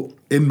taco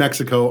in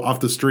Mexico off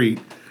the street,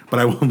 but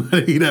I will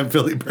not eat at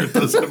Philly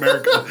Bertos in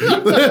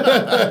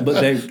America. But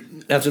they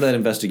after that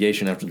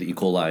investigation after the E.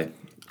 coli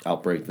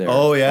outbreak there.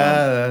 Oh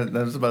yeah, that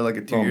was about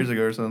like 2 years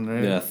ago or something,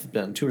 right? Yeah,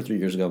 about 2 or 3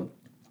 years ago.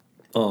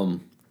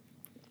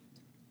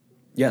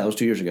 Yeah, that was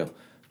 2 years ago.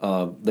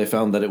 They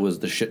found that it was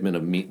the shipment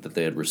of meat that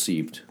they had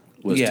received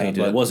was Yeah,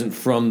 tainted. but- It wasn't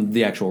from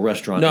the actual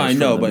restaurant. No, it was I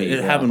know, from the but meat.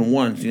 it happened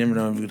once. You never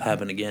know if it would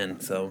happen again.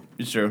 So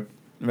It's true.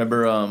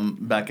 Remember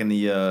back in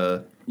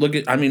the look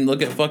at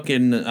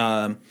fucking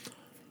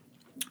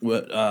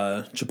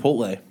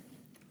Chipotle.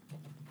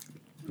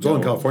 It's all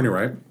in California,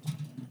 right?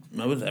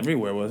 That was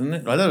everywhere, wasn't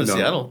it? I thought it was No.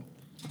 Seattle.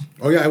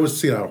 Oh yeah, it was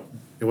Seattle.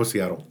 It was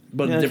Seattle.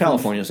 But Yeah,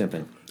 California, same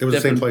thing. It was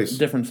the same different- place.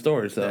 different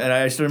stores. So And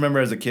I still remember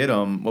as a kid,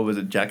 what was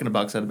it? Jack in the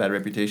Box had a bad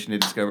reputation. They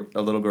discovered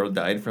a little girl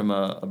died from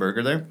a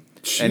burger there,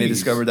 and they Jeez.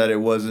 discovered that it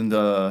wasn't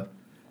It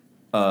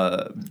was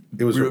for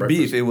beef.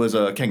 breakfast. It was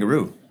a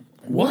kangaroo.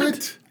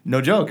 What? No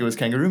joke. It was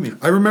kangaroo meat.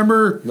 I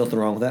remember Nothing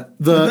wrong with that.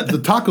 the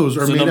tacos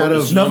are So made number- out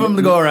of. it's Enough of them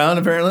to go around,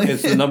 apparently.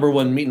 It's the number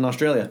one meat in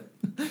Australia.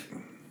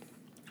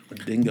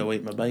 Dingo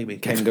ate my baby.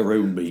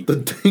 Kangaroo meat. The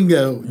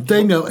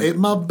dingo ate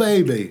my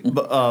baby.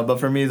 But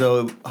for me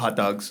though, hot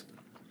dogs.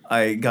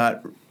 I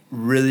got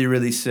really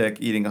really sick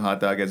eating a hot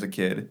dog as a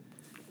kid,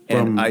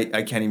 and From-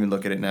 I can't even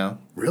look at it now.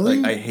 Really?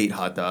 Like I hate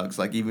hot dogs.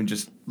 Like even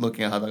just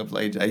looking at hot dogs,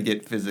 like I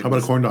get physically. How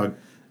about a corn dog?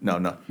 No,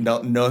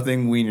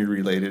 nothing wiener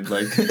related.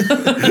 Like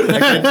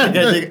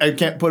I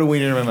can't put a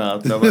wiener in my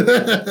mouth. No,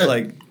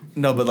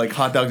 but like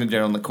hot dogs in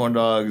general, like corn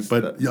dogs.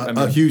 But yeah, I a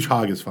mean, huge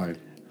hog is fine.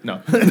 no,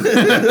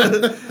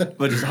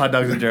 but just hot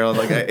dogs in general.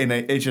 Like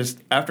it's just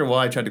after a while,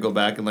 I tried to go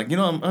back and like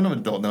I'm an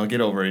adult now.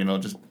 Get over it.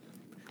 Just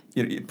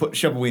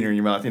shove a wiener in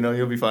your mouth.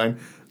 You'll be fine.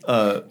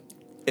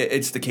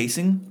 It's the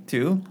casing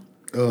too.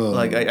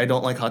 Like I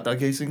don't like hot dog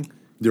casing.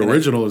 The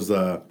original is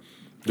the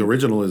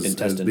original is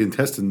Intestine. the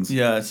intestines.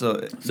 Yeah,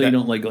 so So you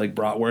don't like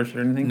bratwurst or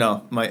anything?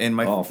 No, my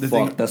Oh the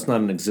fuck, thing. that's not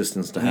an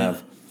existence to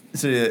have.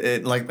 So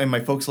and my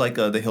folks like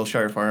the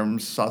Hillshire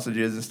Farms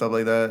sausages and stuff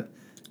like that,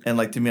 and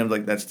like to me I'm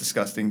like that's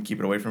disgusting. Keep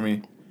it away from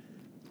me.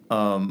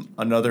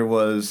 Another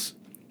was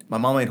my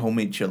mom made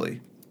homemade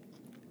chili,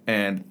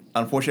 and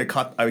unfortunately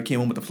I came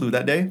home with the flu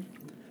that day,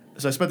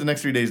 so I spent the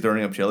next 3 days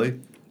throwing up chili,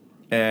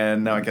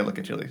 and now I can't look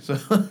at chili. So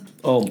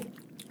Oh,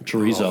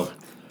 chorizo.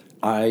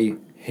 I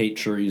hate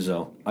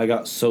chorizo. I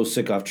got so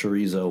sick off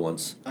chorizo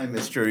once. I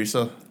miss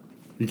chorizo.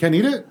 You can't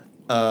eat it.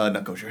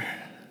 Not kosher.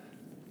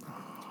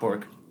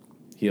 Pork.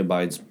 He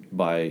abides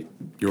by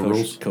Your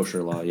rules?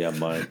 kosher law. Yeah,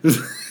 by.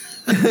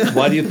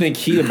 Why do you think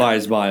he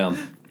abides by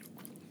them?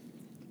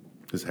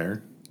 His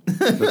hair.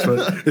 That's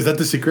what, is that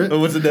the secret?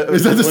 What's the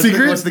Is that the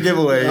secret? What's the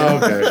giveaway? Oh,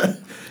 okay.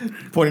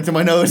 Pointing to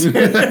my nose.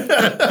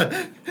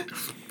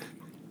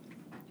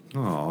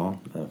 Oh,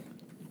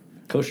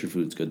 Kosher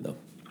food's good though.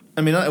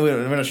 I mean,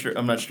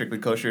 I'm not strictly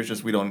kosher. It's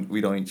just we don't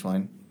eat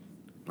swine.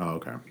 oh,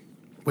 okay.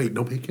 Wait,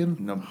 no bacon?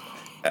 No,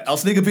 I'll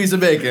sneak a piece of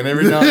bacon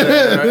every now and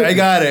then. I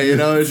got it. You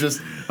know, it's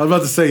just I was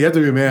about to say you have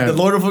to be a man. the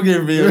Lord will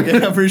forgive me.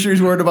 Okay? I'm pretty sure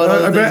he's worried about. I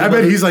other bet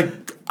things. he's like,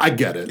 I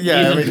get it.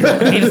 Yeah,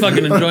 He's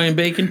fucking enjoying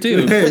bacon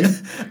too. Hey,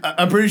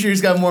 I'm pretty sure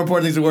he's got more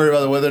important things to worry about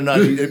than whether or not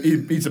he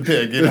eats a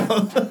pig. You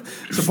know,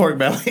 it's a pork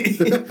belly.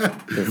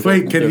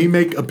 wait, can he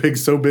make a pig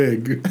so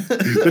big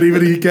that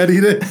even he can't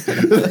eat it?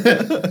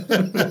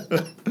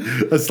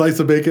 A slice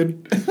of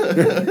bacon?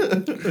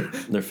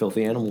 They're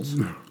filthy animals.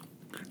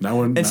 That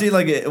one. And see,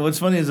 like, what's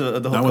funny is the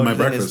whole Not with my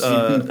kosher thing is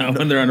breakfast. Not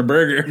when they're on a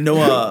burger. no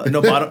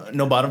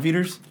bottom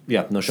feeders.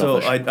 Yeah, no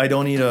So shellfish. I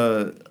don't eat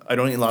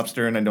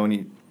lobster and I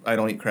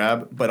don't eat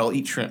crab, but I'll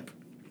eat shrimp.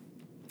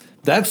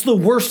 That's the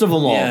worst of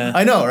them all. Yeah.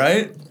 I know,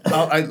 right?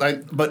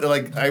 But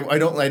like I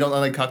don't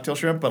like cocktail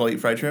shrimp, but I'll eat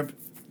fried shrimp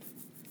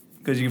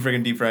because you can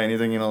freaking deep fry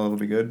anything, it'll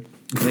be good.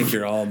 I think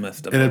you're all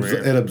messed up It, over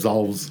it here.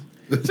 absolves.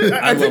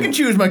 I pick and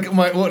choose my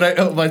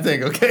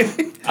thing,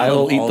 okay? I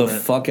will eat all the of it.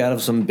 fuck out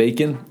of some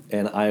bacon,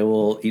 and I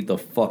will eat the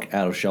fuck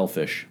out of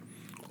shellfish.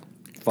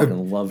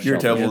 Fucking love You're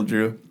shellfish. terrible,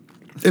 Drew.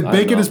 If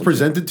bacon know. is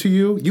presented to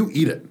you, you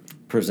eat it.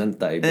 Present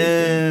thy bacon.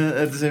 And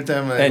at the same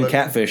time, And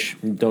catfish.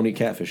 Don't eat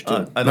catfish too. I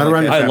Not don't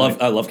around like your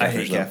catfish. I love I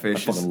catfish. hate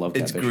catfish. I fucking love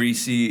It's catfish.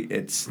 greasy.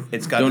 It's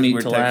got Don't this eat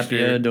weird tilapia.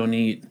 texture. Don't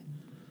eat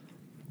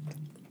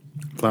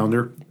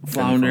Flounder.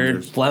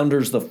 flounder.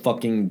 Flounder's the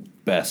fucking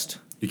best.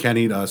 You can't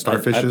eat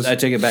starfishes. I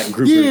take it back.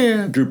 Grouper.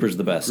 Yeah. Grouper's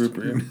the best.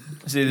 Grouper.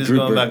 See, this is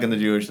Grouper. going back in the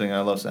Jewish thing.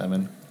 I love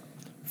salmon.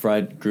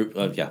 Fried group.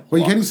 Yeah.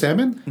 Wait, you can't eat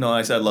salmon? No,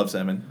 I said I love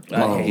salmon.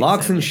 I hate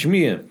Lox salmon. and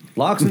schmear.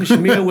 Lox and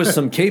schmear with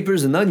some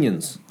capers and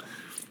onions.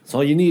 That's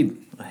all you need.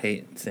 I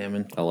hate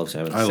salmon. I love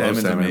salmon. I love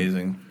Salmon's salmon.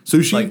 amazing.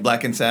 Sushi? Like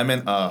blackened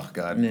salmon. Oh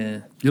god. Nah.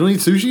 You don't eat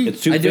sushi?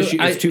 It's too I do. fishy.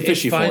 It's too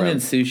fishy it's for fine him. in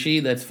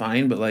sushi. That's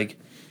fine, but like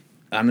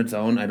on its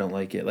own, I don't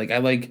like it. Like I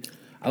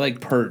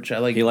like perch. I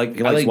like He likes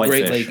white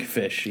Great fish. Lake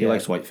fish. He yeah.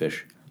 likes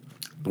whitefish,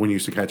 The one you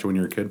used to catch when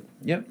you were a kid?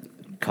 Yep.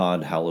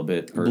 cod,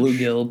 halibut, perch.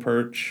 Bluegill,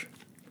 perch.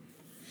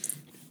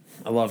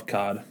 I love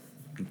cod.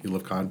 You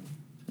love cod?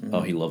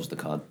 Oh, he loves the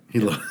cod. He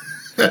love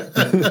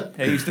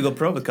Hey, you used to go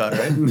pro with cod,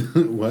 right?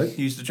 what?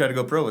 You used to try to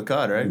go pro with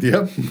cod, right?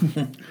 Yep.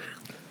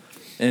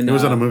 And It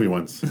was on a movie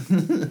once.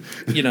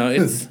 you know,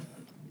 it's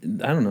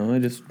I don't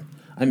know.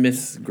 I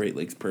miss Great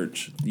Lakes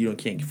perch. You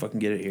can't fucking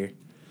get it here.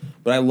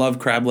 But I love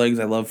crab legs.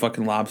 I love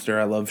fucking lobster.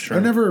 I love I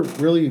shrimp. never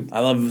really. I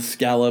love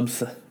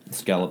scallops.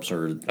 Scallops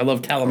are. I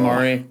love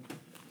calamari.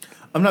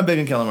 I'm not big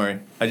on calamari.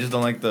 I just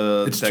don't like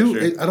the It's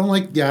texture. too. I don't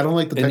like. Yeah, I don't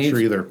like the It texture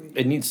needs, either.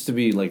 It needs to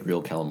be like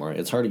real calamari.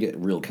 It's hard to get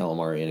real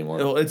calamari anymore.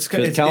 Well, it's-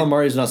 because it's-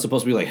 calamari is not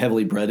supposed to be like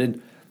heavily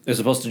breaded. It's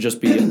supposed to just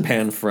be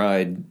pan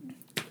fried.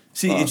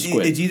 See, it's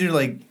squid. either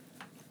like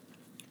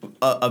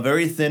a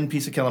very thin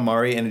piece of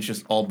calamari and it's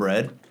just all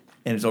bread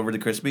and it's overly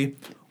crispy,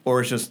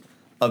 or it's just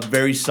a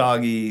very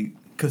soggy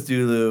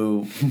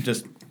Cthulhu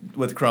just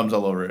with crumbs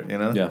all over it. You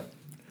know? Yeah.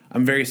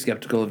 I'm very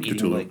skeptical of eating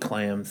Cthulhu. like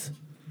clams.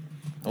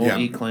 I won't Yeah.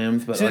 eat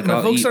clams, but See, like my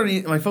I'll folks eat.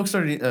 started. My folks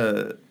started.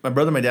 My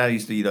brother, and my dad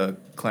used to eat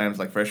clams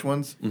like fresh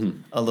ones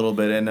a little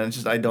bit, and it's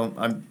just I don't.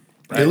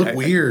 They look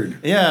weird.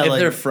 Yeah, If like,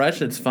 they're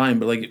fresh, it's fine.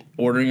 But like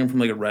ordering them from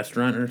like a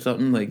restaurant or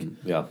something, like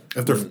Yeah.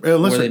 If they're where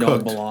unless they they're don't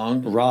cooked.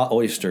 belong. Raw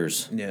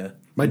oysters. Yeah.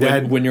 My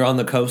dad. When you're on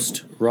the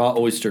coast, raw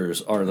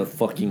oysters are the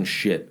fucking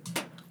shit.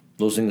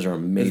 Those things are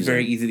amazing. It's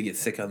very easy to get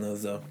sick on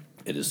those though.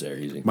 It is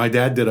very easy. my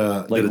dad did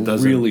a Like did a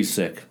dozen. really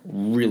sick.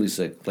 Really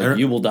sick. I Like re-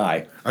 you will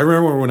die. I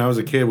remember when I was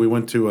a kid, we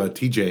went to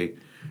TJ,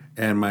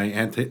 and my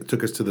aunt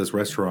took us to this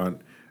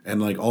restaurant,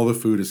 and like all the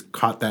food is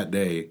caught that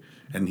day,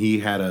 and he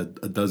had a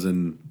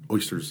dozen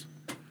oysters.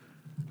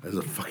 It was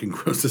the fucking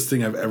grossest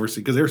thing I've ever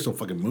seen because they were so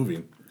fucking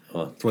moving.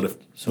 That's what it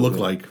looked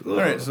good. like. all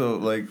right. So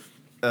like,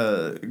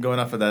 going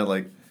off of that,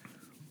 like,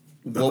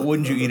 what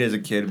wouldn't you eat as a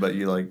kid, but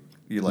you like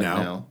Now?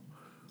 now?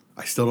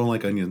 I still don't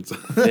like onions.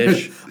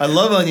 Fish. I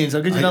love onions.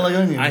 How could you not like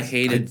onions? I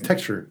hated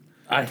Texture.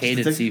 I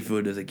hated Stick-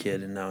 seafood as a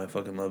kid, and now I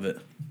fucking love it.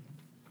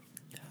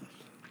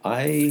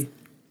 I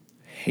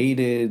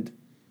hated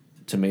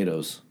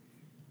tomatoes.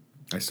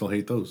 I still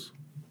hate those.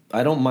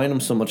 I don't mind them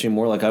so much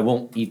anymore. Like, I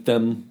won't eat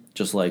them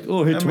just like,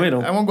 oh, hey,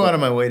 tomato. I won't go out of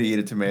my way to eat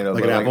a tomato.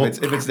 Like but an apple?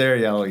 if it's there,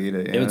 yeah, I'll eat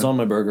it. If it's on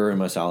my burger or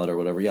my salad or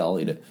whatever, yeah, I'll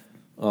eat it.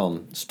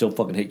 Still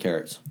fucking hate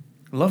carrots.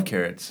 Love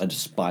carrots. I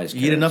despise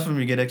You carrots. eat enough of them,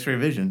 you get X-ray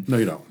vision. No,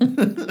 you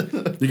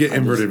don't. You get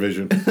inverted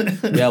vision.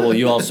 Yeah, well,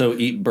 you also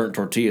eat burnt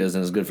tortillas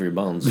and it's good for your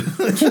bones.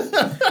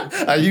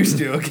 I used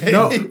to, okay?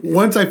 No,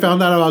 once I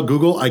found out about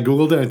Google, I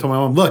Googled it and I told my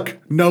mom, look,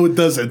 no, it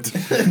doesn't.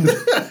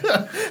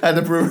 I had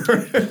to prove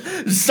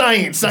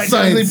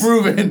scientifically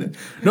proven.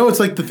 No, it's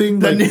like the thing.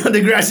 The Like, Neil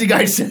deGrasse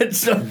guy said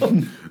so.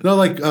 no,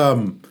 like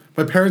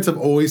my parents have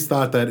always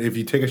thought that if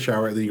you take a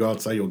shower and then you go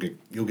outside,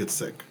 you'll get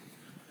sick,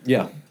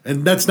 Yeah.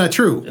 and that's not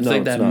true. It's No, like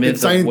it's that not. myth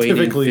It's of waiting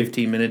scientifically-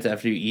 15 minutes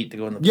after you eat to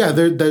go in the Yeah,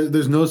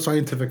 there's no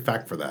scientific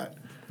fact for that.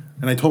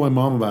 And I told my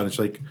mom about it. She's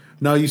like,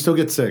 no, you still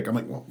get sick. I'm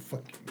like, well,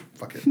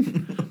 fuck it.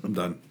 I'm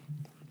done.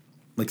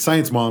 Like,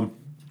 science, Mom.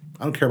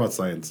 I don't care about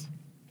science.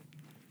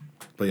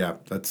 But yeah,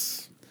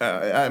 that's...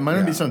 Mine would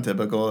Yeah. be some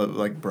typical,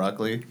 like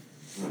broccoli.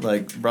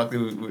 Like,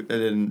 broccoli, I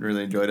didn't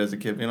really enjoy it as a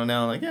kid. You know,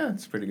 now I'm like, yeah,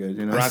 it's pretty good,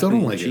 you know? I still don't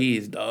broccoli like and it.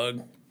 cheese,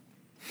 dog.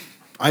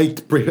 I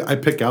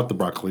pick out the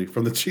broccoli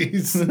from the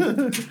cheese.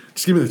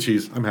 Just give me the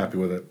cheese. I'm happy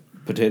with it.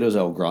 Potatoes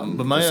au gratin.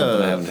 But my, is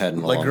something I haven't had in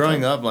a like long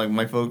growing time. up, like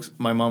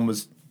my mom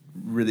was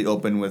really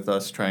open with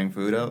us trying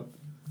food out.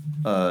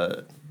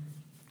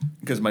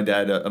 Because my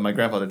dad, my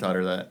grandfather taught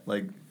her that.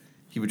 Like,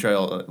 he would try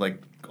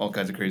all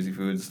kinds of crazy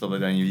foods, stuff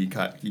like that. And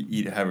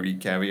you have her eat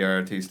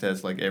caviar, taste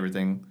test, like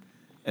everything.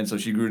 And so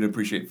she grew to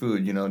appreciate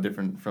food, you know,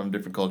 from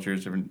different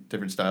cultures,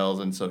 different styles.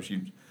 And so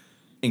she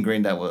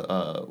ingrained that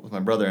with my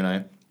brother and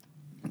I.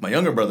 My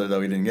younger brother,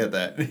 though, he didn't get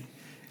that.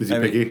 Is he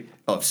picky?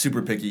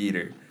 Super picky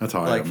eater. That's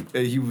how I like,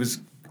 am. He was,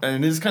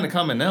 and it's kind of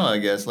common now, I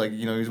guess. Like,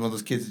 you know, he's one of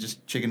those kids that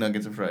just chicken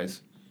nuggets and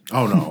fries.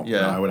 Oh, no.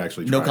 Yeah, No, I would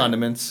actually try no it.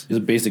 condiments. He's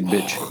a basic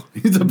bitch.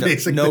 He's a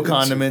basic No bitch.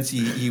 condiments.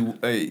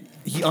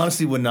 He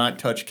honestly would not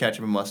touch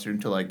ketchup and mustard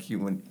until like he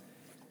went,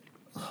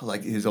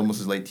 like almost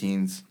his late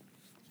teens.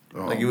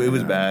 Oh, Like it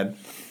was man. bad.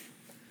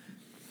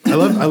 I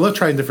love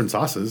trying different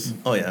sauces.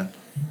 Oh yeah,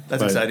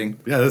 that's But, exciting.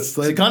 Yeah, that's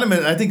See, like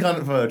condiment. I think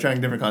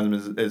trying different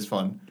condiments is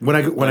fun. when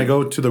I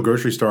go to the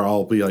grocery store,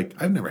 I'll be like,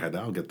 I've never had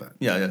that. I'll get that.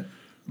 Yeah.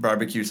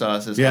 Barbecue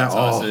sauces, Yeah,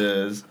 hot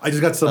sauces. I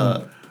just got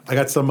some. I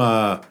got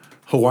some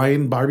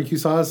Hawaiian barbecue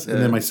sauce, and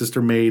Yeah. then my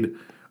sister made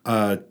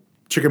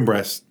chicken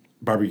breast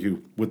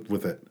barbecue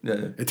with it.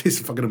 Yeah. It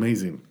tastes fucking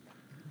amazing.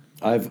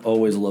 I've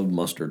always loved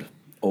mustard.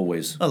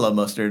 Always. I love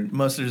mustard.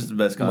 Mustard is the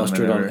best condiment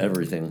Mustard on ever.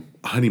 everything.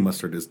 Honey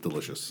mustard is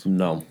delicious.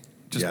 No.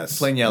 Just Yes.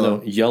 plain yellow.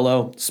 No,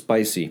 yellow,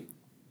 spicy.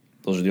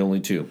 Those are the only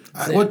two.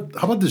 What?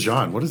 How about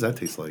Dijon? What does that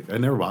taste like? I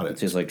never bought It it.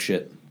 tastes like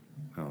shit.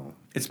 Oh.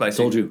 It's spicy.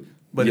 Told you.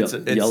 But Ye- it's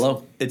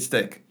yellow? It's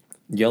thick.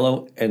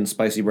 Yellow and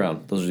spicy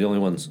brown. Those are the only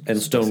ones.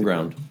 And stone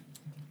ground.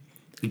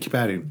 You keep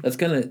adding. That's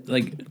kind of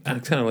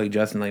like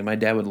Justin. Like, my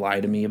dad would lie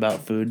to me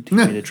about food to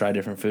get me to try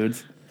different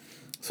foods.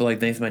 So,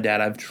 like, thanks to my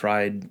dad, I've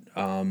tried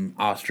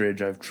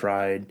ostrich. I've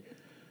tried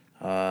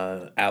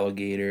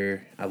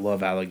alligator. I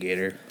love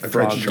alligator. I've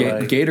tried Frog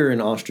shark. leg, Gator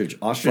and ostrich.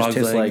 Ostrich Frog's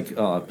tastes leg.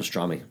 like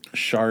pastrami.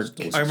 shark.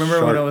 I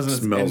remember when I Shark was in the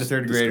smells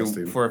third grade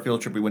disgusting. for a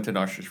field trip. We went to an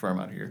ostrich farm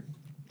out here.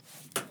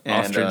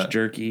 And, Ostrich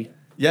jerky.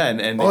 Yeah,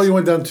 and Oh, you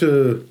went down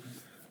to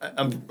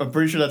I'm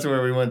pretty sure that's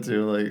where we went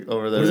to, like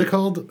over there. what is it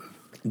called?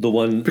 The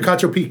one.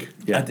 Picacho Peak.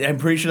 Yeah. I'm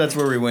pretty sure that's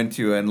where we went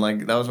to, and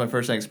like that was my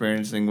first time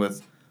experiencing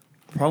with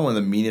probably one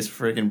of the meanest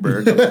freaking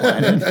birds on the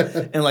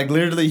planet. And like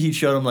literally, he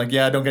showed him like,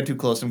 yeah, don't get too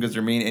close to them because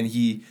they're mean. And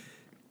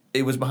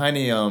it was behind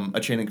a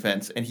chain link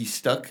fence, and he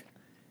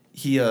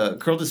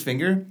curled his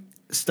finger,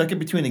 stuck it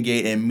between the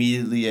gate, and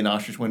immediately an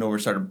ostrich went over,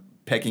 started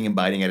pecking and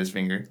biting at his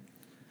finger.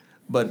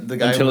 But the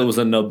guy Until it was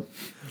a nub.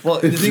 well,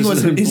 the thing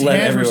was just his bled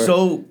hands were everywhere.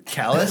 so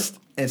calloused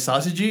and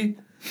sausagey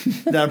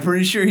that I'm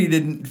pretty sure he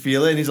didn't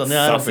feel it. And he's like,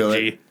 nah, I don't feel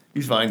Sausagey. it.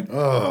 He's fine.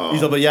 Oh.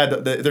 He's like, but yeah,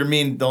 they're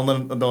mean.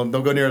 Don't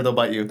go near it. They'll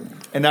bite you.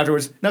 And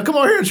afterwards, now come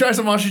over here and try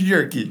some ostrich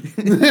jerky.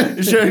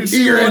 Just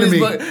Eat your enemy.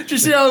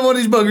 Just see how one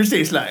of these buggers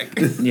taste like.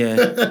 Yeah,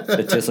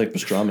 It tastes like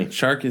pastrami.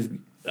 shark is.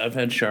 I've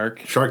had shark.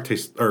 Shark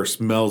tastes or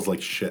smells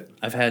like shit.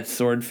 I've had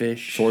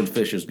swordfish.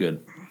 Swordfish is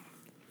good.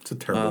 It's a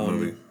terrible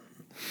movie.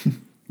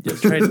 I've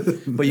tried,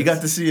 But you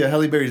got to see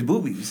Halle Berry's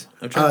boobies.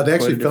 I've tried They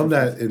actually quite a filmed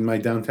different- that in my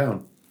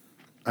downtown.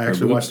 I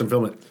actually boobs? watched them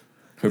film it.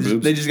 Her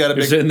boobs. They just got a You're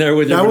big. sitting there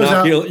with That was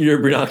out- your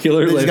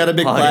binocular. They just like, got a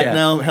big oh, plaque yeah.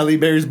 now. Halle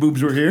Berry's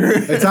boobs were here.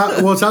 It's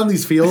out. Well, it's out in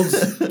these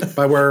fields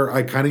by where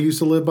I kind of used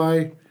to live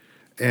by,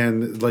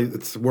 and like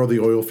it's where the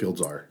oil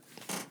fields are.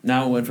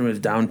 Now it went from his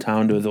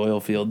downtown to his oil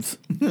fields.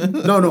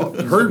 No,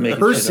 her Making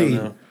her shit, I don't scene.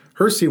 know.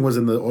 Her scene was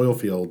in the oil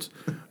fields.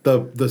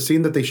 The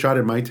scene that they shot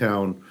in my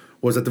town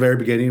was at the very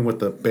beginning with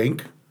the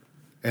bank,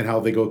 and how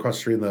they go across the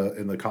street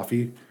in the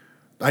coffee.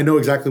 I know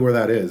exactly where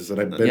that is, and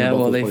I've been. Yeah, to both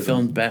well, those they places.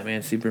 filmed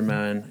Batman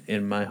Superman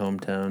in my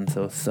hometown,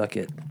 so suck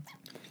it.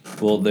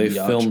 Well, they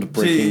Yacht. filmed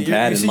Breaking See,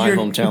 Bad see, in my you're-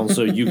 hometown,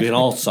 so you can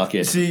all suck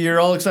it. See, you're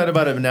all excited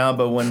about it now,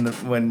 but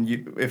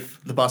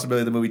if the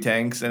possibility of the movie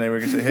tanks, and then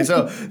we're gonna say, hey,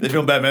 so they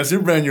filmed Batman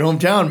Superman in your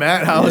hometown,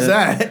 Matt. How was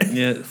that?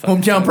 Yeah,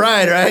 Hometown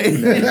pride,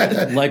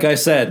 right? Like I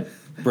said,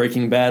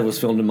 Breaking Bad was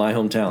filmed in my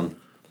hometown.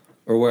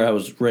 or where I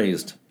was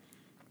raised,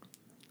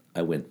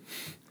 I win.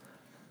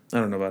 I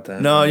don't know about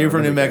that. No, you're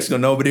from New Mexico.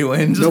 Nobody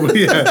wins.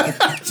 Nobody,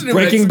 yeah. It's New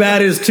Breaking Mexico.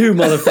 Bad is too,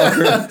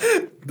 motherfucker.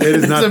 It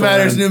is not Doesn't the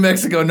matter. It's land. New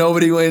Mexico.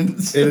 Nobody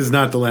wins. It is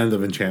not the land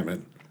of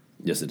enchantment.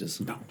 Yes, it is.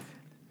 No,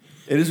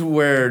 It is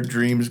where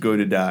dreams go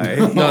to die.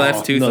 No,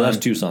 that's Tucson. no, that's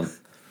Tucson.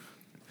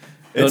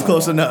 It's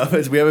close enough.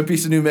 We have a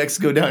piece of New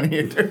Mexico down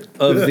here.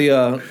 Of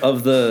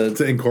the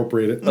To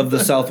incorporate it. of the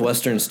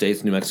southwestern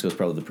states, New Mexico is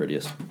probably the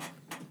prettiest.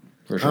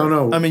 For I sure. don't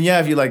know. I mean, yeah,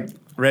 if you like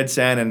red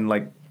sand and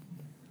like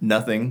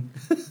nothing.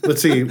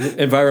 Let's see.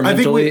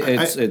 Environmentally,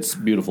 I- it's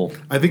beautiful.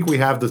 I think we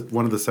have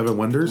one of the 7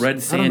 wonders. Red I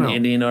don't sand, know.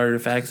 Indian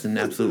artifacts, and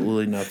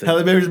absolutely nothing.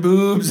 Halle Berry's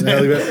boobs Halle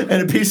and, Berry.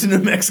 and a piece of New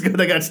Mexico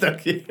that got stuck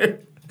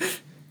here.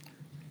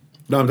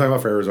 No, I'm talking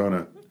about for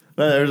Arizona.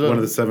 There's One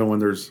of the 7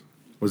 wonders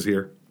was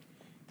here.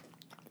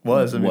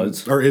 was. I mean,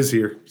 Was Or is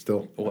here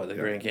still. What, the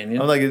Grand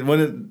Canyon? I'm like, when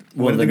did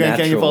One of the the Grand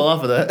Canyon natural- fall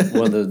off of that?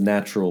 one of the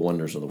natural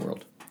wonders of the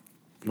world.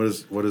 What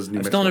is New I've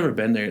Mexico? still never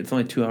been there. It's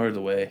only 2 hours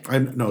away.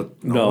 No,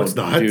 No, it's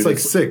not. dude, it's like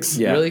it's- 6.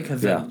 Yeah. Really?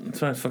 Because yeah. that's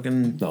what I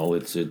fucking... No,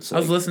 it's. I was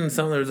Like, listening to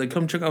something that was like,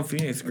 come check out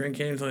Phoenix. Grand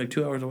Canyon's only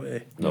 2 hours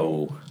away.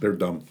 no. They're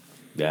dumb.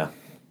 Yeah.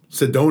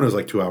 Sedona's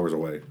like 2 hours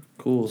away.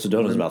 Cool.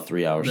 Sedona's Then- about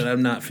 3 hours. Then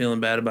I'm not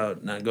feeling bad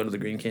about not going to the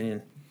Green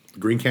Canyon.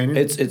 Green Canyon?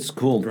 It's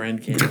cool.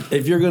 Grand Canyon.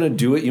 If you're gonna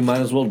do it, you might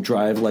as well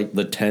drive like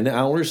the 10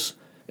 hours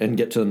and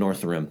get to the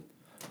North Rim,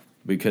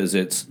 because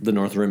the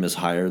North Rim is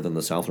higher than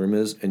the South Rim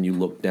is, and you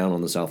look down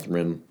on the South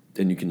Rim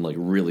and you can like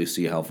really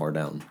see how far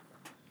down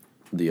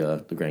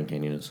the Grand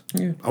Canyon is. I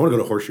want to go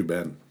to Horseshoe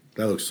Bend.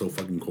 That looks so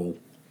fucking cool.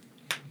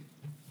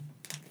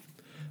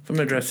 If I'm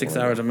going to drive 6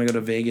 hours, I'm going to go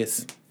to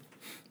Vegas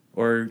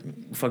or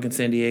fucking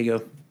San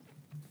Diego.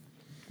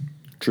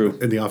 True.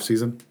 In the off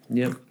season?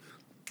 Yep.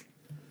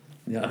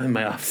 Yeah, in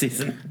my off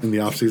season In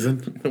the off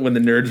season? when the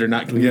nerds are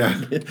not Yeah.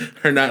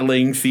 are not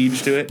laying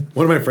siege to it.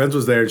 One of my friends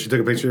was there and she took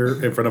a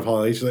picture in front of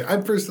Hall H. She's like,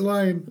 I'm first in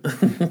line.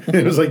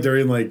 It was like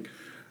during like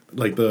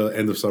the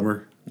end of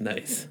summer.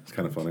 Nice. It's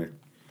kind of funny.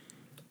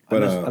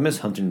 But I miss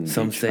Huntington Beach.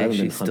 some I say haven't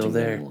been she's still hunting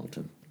there. in a long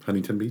time.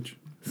 Huntington Beach?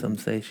 Some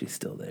say she's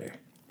still there.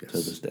 Yes. To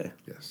this day.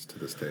 Yes, to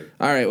this day.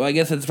 All right. Well, I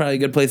guess that's probably a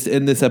good place to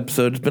end this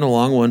episode. It's been a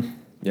long one.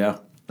 Yeah.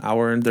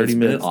 Hour and 30 It's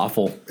minutes. been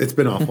awful. It's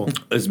been awful.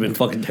 It's been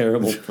fucking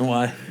terrible.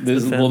 Why?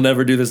 We'll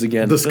never do this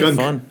again. The It's been skunk.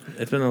 fun.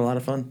 It's been a lot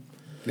of fun.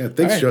 Yeah, thanks,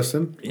 All right.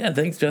 Justin. Yeah,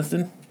 thanks, Justin.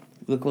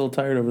 You look a little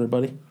tired over there,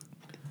 buddy.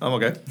 I'm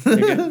okay.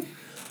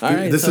 All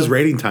right. This so- is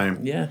rating time.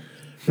 Yeah.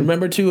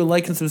 Remember to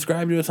like and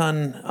subscribe to us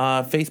on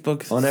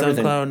Facebook, On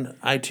everything. SoundCloud,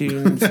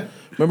 iTunes.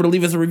 Remember to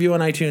leave us a review on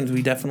iTunes.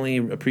 We definitely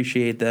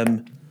appreciate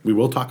them. We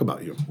will talk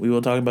about you. We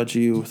will talk about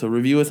you. So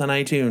review us on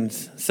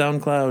iTunes,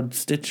 SoundCloud,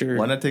 Stitcher.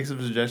 Why not take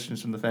some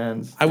suggestions from the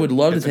fans? I would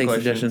love to Get some take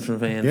questions. suggestions from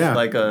fans. Yeah.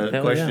 Like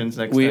yeah. questions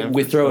next We time.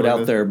 throw it Like out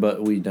this. there,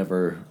 but we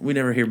never. We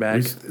never hear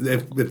back.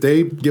 If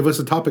they give us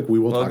a topic, we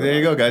will Well, talk there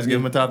you about go, guys. Give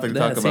them a topic to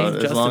Yeah, talk same, about.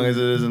 As Justin. long as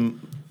it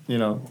isn't, you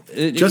know.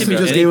 It Justin can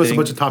be just gave us a anything.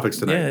 bunch of topics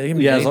tonight. Yeah, it can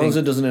be Yeah, as long as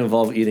anything. it doesn't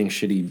involve eating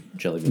shitty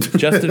jelly beans.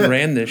 Justin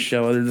ran this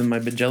show other than my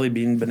jelly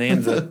bean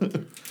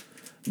bonanza.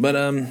 But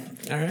all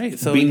right,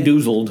 so Bean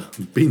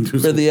doozled. Bean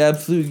Doozle. for the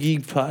Absolute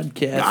Geek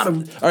podcast. Got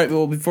 'em. All right,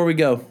 well, before we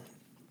go,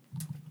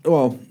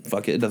 well,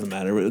 fuck it, it doesn't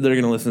matter. They're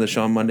gonna listen to the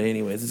show on Monday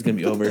anyways. It's gonna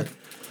be over.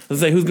 Let's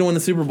say who's gonna win the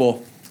Super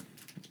Bowl.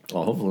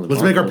 Oh, hopefully.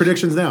 Let's make our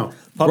predictions now.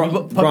 Puppy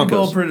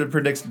Broncos. Bowl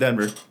predicts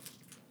Denver.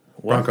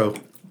 Bronco.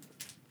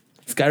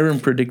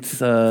 Skyrim predicts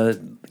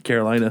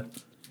Carolina.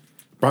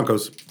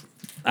 Broncos.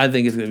 I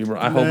think it's gonna be.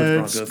 I hope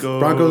it's Broncos.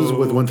 Broncos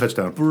with 1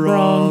 touchdown.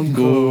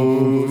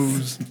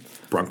 Broncos.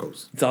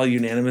 Broncos. It's all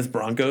unanimous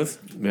Broncos.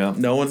 Yeah.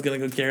 No one's gonna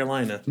go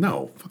Carolina.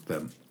 No, fuck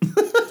them.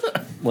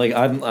 Like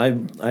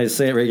I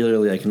say it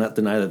regularly. I cannot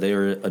deny that they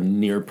are a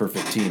near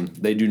perfect team.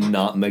 They do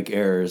not make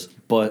errors,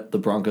 but the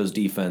Broncos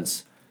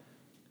defense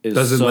is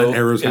Doesn't let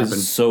errors happen.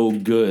 is so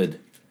good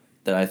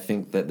that I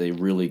think that they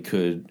really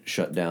could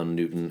shut down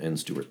Newton and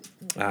Stewart.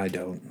 I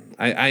don't.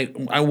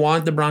 I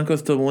want the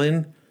Broncos to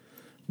win,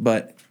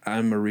 but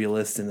I'm a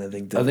realist, and I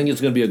think. I think it's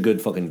going to be a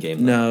good fucking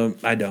game. though. No,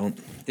 I don't.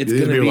 It's You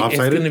think gonna it'll be. be It's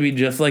lopsided? gonna be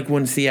just like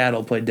when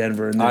Seattle played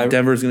Denver, and I-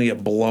 Denver's gonna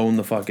get blown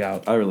the fuck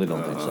out. I really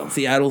don't think so.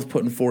 Seattle's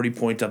putting 40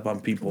 points up on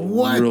people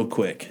What? real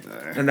quick.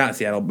 Or not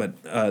Seattle, but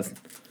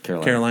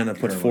Carolina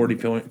puts 40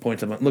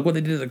 points up on. Look what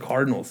they did to the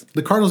Cardinals.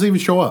 The Cardinals even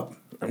show up.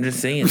 I'm just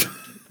saying.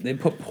 They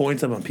put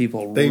points up on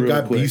people They real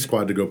got quick. B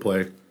squad to go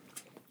play.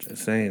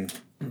 Just saying.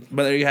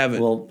 But there you have it.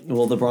 Well,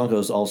 the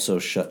Broncos also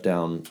shut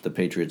down the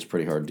Patriots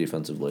pretty hard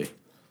defensively.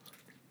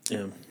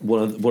 yeah.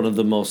 One of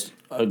the most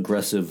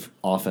aggressive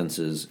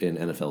offenses in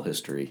NFL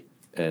history,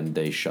 and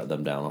they shut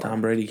them down.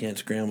 Tom Brady can't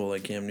scramble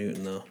like Cam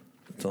Newton, though.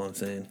 That's all I'm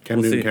saying. Cam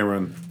We'll Newton see. can't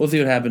run. We'll see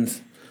what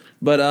happens.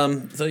 But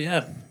so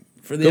yeah,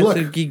 for the Good luck.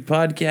 Absolute Geek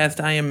podcast,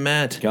 I am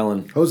Matt.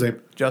 Kellen. Jose.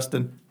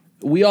 Justin.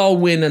 We all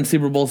win on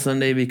Super Bowl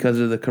Sunday because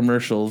of the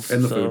commercials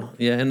And the so, food.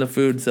 Yeah, and the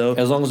food. So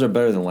As long as they're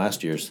better than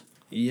last year's.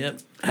 yep.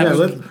 Yeah,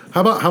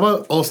 how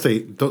about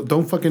Allstate?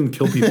 Don't fucking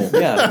kill people.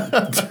 Yeah.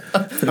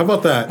 How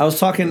about that? I was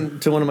talking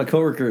to one of my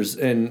coworkers,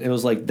 and it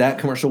was like that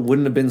commercial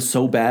wouldn't have been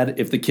so bad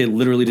if the kid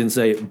literally didn't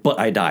say, "But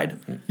I died."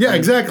 Yeah,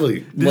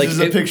 exactly. This Like, is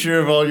a picture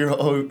of all your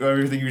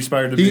everything you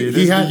aspired to be.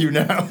 This is you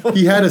now.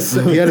 He had a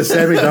Sam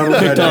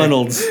McDonald.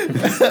 McDonald's.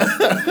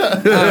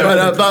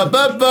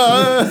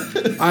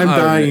 I'm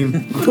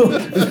dying.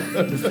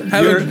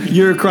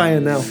 You're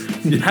crying now.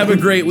 Have a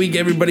great week,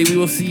 everybody. We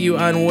will see you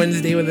on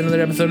Wednesday with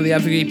another episode of the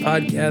After Geek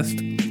Podcast.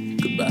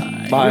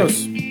 Goodbye. Bye.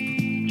 Gross.